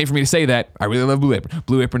 but they didn't pay for me to say that. I really love Blue Apron.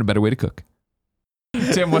 Blue Apron, a better way to cook.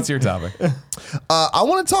 Tim, what's your topic? I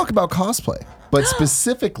want to talk about cosplay, but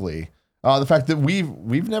specifically the fact that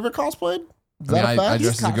we've never cosplayed. Is that a fact? I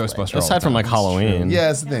dress as a Ghostbuster. Aside from like Halloween. Yeah,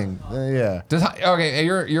 that's the thing. Yeah. Okay,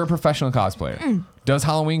 you're a professional cosplayer. Does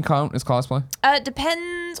Halloween count as cosplay?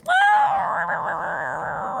 Depends.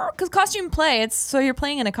 Because costume play, so you're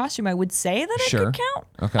playing in a costume. I would say that it could count.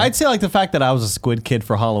 Okay. I'd say like the fact that I was a squid kid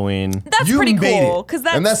for Halloween. That's You pretty made cool. it. Because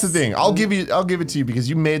And that's the thing. I'll give it to you because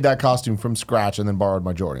you made that costume from scratch and then borrowed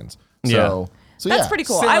my Jordans. So That's yeah. pretty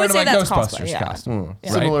cool. Similar I would to say my that's Ghostbusters cosplay. Yeah. costume.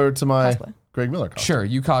 Yeah. Similar to my Cosplay. Greg Miller costume. Sure,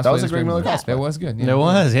 you cosplay. That was a as Greg Miller Miller. cosplay. It was good. Yeah. There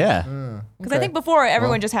was, yeah. Because I think before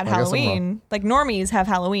everyone just had I guess I'm Halloween. Like normies have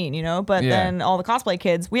Halloween, you know, but Yeah. then all the cosplay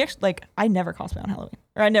kids, we actually like. I never cosplay on Halloween,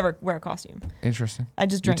 or I never wear a costume. Interesting. I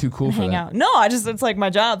just You're drink. too cool and for hang that. out. No, it's like my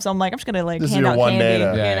job, so I'm like I'm just gonna like This is hand your out one day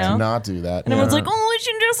candy, to, you know. not do that. And everyone's like, "Oh, we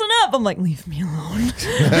should dress it up." I'm like, "Leave me alone."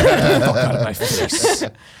 Out of my face.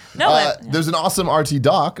 No, but There's an awesome RT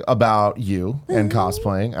doc about you and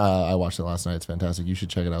cosplaying. I watched it last night. It's fantastic. You should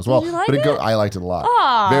check it out as well. you like but it? I liked it a lot.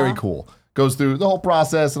 Aw. Very cool. Goes through the whole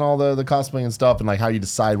process and all the cosplaying and stuff and like how you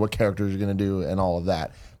decide what characters you're gonna do and all of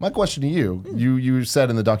that. My question to you, you said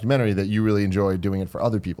in the documentary that you really enjoy doing it for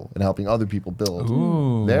other people and helping other people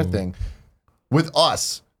build their thing. With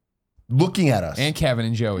us, looking at us, And Kevin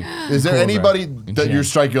and Joey. is there Cool, anybody bro. that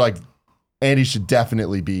Jen. you're like, Andy should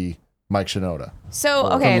definitely be Mike Shinoda? so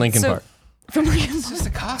okay, From Linkin so, Park. From Linkin It's just a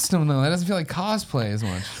costume, though. That doesn't feel like cosplay as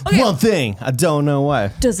much. One thing, I don't know why.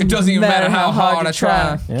 It doesn't even matter how hard I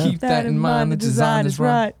try. Yeah. Keep that in mind. The design is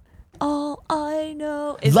right. All I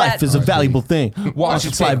know is Life that is a valuable thing. Watch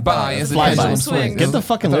it fly by as the Fly pendulum by. swings. Get the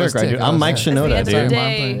fucking I thought it lyric was right, Tick. dude. I I'm thought Mike it was Shinoda, That's the end of dude.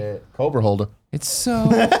 the day. Cobra holder. It's so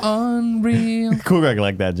unreal. Cool, Greg,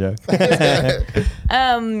 like that joke.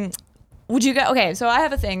 Would you go? Okay, so I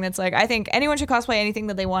have a thing that's like I think anyone should cosplay anything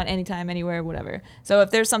that they want, anytime, anywhere, whatever. So if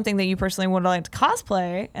there's something that you personally would like to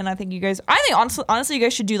cosplay, and I think honestly you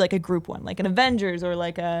guys should do like a group one, like an Avengers or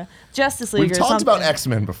like a Justice League We've or talked something. about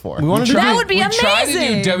X-Men before. We wanted to That do would be We tried to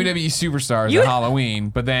amazing. do WWE superstars You- at Halloween,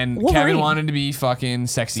 but then Kevin Wolverine. wanted to be fucking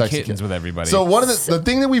sexy kittens kid. with everybody. So one of the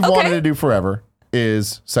thing that we've Okay. wanted to do forever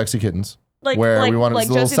is sexy kittens. Like- where like- we wanted like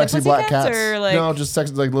little Josie and the sexy black Pussycats, cats. or like- No, just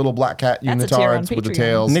sexy like little black cat That's a tier on unitards with the Patreon.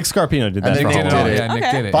 tails. Nick Scarpino did that And for they Nick did it all. Halloween. Yeah, Nick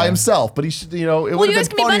Okay. did it. by yeah. himself, but he should, it Well, would you have guys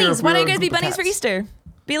been can be funnier bunnies. if Why we don't were you a guys be group of bunnies for cats. Easter?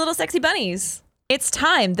 Be little sexy bunnies. It's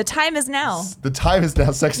time. The time is now. The time is now.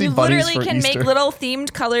 Sexy You bunnies literally for can Easter. make little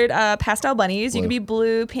themed colored pastel bunnies. You can Blue. be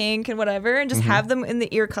blue, pink, and whatever, and just have them in the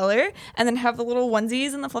ear color, and then have the little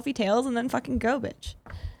onesies and the fluffy tails, and then fucking go, bitch.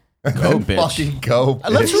 Go, bitch. Fucking go.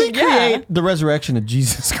 Let's bitch. recreate the resurrection of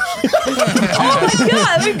Jesus Christ. Oh my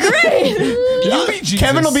god, that'd be great. You be Jesus.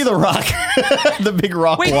 Kevin will be the rock. The big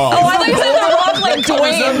rock Wait, wall. oh, I thought you said The Rock like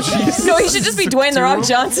Dwayne. No, he should just be Dwayne The Rock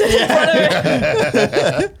Johnson in front of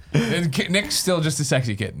it. And Nick's still just a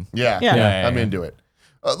sexy kitten. Yeah, Yeah. Yeah, I'm yeah. into it.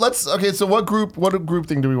 Okay, so what group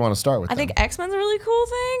thing do we want to start with? I think X-Men's a really cool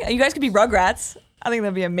thing. You guys could be Rugrats. I think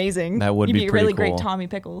that'd be amazing. That would You'd be be a pretty really great cool. Tommy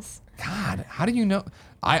Pickles. God, how do you know?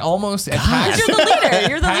 I almost at PAX, You're the leader.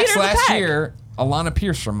 You're the PAX leader of the last pack. year. Alana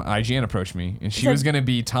Pierce from IGN approached me, and she Said- was gonna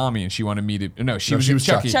be Tommy, and she wanted me to. No, she was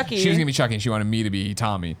Chucky. Chucky. She was gonna be Chucky, and she wanted me to be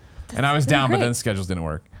Tommy. And I was down, but great. then the schedules didn't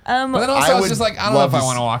work. Um, But then also, I I was would just like, I don't know love if I to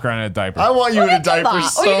want to walk around in a diaper. I want you in a diaper Or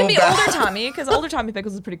so you can be bad. older Tommy, because older Tommy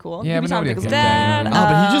Pickles is pretty cool. Yeah, you could be but Tommy nobody Pickles' can- yeah, dad. yeah,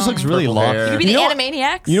 Oh, but he just looks really Purple long. hair. You could be You the know what-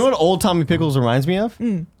 Animaniacs. You know what old Tommy Pickles reminds me of?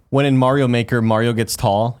 When in Mario Maker, Mario gets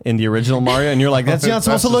tall in the original Mario, and you're like, that's not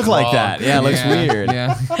supposed to That's look just like wrong. that. Yeah, it looks weird.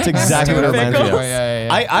 Yeah. That's exactly what it reminds me of. Yeah.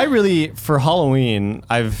 I really, for Halloween,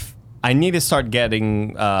 I need to start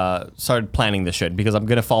start planning this shit because I'm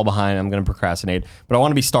gonna fall behind. I'm gonna procrastinate, but I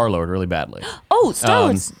want to be Star-Lord really badly. Oh, Star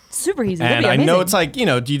Wars, super easy. That'd And be I amazing. know it's like, you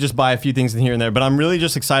just buy a few things in here and there, but I'm really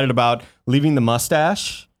just excited about leaving the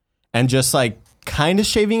mustache and just like kind of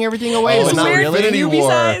shaving everything away, Oh, but it's not weird really. Infinity Yubi War.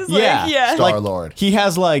 size, like, Yeah. yeah. Like, Star-Lord. He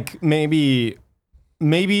has like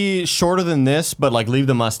maybe shorter than this, but like leave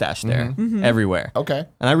the mustache there everywhere. Okay.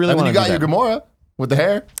 And I really And then want you to got your Gamora with the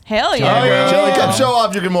hair. Hell yeah. Joey, come show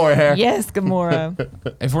off your Gamora hair. Yes, Gamora.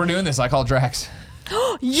 If we're doing this, I call Drax.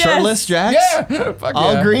 Yes. Shirtless Jax. Yeah. Fuck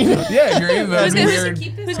All yeah. green. Yeah, green. That'd be weird.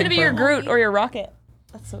 Who's gonna be your Groot or your Rocket?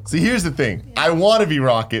 That's so cool. See, here's the thing. I want to be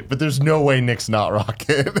Rocket, but there's no way Nick's not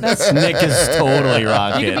Rocket. Nick is totally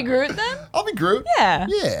Rocket. You could be Groot then? I'll be Groot. Yeah.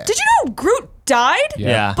 Yeah. Did you know Groot died?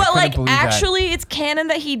 Yeah. But I couldn't like believe that. actually it's canon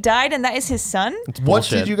that he died and that is his son? What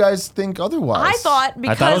Bullshit. did you guys think otherwise? I thought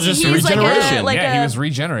because thought it was just he's regeneration. like yeah, a he was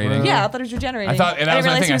regenerating. Yeah, I thought he was regenerating. I thought, and that was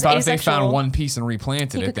didn't my realize thing. I he thought was if they found asexual. one piece and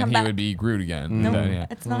replanted He it, could then come he back. would be Groot again. No, But, yeah.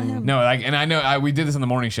 it's not him. No, like, and I know we did this in the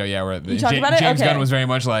morning show, yeah, where talked about it? James Okay. Gunn was very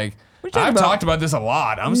much like, What are you I've talking about? talked about this a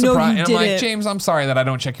lot. I'm No, surprised. you And I'm like, didn't. James, I'm sorry that I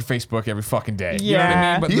don't check your Facebook every fucking day. You know what I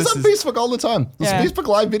Yeah. mean? But He's this on is, Facebook all the time. Those Yeah. Facebook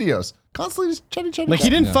Live videos. Constantly just chatting. Like he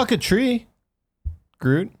didn't Yeah. fuck a tree.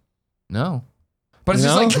 Groot. No. But it's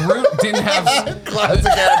No? just like Groot didn't have. Classic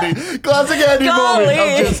Andy. Classic Andy moment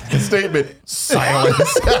Golly. of just statement.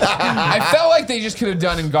 Silence. I felt like they just could have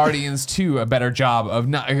done in Guardians 2 a better job of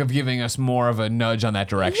giving us more of a nudge on that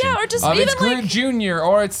direction. Yeah, or just it's even, Groot like- Jr.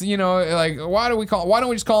 or it's like why don't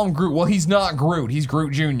we just call him Groot? Well, he's not Groot. He's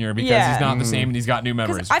Groot Jr. because Yeah. he's not the same and he's got new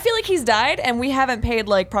memories. I feel like he's died and we haven't paid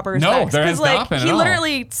like proper No, respects. there has 'Cause, like, not been he at all.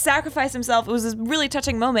 literally sacrificed himself. It was this really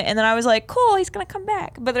touching moment, and then I was like, "Cool, he's gonna come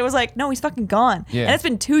back." But it was like, "No, he's fucking gone." Yeah. And it's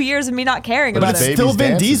been 2 years of me not caring But about it's it. baby's Still Vin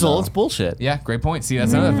dancing, Diesel. though. It's bullshit. Yeah, great point. See,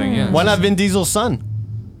 that's another thing. Yeah. Why not Vin Diesel's son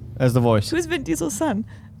as the voice? Who's Vin Diesel's son?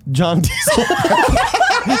 John Diesel.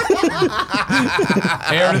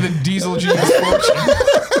 Heir to the Diesel genius fortune,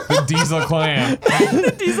 the Diesel clan.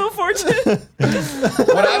 Diesel fortune.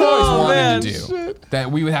 What I've always wanted man. to do,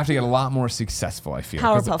 that we would have to get a lot more successful, I feel.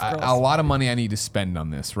 'Cause Powerpuff Girls. A lot of money I need to spend on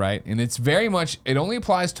this, right? And it's very much, it only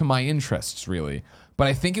applies to my interests, really. But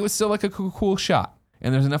I think it was still like a cool shot.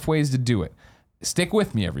 And there's enough ways to do it. Stick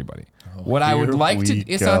with me, everybody. What I would here like to, we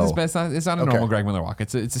it's not go. his best, it's not a normal Greg Miller walk.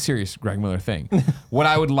 It's a serious Greg Miller thing. What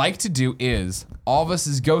I would like to do is all of us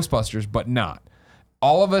as Ghostbusters, but not.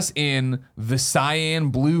 All of us in the cyan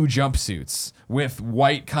blue jumpsuits with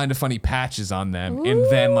white kind of funny patches on them, and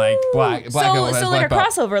then like black. So has like a black belt.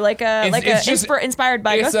 crossover, like It's just- inspired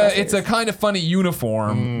by It's Ghostbusters. a kind of funny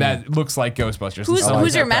uniform that looks like Ghostbusters. Who's and stuff your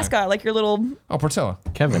like that. mascot? Like your little. Oh, Portillo.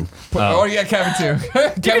 Kevin. Oh yeah, Kevin too.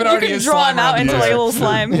 Kevin You already can is draw slime him out around into the like a ears. little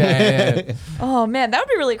slime. Yeah. Oh man, that would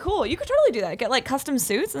be really cool. You could totally do that. Get like custom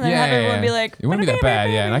suits and then have everyone be like. it wouldn't be that bad.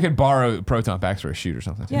 Yeah, and I could borrow proton packs for a shoot or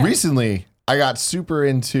something. Yeah. Recently, I got super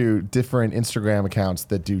into different Instagram accounts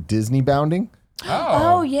that do Disney bounding.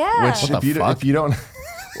 Oh yeah. Which, What the fuck? if you don't,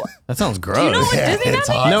 That sounds gross. you know what Disney it's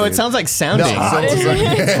bounding hot, No, it dude. sounds like sounding.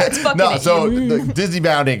 It's fucking No, at so you. the Disney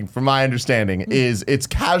bounding, from my understanding, is it's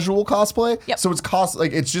casual cosplay. Yep. So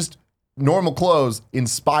it's just normal clothes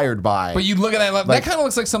inspired by. But you look at that, Like- that kind of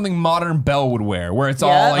looks like something modern Belle would wear, where it's Yeah.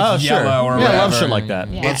 all like Oh, sure. yellow or Yeah, whatever. I love shit like that.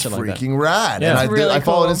 Yeah. Love it's shit like that. freaking rad. Yeah. And It's really I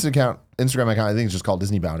follow cool. an Instagram account. I think it's just called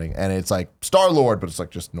Disney bounding, and it's like Star Lord, but it's like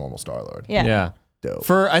just normal Star Lord. Yeah. Yeah. Dope.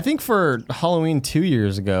 I think for Halloween 2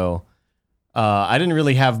 years ago, I didn't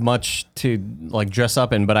really have much to like dress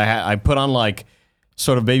up in, but I put on like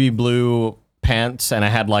sort of baby blue pants, and I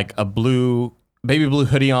had like a baby blue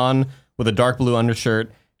hoodie on with a dark blue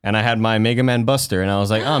undershirt, and I had my Mega Man Buster, and I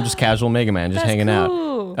was like, oh, I'm just casual Mega Man, just That's hanging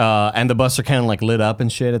cool. out. And the Buster kind of like lit up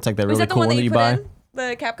and shit. It's like that Was really that the cool one one that that you put buy. in?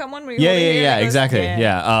 The Capcom one? Where you Yeah, hold it yeah, here yeah, and it goes- exactly.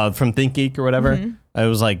 Yeah, from ThinkGeek or whatever. It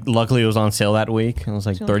was like, luckily it was on sale that week. It was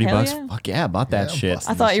like So, $30 hell bucks. yeah. Fuck yeah, I bought that shit.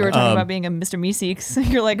 I thought you were talking about being a Mr. Meeseeks.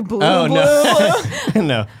 You're like blue, Oh blue.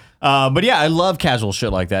 no, no. But yeah, I love casual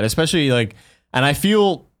shit like that, especially like, and I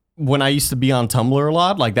feel when I used to be on Tumblr a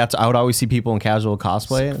lot, like I would always see people in casual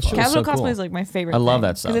cosplay. And shit was Casual so cosplay cool. is like my favorite. I love thing.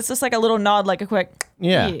 that stuff. 'Cause it's just like a little nod, like a quick.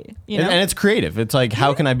 Yeah, You know. and it's creative. It's like,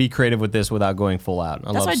 how can I be creative with this without going full out?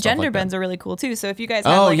 I That's love why stuff gender like that. bends are really cool too. So if you guys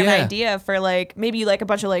have Oh, like yeah. an idea for like maybe you like a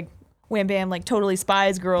bunch of like Wham Bam like Totally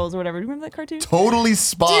Spies girls or whatever. Do you remember that cartoon? Totally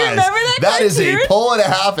Spies. Do you remember that That is a cartoon? pull and a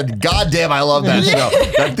half, and goddamn, I love that show.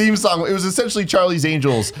 That theme song, it was essentially Charlie's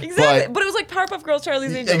Angels. Exactly, but it was like Powerpuff Girls,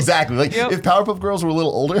 Charlie's Angels. Exactly. Like, Yep. if Powerpuff Girls were a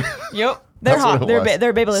little older. Yep. They're That's what hot. it They're was.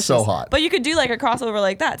 they're babylicious. So hot. But you could do like a crossover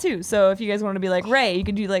like that too. So if you guys want to be like Ray, you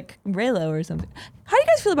could do like Raylo or something. How do you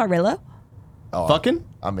guys feel about Raylo? Fucking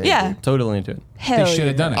I'm into Yeah. it. totally into it. Hell They should yeah.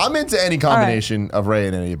 have done it. I'm into any combination of Ray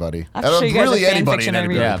and anybody. I'll show you guys really a fan anybody fiction and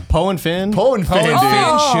every anybody. Yeah, Poe and Finn. Poe and Finn, Finn dude. should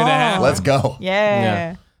have had. Let's go.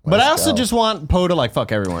 Yeah. But I Let's also go. just want Poe to like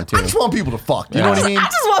fuck everyone too. I just want people to fuck. You know what I mean? I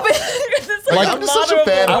just want it's Like, I'm just such a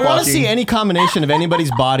fan I of want to fucking. see any combination of anybody's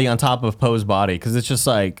body on top of Poe's body because it's just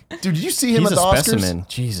like Dude, did you see him he's at a the Oscars? specimen.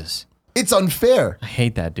 Jesus, It's unfair. I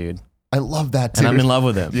hate that dude, I love that, dude. and I'm in love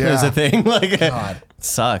with him. Yeah. Here's the thing, like, God. it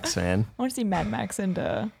sucks, man. I want to see Mad Max and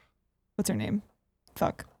what's her name?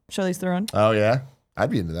 Fuck. Charlize Theron. Oh, yeah? I'd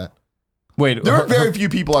be into that. Wait, There are very few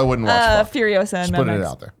people I wouldn't watch fuck. Furiosa and Just Mad putting Max.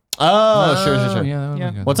 it out there. oh, sure. Yeah, that would've Yeah.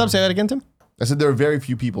 been good. What's up? Say that again, Tim. I said there are very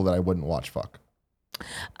few people that I wouldn't watch fuck.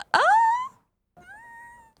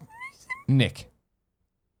 Nick.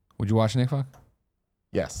 Would you watch Nick fuck?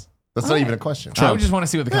 Yes. That's not even a question. I would just want to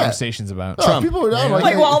see what the conversation's about. No, people are down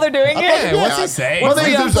Like while they're doing it. Yeah, what's he saying? Well, What's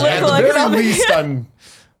at the political the very economic- least, I'm,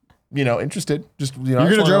 interested. Just You're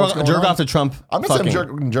gonna jerk off to Trump. I'm not saying fucking.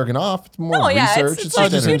 I'm jerking off. It's more No, yeah, research. it's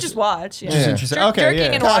like you just just watch. Yeah. Just interested. Jerk- Okay, jerking yeah.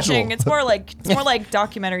 and Casual. watching. It's more like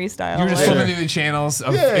documentary style. You're just like- flipping through the channels.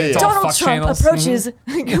 Of, Yeah, it's yeah. all Donald fuck Trump channels. approaches.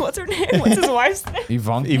 What's her name? What's his wife's name?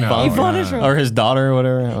 Yvonne. Ivana Trump. Or his daughter or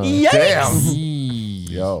whatever. Yikes! Damn.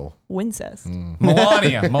 Yo. Wincest.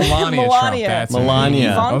 Melania Trump. Melania. That's her Melania.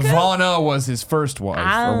 name. Ivanka? Ivana was his first wife,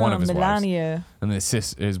 or one of his wives. Melania. And his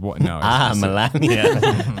sister is what? No. Ah, his Melania.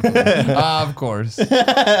 of course.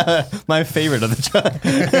 My favorite of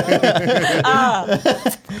the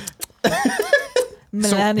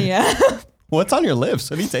Melania. What's on your lips?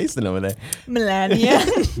 What are you tasting over there? Melania.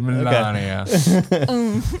 Melania.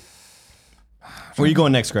 Where are you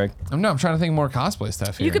going next, Greg? I'm trying to think more cosplay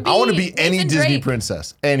stuff here. You could be. I want to be any Nathan Disney Drake.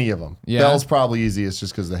 princess. Any of them. Yeah. Belle's probably easiest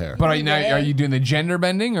just because of the hair. But are you doing the gender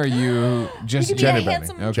bending, or are you just You could be Gender a bending.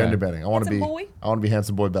 handsome- Okay. Gender bending. I want to Handsome be. boy? I want to be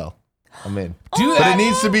handsome boy Belle. I'm in. do But that? it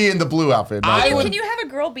needs to be in the blue outfit. not I the- would- Can you have a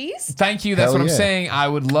girl beast? Thank you. That's Hell what I'm yeah. saying. I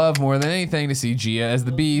would love more than anything to see Gia as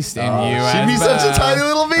the Beast and you as She'd be such a Belle. tiny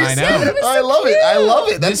little beast. I know. I love it. I love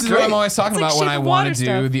it. That's This is great. what I'm always talking It's like about when I Shape of want Water to do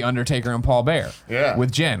stuff. The Undertaker and Paul Bear. Yeah.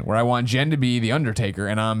 With Jen, where I want Jen to be the Undertaker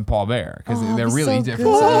and I'm Paul Bear. Because they're be really so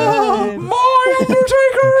different. good. My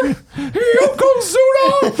Undertaker!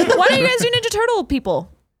 Yokozuna! Why don't you guys do Ninja Turtle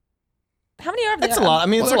people? How many are there? That's a lot. I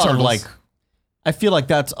mean, Well, it's a lot they're of like. turtles. I feel like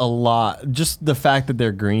that's a lot. Just the fact that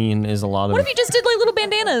they're green is a lot of. What if you just did like little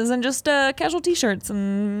bandanas and just casual T-shirts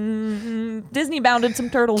and Disney bounded some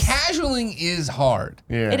turtles? Casualing is hard.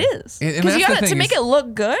 Yeah. It is And because that's you the got to thing make is- it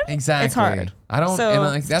look good. Exactly. It's hard. I don't. So, and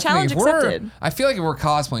like, that's the thing. challenge If we're- accepted. I feel like if we're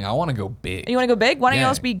cosplaying, I want to go big. You want to go big? Why don't Yeah. you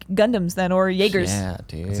also be Gundams then or Jaegers? Yeah,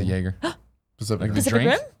 dude. It's a Jaeger. Pacific. Like the Pacific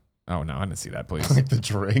drink? Rim? Oh no, I didn't see that. Please. Like the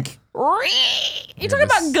drink. You talking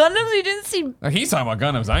about this- Gundams? You didn't see? Oh, he's talking about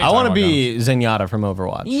Gundams. I, ain't I want to talking be Zenyatta from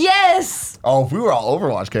Overwatch. Yes. Oh, if we were all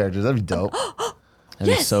Overwatch characters, that'd be dope.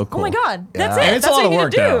 That'd be Yes. so cool. Oh my God. That's Yeah. it. It's a That's lot what of you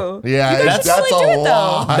work, need to though. do. Yeah, You guys that's totally do a it, though.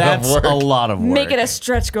 lot That's of work. a lot of work. Make it a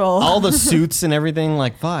stretch goal. All the suits and everything.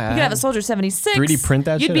 Like, fuck. You could have a Soldier 76. 3D print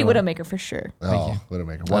that You'd shit be or what? Widowmaker for sure. Oh,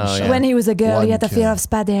 Widowmaker. One Oh, shot. yeah. When he was a girl, he One had the fear kill. of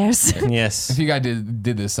spiders. Yes. If you guys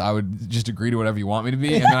did this, I would just agree to whatever you want me to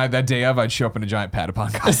be, and then that day of, I'd show up in a giant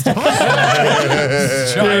Patapon costume.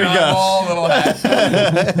 Giant eyeball, little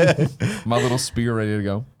hat, my little spear ready to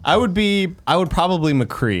go. I would probably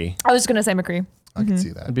McCree. I was gonna say McCree. I can see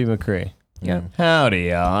that. I'd be McCree. Yeah. Howdy,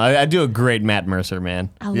 y'all. I do a great Matt Mercer, man.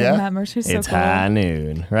 I love Yeah? Matt Mercer. So It's cool. high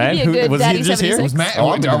noon, right? He'd be a good was Daddy he just here? 76. Was Matt? Oh,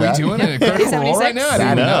 I'm are we that. doing a critical role right now? I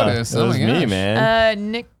didn't even No, notice. it Oh was my me, gosh.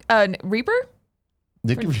 man. Nick Reaper.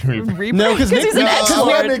 Nick Reaper. Reaper. No, 'cause Nick- he's an no, X I want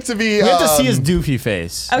Lord. Nick to be. We have to see his doofy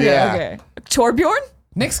face. Okay. Yeah. Okay. Torbjorn.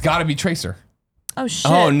 Nick's got to be Tracer. Oh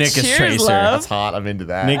shit. Oh, Nick is Cheers, Tracer. Love. That's hot. I'm into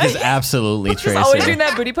that. Nick is absolutely Just always doing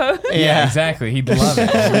Tracer. that booty pose. Yeah, exactly. He'd love it.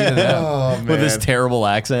 He'd eat it up. Oh man. with his terrible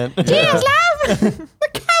accent. Cheers, love.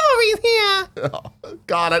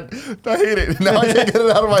 God, I hate it. Now I can't get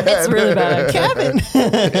it out of my head. It's really bad. Kevin.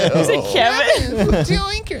 Is it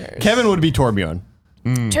Kevin? Kevin would be Torbjorn.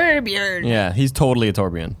 Torbjorn. Yeah, he's totally a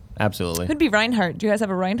Torbjorn. Absolutely. Who'd be Reinhardt? Do you guys have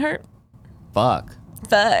a Reinhardt? Fuck.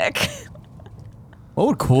 Fuck. What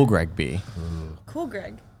would Cool Greg be? Cool,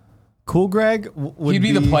 Greg. Cool Greg would He'd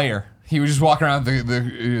be the player. He would just walk around with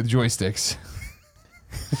the joysticks.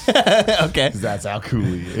 Okay. That's how cool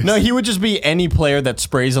he is. No, he would just be any player that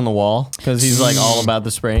sprays on the wall because he's like all about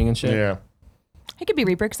the spraying and shit. Yeah. He could be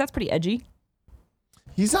Reaper because that's pretty edgy.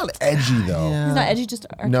 He's not edgy though. He's not edgy, just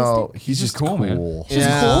artistic. No, he's just just cool, man. cool. He's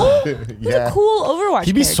Yeah. cool. He's Yeah. a cool Overwatch.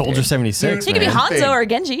 He'd be character. Soldier 76. He could be man. Hanzo or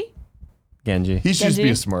Genji. Genji. He should just be a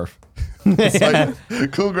Genji. Smurf. It's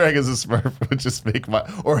like, Cool Greg as a Smurf would just make my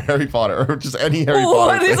or Harry Potter or just any Harry Oh,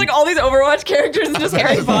 Potter. there's thing. like all these Overwatch characters and just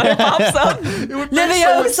Harry Potter pops up. It would make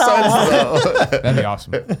so much sense though. That'd be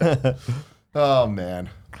awesome. Oh man.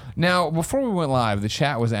 Now, before we went live, the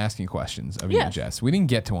chat was asking questions of you Yeah. and Jess. We didn't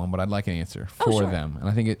get to one, but I'd like an answer for sure. them, and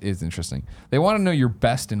I think it is interesting. They want to know your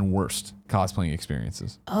best and worst cosplaying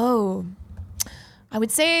experiences. Oh, I would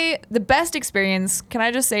say the best experience, can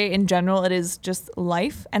I just say in general, it is just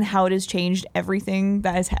life and how it has changed everything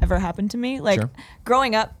that has ever happened to me. Like Sure.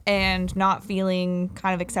 growing up and not feeling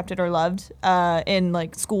kind of accepted or loved in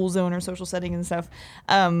like school zone or social setting and stuff.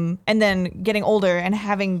 And then getting older and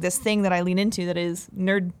having this thing that I lean into that is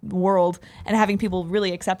nerd world and having people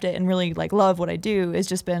really accept it and really like love what I do has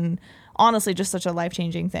just been honestly just such a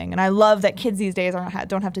life-changing thing. And I love that kids these days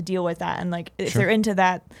don't have to deal with that. And like if they're into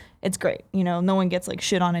that, it's great. You know, no one gets like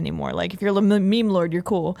shit on anymore. Like if you're a meme lord, you're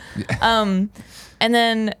cool. And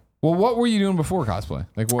then. Well, what were you doing before cosplay?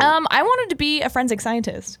 Like what? I wanted to be a forensic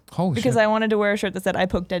scientist. Holy because shit. I wanted to wear a shirt that said "I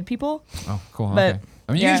poke dead people." Oh, cool. But, okay.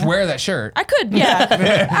 I mean, you just wear that shirt. I could,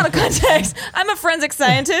 yeah. Out of context, I'm a forensic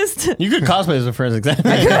scientist. You could cosplay as a forensic scientist.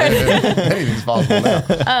 Anything's possible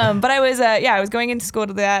now. But I was going into school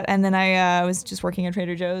to that, and then I was just working at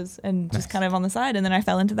Trader Joe's and just kind of on the side, and then I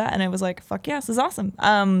fell into that, and I was like, "Fuck yeah, this is awesome."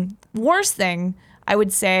 Worst thing I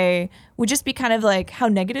would say would just be kind of like how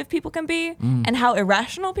negative people can be and how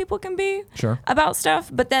irrational people can be about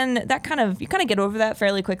stuff. But then you kind of get over that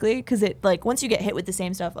fairly quickly because it like once you get hit with the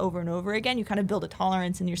same stuff over and over again, you kind of build a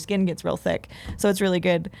tolerance and your skin gets real thick. So it's really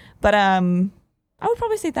good. But I would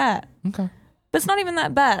probably say that. Okay. But it's not even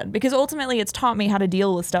that bad because ultimately it's taught me how to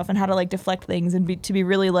deal with stuff and how to like deflect things and to be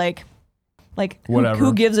really like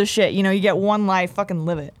who gives a shit? You know, you get one life, fucking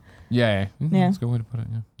live it. Yeah. That's a good way to put it.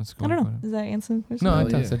 Yeah, that's a good I way don't to know. put it. Does that answer the question? No, Hell it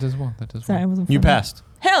does. yeah. That does well. That does Sorry, I well. wasn't. You funny. passed.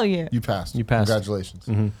 Hell yeah. You passed. You passed.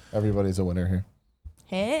 Congratulations. Everybody's a winner here.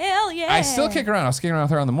 Hell yeah. I still kick around. I was kicking around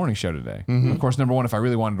with her on the morning show today. Of course, number one, if I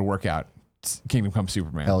really wanted to work out, it's Kingdom Come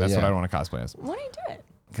Superman. Hell That's yeah. what I want to cosplay as. Why don't you do it?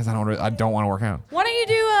 Because I don't want to work out. Why don't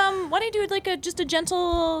you do like just a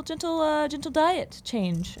gentle diet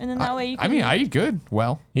change, and then that way you can. I mean, I eat good.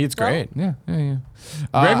 Well, It's great. yeah.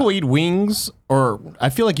 Greg will eat wings, or I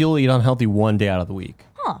feel like you'll eat unhealthy one day out of the week.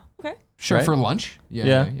 Huh? Okay. Sure, Right? for lunch.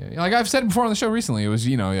 Yeah. Yeah. Like I've said before on the show recently, it was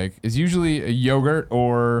like it's usually a yogurt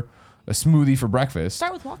or a smoothie for breakfast.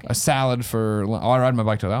 Start with walking. A salad for. I ride my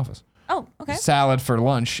bike to the office. Oh, okay. Salad for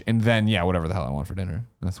lunch, and then whatever the hell I want for dinner.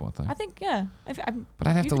 That's one thing. I think yeah. But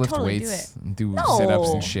I'd have you to could lift totally weights do it. and do No. sit-ups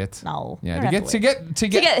and shit. No. Yeah, You to don't have get to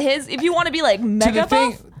get his. If you want to be like to mega the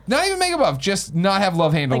thing, buff, not even mega buff, just not have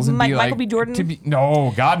love handles Like and be like Michael B. Jordan? To be,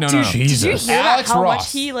 no, God, no, no, no. Did you Jesus. hear Alex how Ross.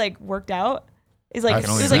 much he like worked out? He's I like can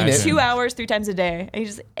it only was like imagine. 2 hours 3 times a day, and he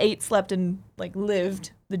just ate, slept, and like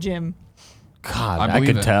lived the gym. God, I I believe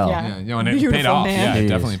could it. tell. Yeah. And it paid Beautiful off. man. Yeah, it Jeez.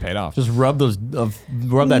 definitely paid off. Just rub that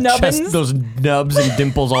Nubbins? chest, those nubs and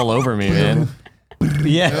dimples all over me, man.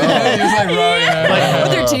 Yeah. Just like, yeah.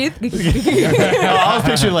 With your teeth. No, I was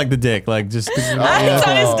picturing like the dick, like just. It's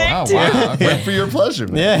on his dick Oh, too. wow. Okay. Right for your pleasure,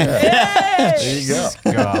 man. Yeah. There you go.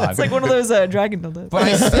 God. It's like one of those dragon dildos. But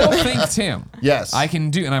I still think, Tim, Yes. I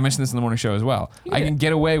can do, and I mentioned this in the morning show as well, I can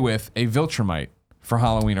get away with a Viltrumite for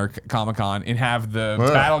Halloween or Comic-Con and have the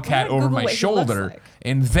battle cat I'm gonna over Google my what he shoulder, looks like.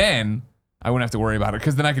 and then I wouldn't have to worry about it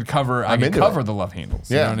because then I could cover into the love handles.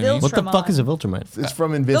 Yeah. You know what I mean? What the fuck is a Viltrumite? It's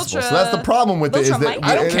from Invincible. Viltra- So that's the problem with it. Is that Viltrumite?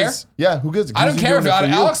 I don't it care. is- Yeah, who gives? I don't who's care if doing it for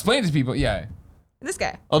I'll you? explain it to people. Yeah. This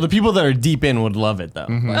guy. Oh, the people that are deep in would love it though.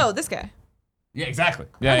 Oh, this guy. Yeah, exactly.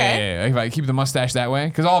 Yeah, Okay. yeah. If I keep the mustache that way,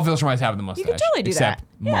 because all Viltrumites have the mustache. You can totally do except that.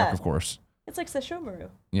 Mark, Yeah. of course. It's like Sesshomaru.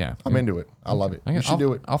 Yeah. I'm into it. I love it. You should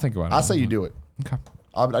do it. I'll think about it. I say you do it. Okay.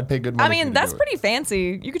 I'd pay good money. I for you mean, to that's do it. pretty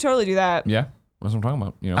fancy. You could totally do that. Yeah. That's what I'm talking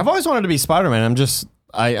about. You know. I've always wanted to be Spider-Man.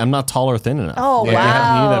 I'm not tall or thin enough. Oh, Like,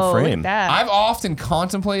 wow. You need that Look frame. at that. I've often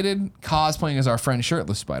contemplated cosplaying as our friend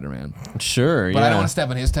shirtless Spider-Man, Sure. but yeah. I don't want to step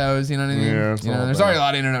on his toes. You know what I mean? Yeah, it's you know, all there's bad. already a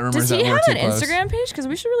lot of internet rumors Does he that we're have too an close. Instagram page? Because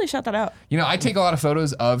we should really shout that out. You know, I take a lot of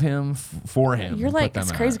photos of him for him. You're and like, put them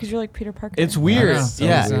it's crazy out. because you're like Peter Parker. It's weird. know.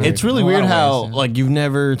 Yeah, So it's really in a lot weird of how ways, yeah. like you've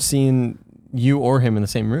never seen you or him in the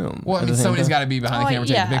same room. Well, I at mean, the same somebody's time. got to be behind the camera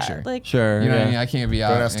taking the picture. Like, Sure. You know what I yeah. mean? I can't be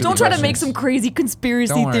Don't out. ask in too don't try to questions. make some crazy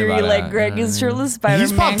conspiracy Don't worry theory about like that. Greg is shirtless Spider-Man.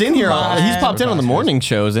 He's popped in here. Come on. He's popped in on the Podcast. morning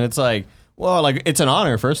shows, and it's like, well, like it's an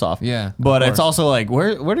honor first off. Yeah, But of it's course. also like,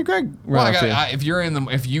 where did Greg Well, run up to?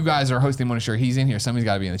 if you guys are hosting one sure he's in here, somebody's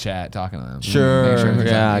got to be in the chat talking to them. Sure. Make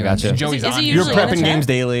he's Yeah, on, I you know, gotcha. Joey's Is he on. You're usually in the prepping chat? games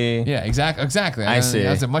daily. Yeah, exactly. I see.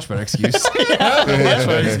 That's a much better excuse.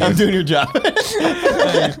 I'm doing your job.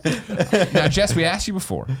 Now, Jess, we asked you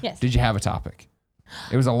before. Yes. Did you have a topic?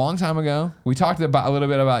 It was a long time ago. We talked about a little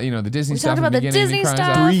bit about the Disney We stuff. talked in about the beginning, Disney Crimes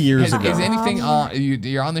stuff. Out. 3 years Is ago. anything on?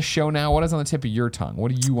 You're on the show now. What is on the tip of your tongue? What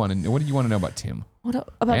do you want to know about Tim? What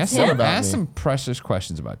about Ask Tim? some precious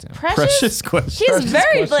questions about Tim. Precious question. He's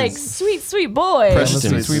very like sweet boy. Precious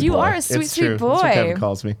Sweet, sweet You boy. are a sweet It's true. boy. That's what Kevin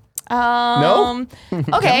calls me.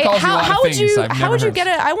 Okay, Kevin calls you a lot of how would things you I've how never would you heard. get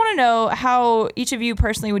it? I want to know how each of you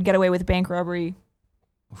personally would get away with bank robbery.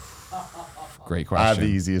 Great I have the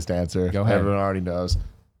question. easiest answer. Go ahead. Everyone already knows.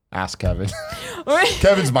 Ask Kevin.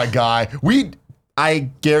 Kevin's my guy. I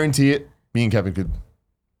guarantee it. Me and Kevin could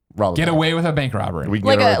rob. Get away with a bank robbery. We can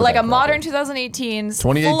like get away a with like a bank modern robbery. 2018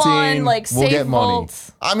 2018. full on like we'll safe get money.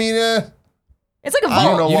 vault. I mean, It's like a I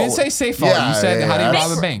don't know vault. You what- didn't say safe vault. Yeah, You said how do you yeah.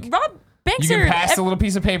 rob a bank? Rob banks You are. can pass a little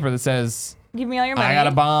piece of paper that says, Give me all your money. I got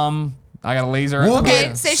a bomb. I got a laser. We'll Okay,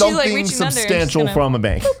 get say she's, like, something reaching under and she's substantial gonna- from a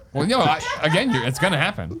bank. Well, it's gonna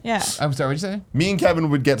happen. Yeah. I'm sorry. What'd you say, Me and Kevin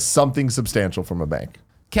would get something substantial from a bank.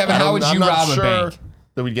 Kevin? How would I'm you not rob sure a bank?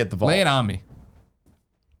 that we'd get the vault. Lay it on me.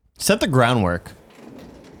 Set the groundwork.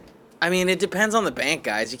 I mean, it depends on the bank,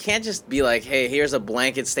 guys. You can't just be like, hey, here's a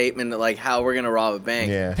blanket statement of like how we're gonna rob a bank.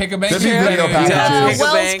 Yeah. Pick a bank. There'd be here. video Yeah. packages. Pick a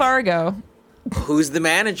Wells bank. Fargo. Who's the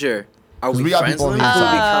manager? Are we we got friends people on with the them? Could we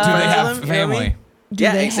inside. become Do they friends have with them? You know what I mean? family? Do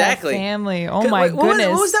Yeah, they exactly. Have family. Oh What- my what was- goodness.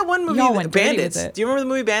 What was that one movie? Y'all went dirty with Bandits. it. Do you remember the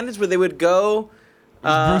movie Bandits where they would go?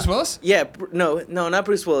 Bruce Willis? Yeah, no, not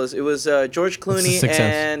Bruce Willis. It was George Clooney Sixth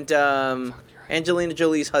Sense. and Angelina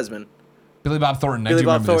Jolie's husband, Billy Bob Thornton. I Billy do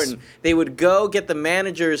Bob remember this. Thornton. They would go get the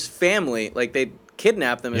manager's family, like they'd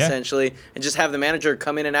kidnap them Yeah. essentially, and just have the manager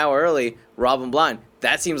come in an hour early, rob them blind.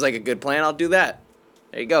 That seems like a good plan. I'll do that.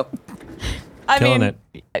 There you go. I Killing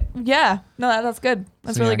mean, yeah. No, that's good.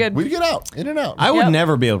 That's really good. We'd get out, in and out. I would Yep.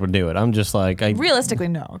 never be able to do it. I'm just like, Realistically,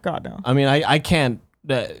 no. God, no. I mean, I can't,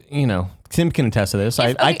 Tim can attest to this.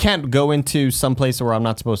 I okay- can't go into some place where I'm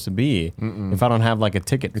not supposed to be if I don't have like a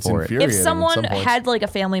ticket It's for it. infuriating. If at someone some points. had like a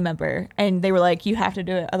family member and they were like, "You have to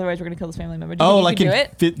do it, otherwise we're gonna kill this family member," do you Oh, think like you in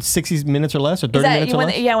could do it? 60 minutes or less or 30 Is that minutes or when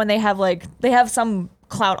less? when they have like they have some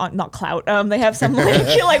clout on not clout they have some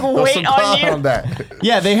like Throw weight some on clout you. on that.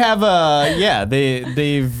 Yeah, they have.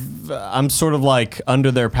 They've. I'm sort of like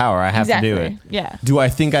under their power. I have to do it. Yeah. Do I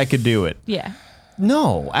think I could do it? Yeah.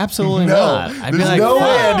 No, absolutely No, not. I'd be there's like, no "Fuck."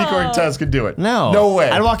 way Andy Cortez could do it. No, no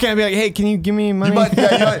way. I'd walk in and be like, "Hey, can you give me money?" You might,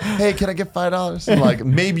 yeah, you're like, hey, can I get $5? And like,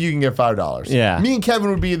 maybe you can get $5. Yeah. Me and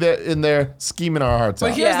Kevin would be there in there scheming our hearts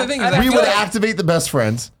But out. here's Yeah. the thing: is I We feel would like- activate the best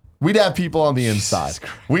friends. We'd have people on the inside.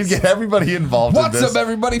 We'd get everybody involved in What's this. up,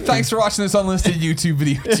 everybody? Thanks for watching this unlisted YouTube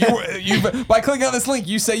video. By clicking on this link,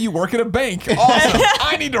 you say you work at a bank. Awesome.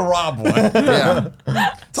 I need to rob one. Yeah.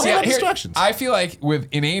 It's all about here- distractions. I feel like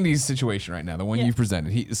in Andy's situation right now, the one you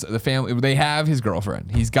presented, the family, they have his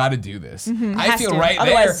girlfriend. He's got to do this. I Has feel to. right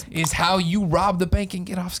Otherwise- there is how you rob the bank and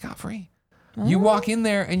get off scot free. You walk in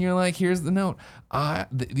there and you're like, "Here's the note.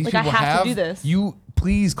 These Like, I people have to do this. You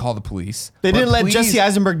please call the police. They But didn't let please- Jesse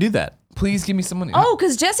Eisenberg do that. Please give me some money." Oh,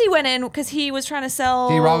 because Jesse went in because he was trying to sell.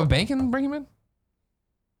 Did he rob a bank and bring him in?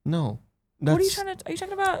 No. What are you trying to? Are you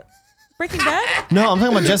talking about Breaking Bad? No, I'm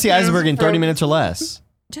talking about Jesse Eisenberg in 30 minutes or less.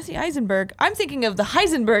 Jesse Eisenberg. I'm thinking of the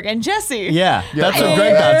Heisenberg and Jesse. Yeah, that's what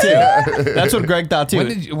Greg thought too. That's what Greg thought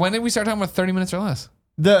too. When did we start talking about 30 minutes or less?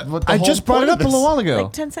 the I whole just brought point it of up a little this- while ago.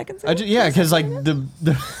 Like 10 seconds ago? Yeah, because like the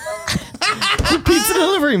pizza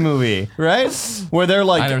delivery movie, right? Where they're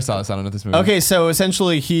like, I never saw this. I don't know this movie. okay, so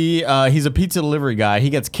essentially he's a pizza delivery guy. He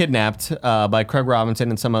gets kidnapped by Craig Robinson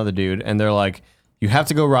and some other dude, and they're like, you have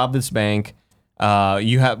to go rob this bank. We're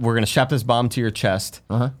gonna strap this bomb to your chest.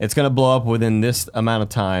 It's gonna blow up within this amount of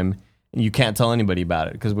time. And you can't tell anybody about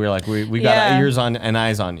it because we're like we got Yeah. ears on and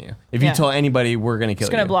eyes on you. If you Yeah. tell anybody, we're gonna kill It's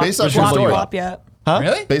gonna you. block. Based on block, true story. block, yeah.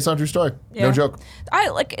 Really? Based on true story. Yeah. No joke. I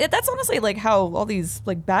like that's honestly like how all these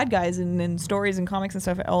like bad guys in stories and comics and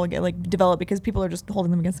stuff all get like developed because people are just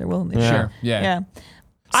holding them against their will. And they Sure. Yeah. Yeah. See,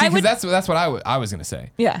 I 'cause would. that's what I was gonna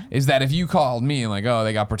say. Yeah. Is that if you called me and like, oh,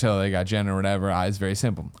 they got Portillo, they got Jen or whatever, it's very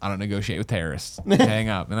simple. I don't negotiate with terrorists. Hang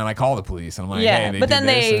up, and then I call the police and I'm like, Yeah, hey, but then did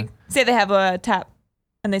this, they and- say they have a tap,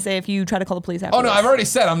 and they say if you try to call the police after. Oh no, I've already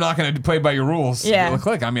said I'm not going to play by your rules. Yeah.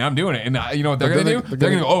 Click. I mean, I'm doing it, and you know what they're But going to then do? they're They're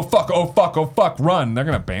gonna- going to go, oh fuck, run. They're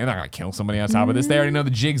going to ban. They're going to kill somebody on top of this. They already know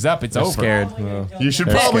the jig's up. It's over. Scared. You should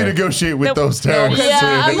probably scared. negotiate with Nope. those terrorists.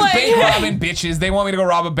 Yeah, I'm These like- bank robbing bitches. They want me to go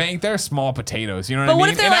rob a bank. They're small potatoes. You know what But I mean? what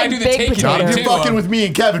if they're, and I like, do the big taking potatoes? it You're too. fucking with me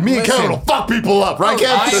and Kevin. Me and Listen. Kevin will fuck people up, right,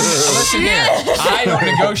 Kevin? Listen here. I don't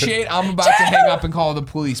negotiate. I'm about to hang up and call the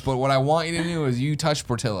police. But what I want you to do is you touch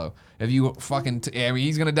Portillo. If you fucking, I mean,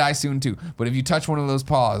 he's gonna die soon too. But if you touch one of those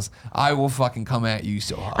paws, I will fucking come at you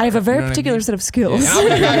so hard. I have a very You know what particular mean? set of skills. Yeah,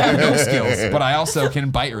 and I have no skills, but I also can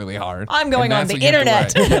bite really hard. I'm going And on that's the what you have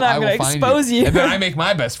to internet, wear. and I'm I will gonna find expose you. And then I make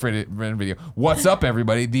my best friend video. What's up,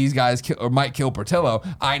 everybody? These guys might kill Portillo.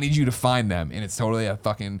 I need you to find them, and it's totally a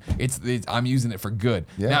fucking. I'm using it for good.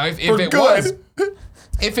 Yeah. Now, if For it good. was.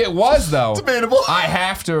 If it was though, Debatable. I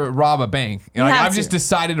have to rob a bank. And like, have I've to. just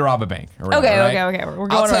decided to rob a bank. or whatever, Okay, right? okay. We're I'll going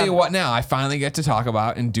tell around. you what now. I finally get to talk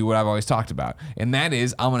about and do what I've always talked about, and that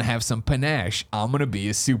is I'm gonna have some panache. I'm gonna be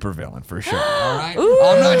a supervillain for sure. All right.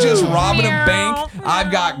 I'm not just robbing a bank.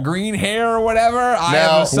 I've got green hair or whatever. I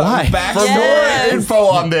Now, have some why? back. For Yes. more info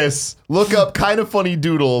on this, look up Kind of Funny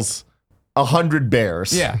Doodles. 100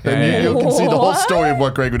 Bears. Yeah. And Yeah. you can see the whole What? story of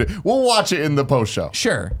what Greg would do. We'll watch it in the post show.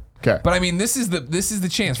 Sure. Okay. But I mean, this is the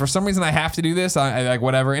chance. For some reason, I have to do this. I like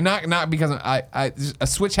whatever, and not because a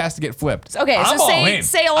switch has to get flipped. Okay, I'm so all in.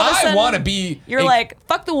 say all of a sudden I want to be. You're like,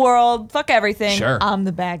 fuck the world, fuck everything. Sure. I'm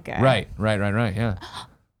the bad guy. Right. Yeah.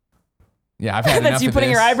 Yeah, I've had enough That's you of putting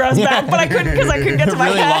this. your eyebrows back, but I couldn't because I couldn't get to my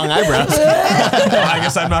Really head. long eyebrows. Well, I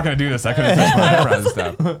guess I'm not going to do this. I couldn't fix my eyebrows and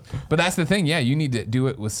stuff. But that's the thing. Yeah, you need to do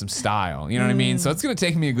it with some style. You know what I mean? So it's going to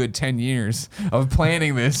take me a good 10 years of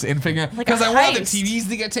planning this and figuring out. Like Because a I want the heist. TVs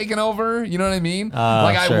to get taken over. You know what I mean?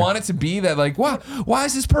 Like, I sure. want it to be that, like, wow, why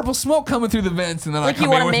is this purple smoke coming through the vents? And then Like, I you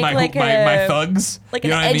come in wanna with make my, like my a- thugs. like you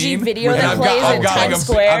know an what I edgy mean? video And that I've plays got, in I've got Times like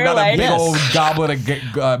Square, I've got a like- big old goblet of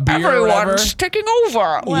beer or whatever. taking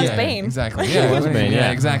over. Well, that's Bane. Exactly. Yeah, was Bane, yeah,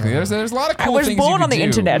 yeah. exactly. There's a lot of I cool was things born you could on the do.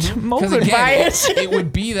 internet, 'Cause molded again, by it. it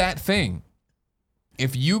would be that thing.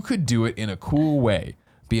 If you could do it in a cool way,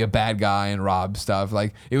 be a bad guy and rob stuff,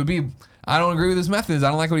 like it would be. I don't agree with his methods. I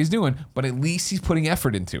don't like what he's doing, but at least he's putting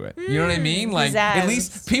effort into it. You know what I mean? Like at pizzazz.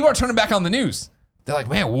 least people are turning back on the news. They're like,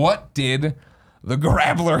 man, what did the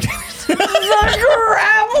Grabbler?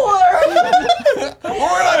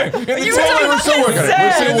 We're still working on it.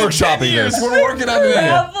 We're still workshopping years, this. we're working on the video.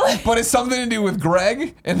 Grabbler. But it's something to do with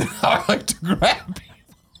Greg and how I like to grab people.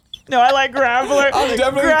 No, I like Grabbler. I'm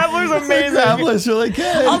definitely- Grabbler's amazing. Travelers really good.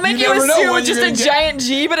 I'll make You you, never know assume when it's just you're a gonna get- giant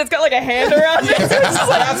G, but it's got like a hand around it. It's just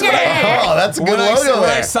like, That's what I- yeah. Oh, that's a good When I logo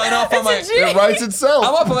there. sign off on my, It's a G. It writes itself.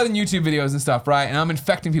 I'm uploading YouTube videos and stuff, right? And I'm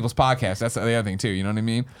infecting people's podcasts. That's the other thing too. You know what I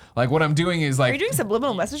mean? Like what I'm doing is Are like, you doing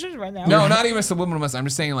subliminal messages right now? no, not even subliminal message. I'm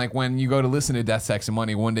just saying like when you go to listen to Death, Sex, and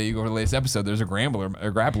Money, one day you go to the latest episode. There's a grappler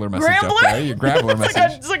message up Grabbler? there. Your grappler message.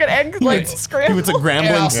 It's like an egg like He scramble. was a And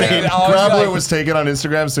I'll grambling say saint. it, I'll be Grabbler like, was taken on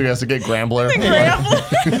Instagram, so he has to get Grambler.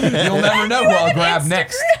 Grabbler. you'll never know who I'll grab Instagram.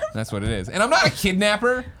 next. That's what it is. And I'm not a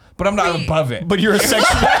kidnapper, but I'm not above it. But you're a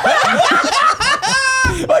sexual.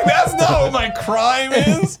 Like that's not what my crime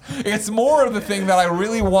is. It's more of the thing that I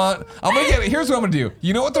really want. I'm gonna get. Here's what I'm gonna do.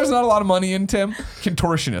 You know what? There's not a lot of money in, Tim.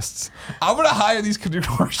 Contortionists. I'm gonna hire these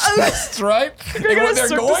contortionists, right? And gonna what they're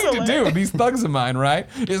Cirque du going to Soleil. do, these thugs of mine, right?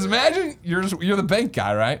 Is imagine you're the bank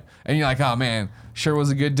guy, right? And you're like, oh man, sure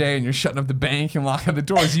was a good day, and you're shutting up the bank and locking the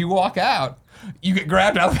doors. You walk out, you get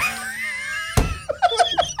grabbed out.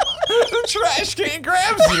 The trash can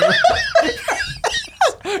grabs you.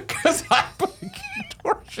 Because I put a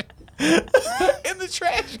contortion in the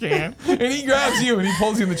trash can. And he grabs you and he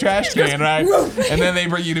pulls you in the trash can, right? And then they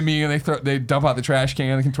bring you to me and they dump out the trash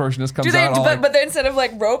can. The contortionist comes Do they? out. all like, But then instead of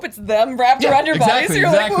like rope, it's them wrapped around your body. So exactly, you're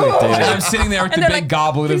exactly. like, whoa. And I'm sitting there with And the they're big like,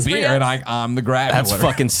 goblet of "Please beer bring and I'm the grab. That's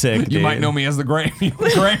fucking sick, You dude. might know me as the Grambler.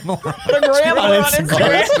 The Grabbler on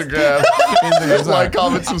Instagram. Instagram. Like,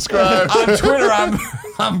 comment, subscribe. On Twitter,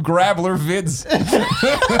 I'm Grabbler Vids.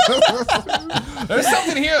 There's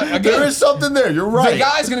something here. Again, There is something there. You're right. the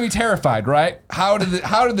guy's gonna be terrified, right? How did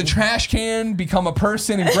the trash can become a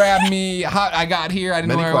person and grab me? How I got here? I didn't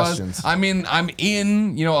Many know where questions. I was. I'm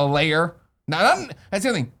in a layer. That's the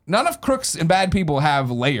other thing. None of crooks and bad people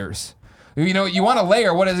have layers. You know, you want a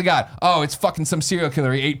layer. What has it got? Oh, it's fucking some serial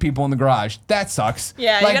killer. He ate people in the garage. That sucks.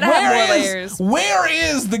 Yeah, you gotta have more layers. Where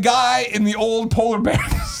is the guy in the old polar bear?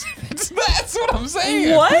 That's what I'm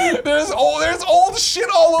saying. What? There's old shit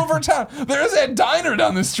all over town. There's that diner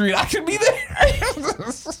down the street. I could be there.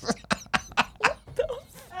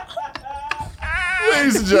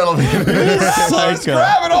 Ladies and gentlemen. Let's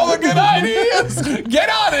grabbing all the good ideas. Get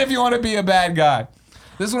on it if you want to be a bad guy.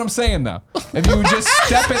 This is what I'm saying, though. If you would just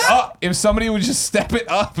step it up, if somebody would just step it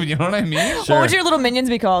up, you know what I mean? What would your little minions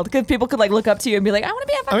be called? Because people could like look up to you and be like, I want to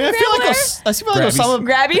be a I fucking mean, I feel like Grabbler. I feel like Osama.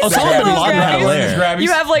 Grabbies? Osama bin Those Laden had a grabbies. lair. Grabbies.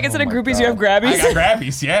 You have like instead of my groupies, God. you have grabbies. I got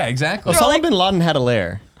grabbies. Yeah, exactly. Osama bin Laden had a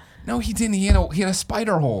lair. No, he didn't. He had a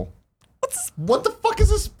spider hole. What the fuck is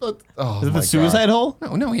this? Oh, Is it my the suicide hole?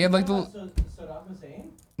 No, he had like the. Saddam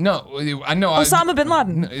Hussein? No, I know. Osama bin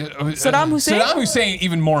Laden. Saddam Hussein? Saddam Hussein,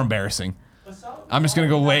 even more embarrassing. I'm just gonna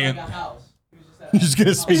go lay it. Like a house. He was just at You're just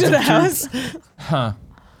gonna speak To the the truth. house.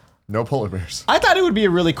 No polar bears. I thought it would be a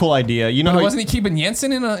really cool idea. You know, how Wasn't he keeping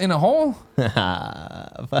Jensen in a hole? It's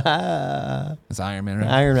Iron Man, right?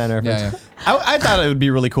 Iron Man reference. Yeah, I thought it would be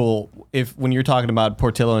really cool if when you're talking about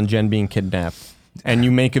Portillo and Jen being kidnapped, and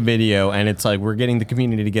you make a video and it's like we're getting the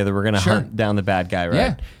community together, we're gonna Sure. hunt down the bad guy, right?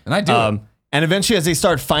 Yeah, and I do it. And eventually, as they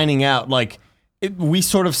start finding out, like we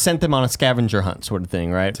sort of sent them on a scavenger hunt, sort of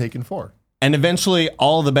thing, right? Taken 4. And eventually,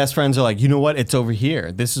 all the best friends are like, you know what? It's over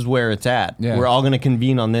here. This is where it's at. Yeah. We're all gonna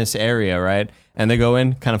convene on this area, right? And they go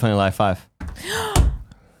in, kind of funny life 5.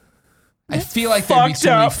 I feel like there'd be fucked too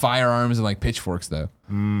many up. firearms and like pitchforks, though.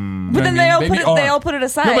 But then they all put it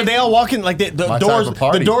aside. No, but they all walk in like the My doors. type of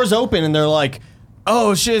party. The doors open and they're like,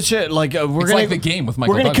 "Oh shit, shit!" Like we're It's gonna like the game with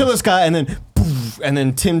Michael We're gonna kill Douglas. this guy and then, poof, and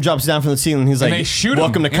then Tim drops down from the ceiling. He's like, they shoot him.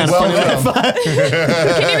 "Welcome to kind of Welcome. funny."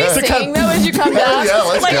 Can you be saying though as you come down? Yeah,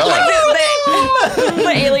 let's like, go. like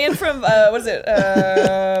the alien from what is it?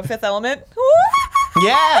 Fifth Element.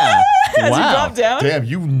 Yeah. As you Wow. drop down. Damn,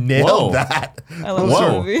 you nailed Whoa. that. I love Those that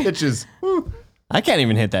are movie. pitches. I can't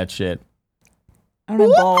even hit that shit. I don't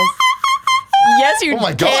have balls. Yes, you Oh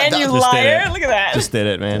my God, can, that you just did liar. it. Look at that. Just did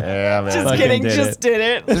it, man. Yeah, man. Just Fucking kidding, did just it. did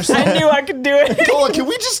it. I knew I could do it. Hold on, can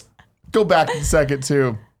we just go back a second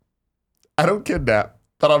too? I don't kidnap,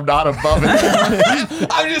 but I'm not above it.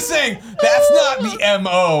 I'm just saying that's not the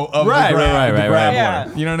MO of Right, the right, grappler. right.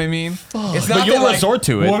 Yeah. You know what I mean? It's But you'll that, like, resort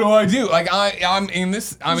to it. What do I do? Like I'm in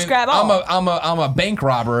this. I mean, grab all. I'm a bank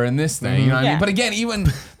robber in this thing. You know what I Yeah. mean? But again, even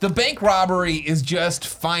the bank robbery is just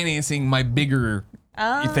financing my bigger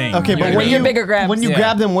thing. Okay, You know but what when I you mean? bigger grabs. when you Yeah.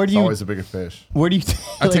 grab them, where do It's you always a bigger fish.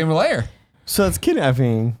 I take him a layer. So it's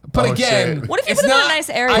kidnapping. But Oh, again, shit. What if you it's put it in a not- nice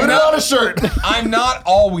area? Put it on a shirt. I'm not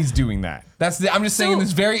always doing that. I'm just saying in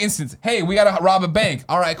this very instance. Hey, we gotta rob a bank.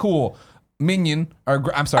 All right, cool. Minion or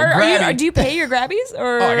I'm sorry, Grabby. Do you pay your grabbies,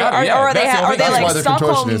 or Oh, I got it, are, yeah. or are they That's the are only- they that's like why they're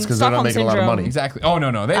Stockholm, contortionists, 'cause they're not Stockholm making a lot of syndrome? money. Exactly. Oh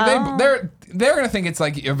no, they're gonna think it's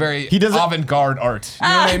like a very He doesn't- avant-garde art. You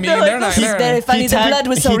know what I mean? they're like, They're not. "This is They're very not funny. The blood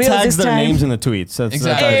was so he real tags this their time." names in the tweets. That's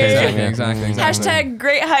Exactly. okay. Exactly. Hashtag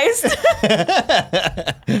great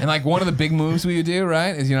heist. And like one of the big moves we would do,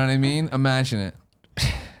 right? Is you know what I mean? Imagine it.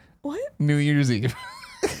 What? New Year's Eve.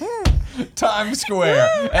 Times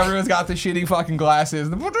Square. Everyone's got the shitty fucking glasses.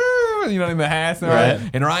 You know what I mean? The hats. And, Right.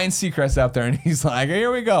 and Ryan Seacrest's up there and he's like,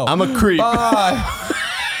 here we go. I'm a creep. Bye.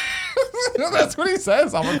 That's what he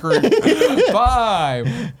says. I'm a creep.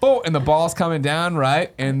 Bye. Oh, and the ball's coming down,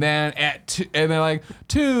 right? And then and they're like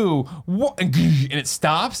 2, 1, and it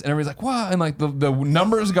stops, and everybody's like, "Wow!" And like the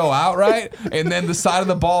numbers go out, right? And then the side of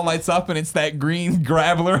the ball lights up, and it's that green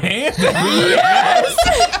grabbler hand. Yes.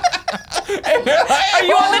 And they're like, Are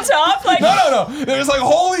you on the top? Like No. There's like,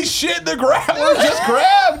 holy shit, the grappler just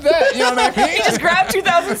grabbed that. You know what I mean? you just grabbed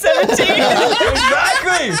 2017.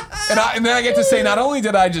 Exactly. And then I get to say, not only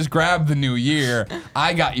did I just grab the new year,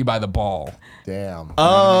 I got you by the ball. Damn.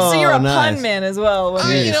 Oh, So you're a nice. pun man as well.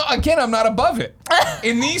 Again, I'm not above it.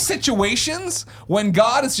 In these situations, when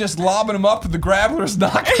God is just lobbing them up, the grabbler's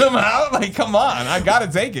knocking them out. Like, come on, I gotta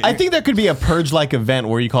take it. I think there could be a purge-like event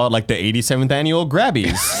where you call it like the 87th annual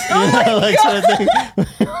Grabbies. Oh like sort of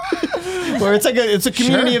thing. Where it's like it's a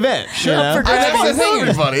community event. Sure. For That's the Grabbies. thing.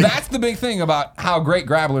 Everybody. That's the big thing about how great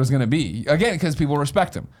Grabbler is going to be. Again, because people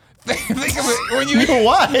respect him. Think of it when you.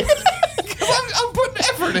 Why? I'm putting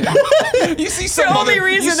effort in. You see some The only other-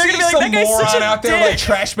 reason you they're see gonna be like, some "That guy's such moron a out there with a dick."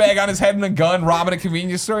 trash bag on his head and a gun, robbing a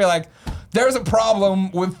convenience store. You're like, there's a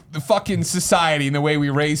problem with the fucking society and the way we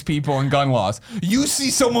raise people and gun laws. You see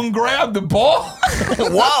someone grab the ball.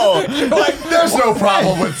 Whoa. Like, There's no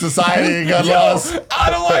problem with society and gun yo, laws. I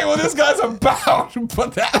don't like what this guy's about,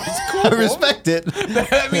 but that was cool. I respect it.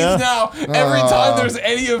 That means now every time there's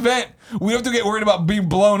any event, we don't have to get worried about being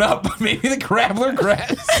blown up. But maybe the grabbler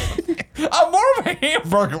grabs. I'm more of a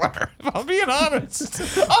hamburglar, if I'm being honest.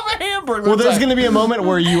 I'm a hamburglar. Well, there's type. going to be a moment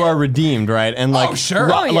where you are redeemed, right? And like, Oh,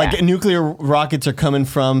 sure. Oh, yeah. like nuclear rockets are coming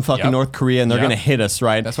from fucking Yep. North Korea, and they're Yep. going to hit us,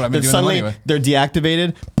 right? That's what I've been Then doing suddenly anyway. they're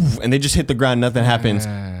deactivated, poof, and they just hit the ground. Nothing happens.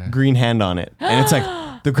 Green hand on it, and it's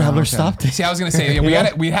like the grabbler stopped it. See, I was gonna say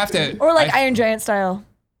we have to. Or like Iron Giant style.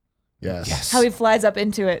 Yes. How he flies up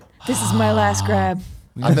into it. This is my last grab.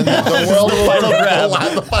 And then the world will final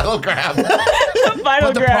grab. The final grab.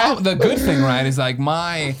 Final But grab. the good thing, right, is like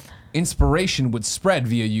my inspiration would spread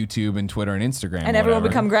via YouTube and Twitter and Instagram, And or everyone whatever.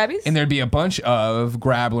 become grabbies? and there'd be a bunch of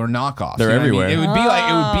Grabbler knockoffs. They're you know what I everywhere. mean? It would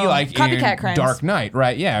be like Copycat in crimes. Dark Knight,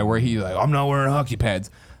 right? Yeah, where he like, I'm not wearing hockey pads.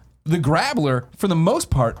 The Grabbler, for the most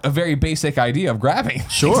part, a very basic idea of grabbing.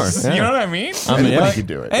 Sure, You yeah. know what I mean? Anybody yeah. could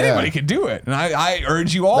do it. Anybody yeah. could do it, and I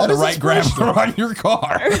urge you all That to is write inspirational. Grabbler on your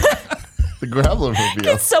car. The grappler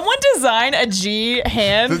reveal. Someone design a G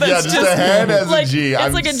hand that's Yeah, just a hand as like, a G. It's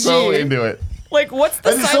I'm like a G. so into it. Like, what's the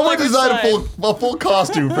And sign someone language design sign? a full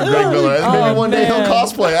costume for Greg Miller, and maybe one day he'll man.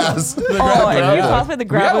 cosplay as the Oh, if Grappler. you cosplay the We have a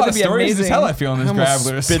Grabbler, lot would of be stories amazing. as hell, I feel, in this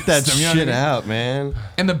Grabbler Spit that system, you know what I shit mean? out, man.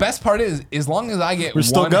 And the best part is, as long as I get We're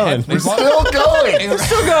still one going. head- We're as long- Still going.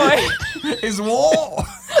 Still going. is wall.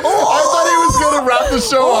 I thought he was going to wrap the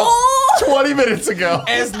show up 20 minutes ago.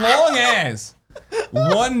 As long as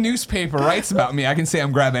one newspaper writes about me, I can say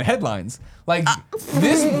I'm grabbing headlines. Like,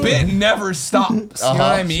 this bit never stops. You know what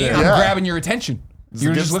I mean? Sure. I'm Yeah. grabbing your attention.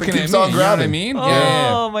 You're just gets- looking it at keeps me. on You know what I grabbing. mean?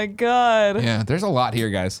 Oh my god. Yeah, there's a lot here,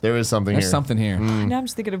 guys. There is something There's here. something here. Now I'm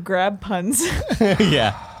just thinking of grab puns.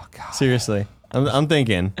 Yeah. Seriously. I'm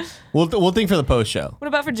thinking. We'll think for the post show. What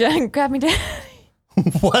about for Jen? Grab me daddy.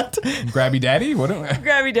 What? Grabby Daddy? What?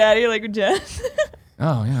 Grabby Daddy, like Jen.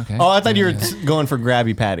 Oh, yeah, okay. Oh, I thought you were going for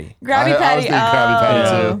Grabby Patty. Grabby I Patty. was thinking Krabby Patty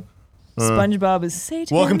oh. too. SpongeBob is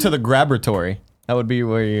Satan. Welcome to the Graboratory. That would be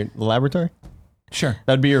where your laboratory? Sure.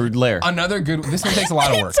 That'd be your lair. Another good. This one takes a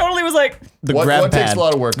lot of work. Totally was like The What grab takes pad. a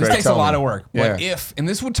lot of work, This Greg? takes a Tell lot me. of work. Yeah. But if, and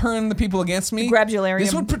this would turn the people against me. Grabularium.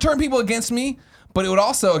 This would turn people against me, but it would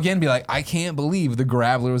also, again, be like, I can't believe the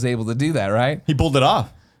Grabbler was able to do that, right? He pulled it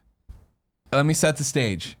off. Let me set the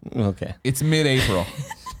stage. Okay. It's mid-April.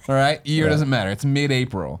 All right? Year doesn't matter. It's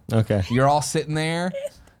mid-April. Okay. You're all sitting there.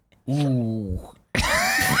 Ooh.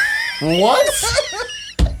 What?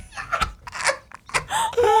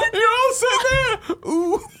 You're all sitting there.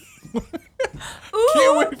 Ooh.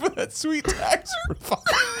 Can't wait for that sweet tax refund.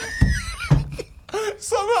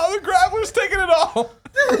 Somehow the Grabbler's taking it all.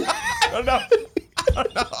 I don't know.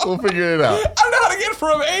 We'll figure it out. I don't know how to get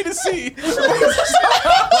from A to C.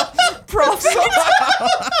 profit.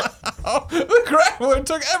 The Grappler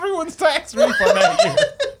took everyone's tax refund that year.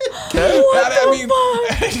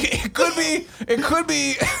 It could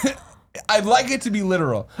be. I'd like it to be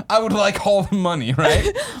literal. I would like all the money,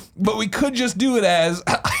 right? But we could just do it as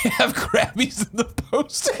I have Grabbies in the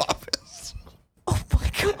post office. Oh my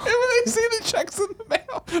god. And when they see the checks in the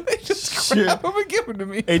mail, they just grab them and give them to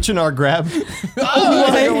me. H&R grab. Oh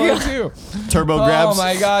my my god. Turbo grabs. Oh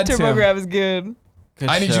my god, Turbo Tim. Grab is good.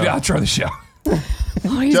 I need you to outro the show.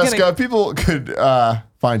 Oh, he's Jessica, if people could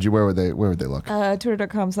find you, where would they look?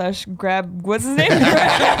 Twitter.com/grab. What's his name?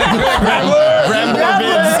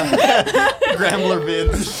 Grambler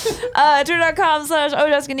vids.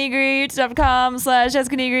 Twitter.com/ohjessicanigri,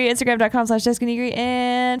 YouTube.com/JessicaNigri, Instagram.com/JessicaNigri,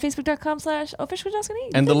 and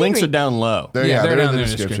Facebook.com/officialjessicanigri. And the links are down low. There, Yeah, they're they're in down the in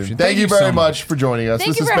the description. description. Thank you Thank you very so much for joining us.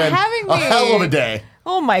 Thank this you has for been having a me. hell of a day.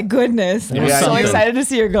 Oh my goodness. I'm Yeah, so you did. excited to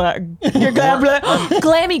see your Grabbler.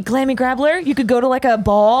 Glammy Grabbler. You could go to like a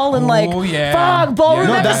ball and like, Oh, yeah. fuck, ballroom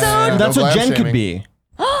Yeah. No, episode. that's No what glam Jen shaming. could be.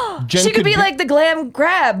 Jen She could be like the Glam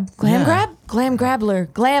Grab. Glam Grab? Glam Grabbler.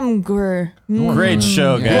 Glam Gr. Great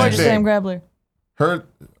show, Yeah. guys. Gorgeous Big. Glam Grabbler. Her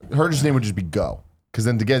just name would just be Go, because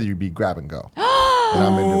then together you'd be Grab and Go. And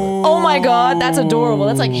I'm into it. Oh my god, that's adorable.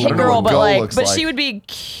 That's like Hit don't know Girl, what but Go like, looks but like. she would be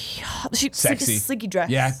Sexy. sleeky dress.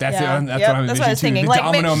 Yeah, that's it. That's what I'm That's what I was envisioning thinking. too. The Like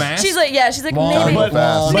domino mask? She's like, she's like Long, maybe, but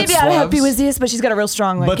maybe I'll help you slugs. with this, but she's got a real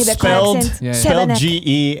strong like But Quebec spelled, accent. Yeah. spelled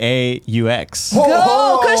Quebec. Geaux.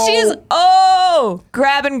 Go, because she's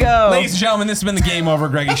grab and go. Ladies and gentlemen, this has been the Game Over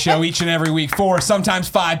Greggy Show. Each and every week, 4, sometimes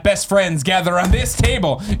 5 best friends gather on this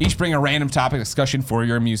table. Each bring a random topic discussion for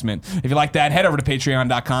your amusement. If you like that, head over to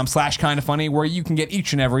patreon.com/kindafunny, where you can get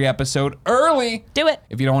each and every episode early. Do it.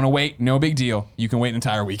 If you don't want to wait, no big deal. You can wait an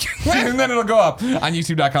entire week. And then it'll go up on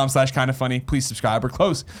youtube.com/kindafunny. Please subscribe. We're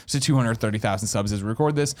close to 230,000 subs as we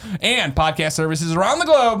record this. And podcast services around the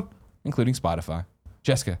globe, including Spotify.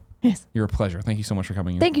 Jessica. Yes. You're a pleasure. Thank you so much for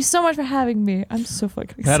coming in. Thank you so much for having me. I'm so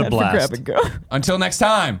fucking Had a excited for blast. grab and go. Until next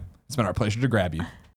time, it's been our pleasure to grab you.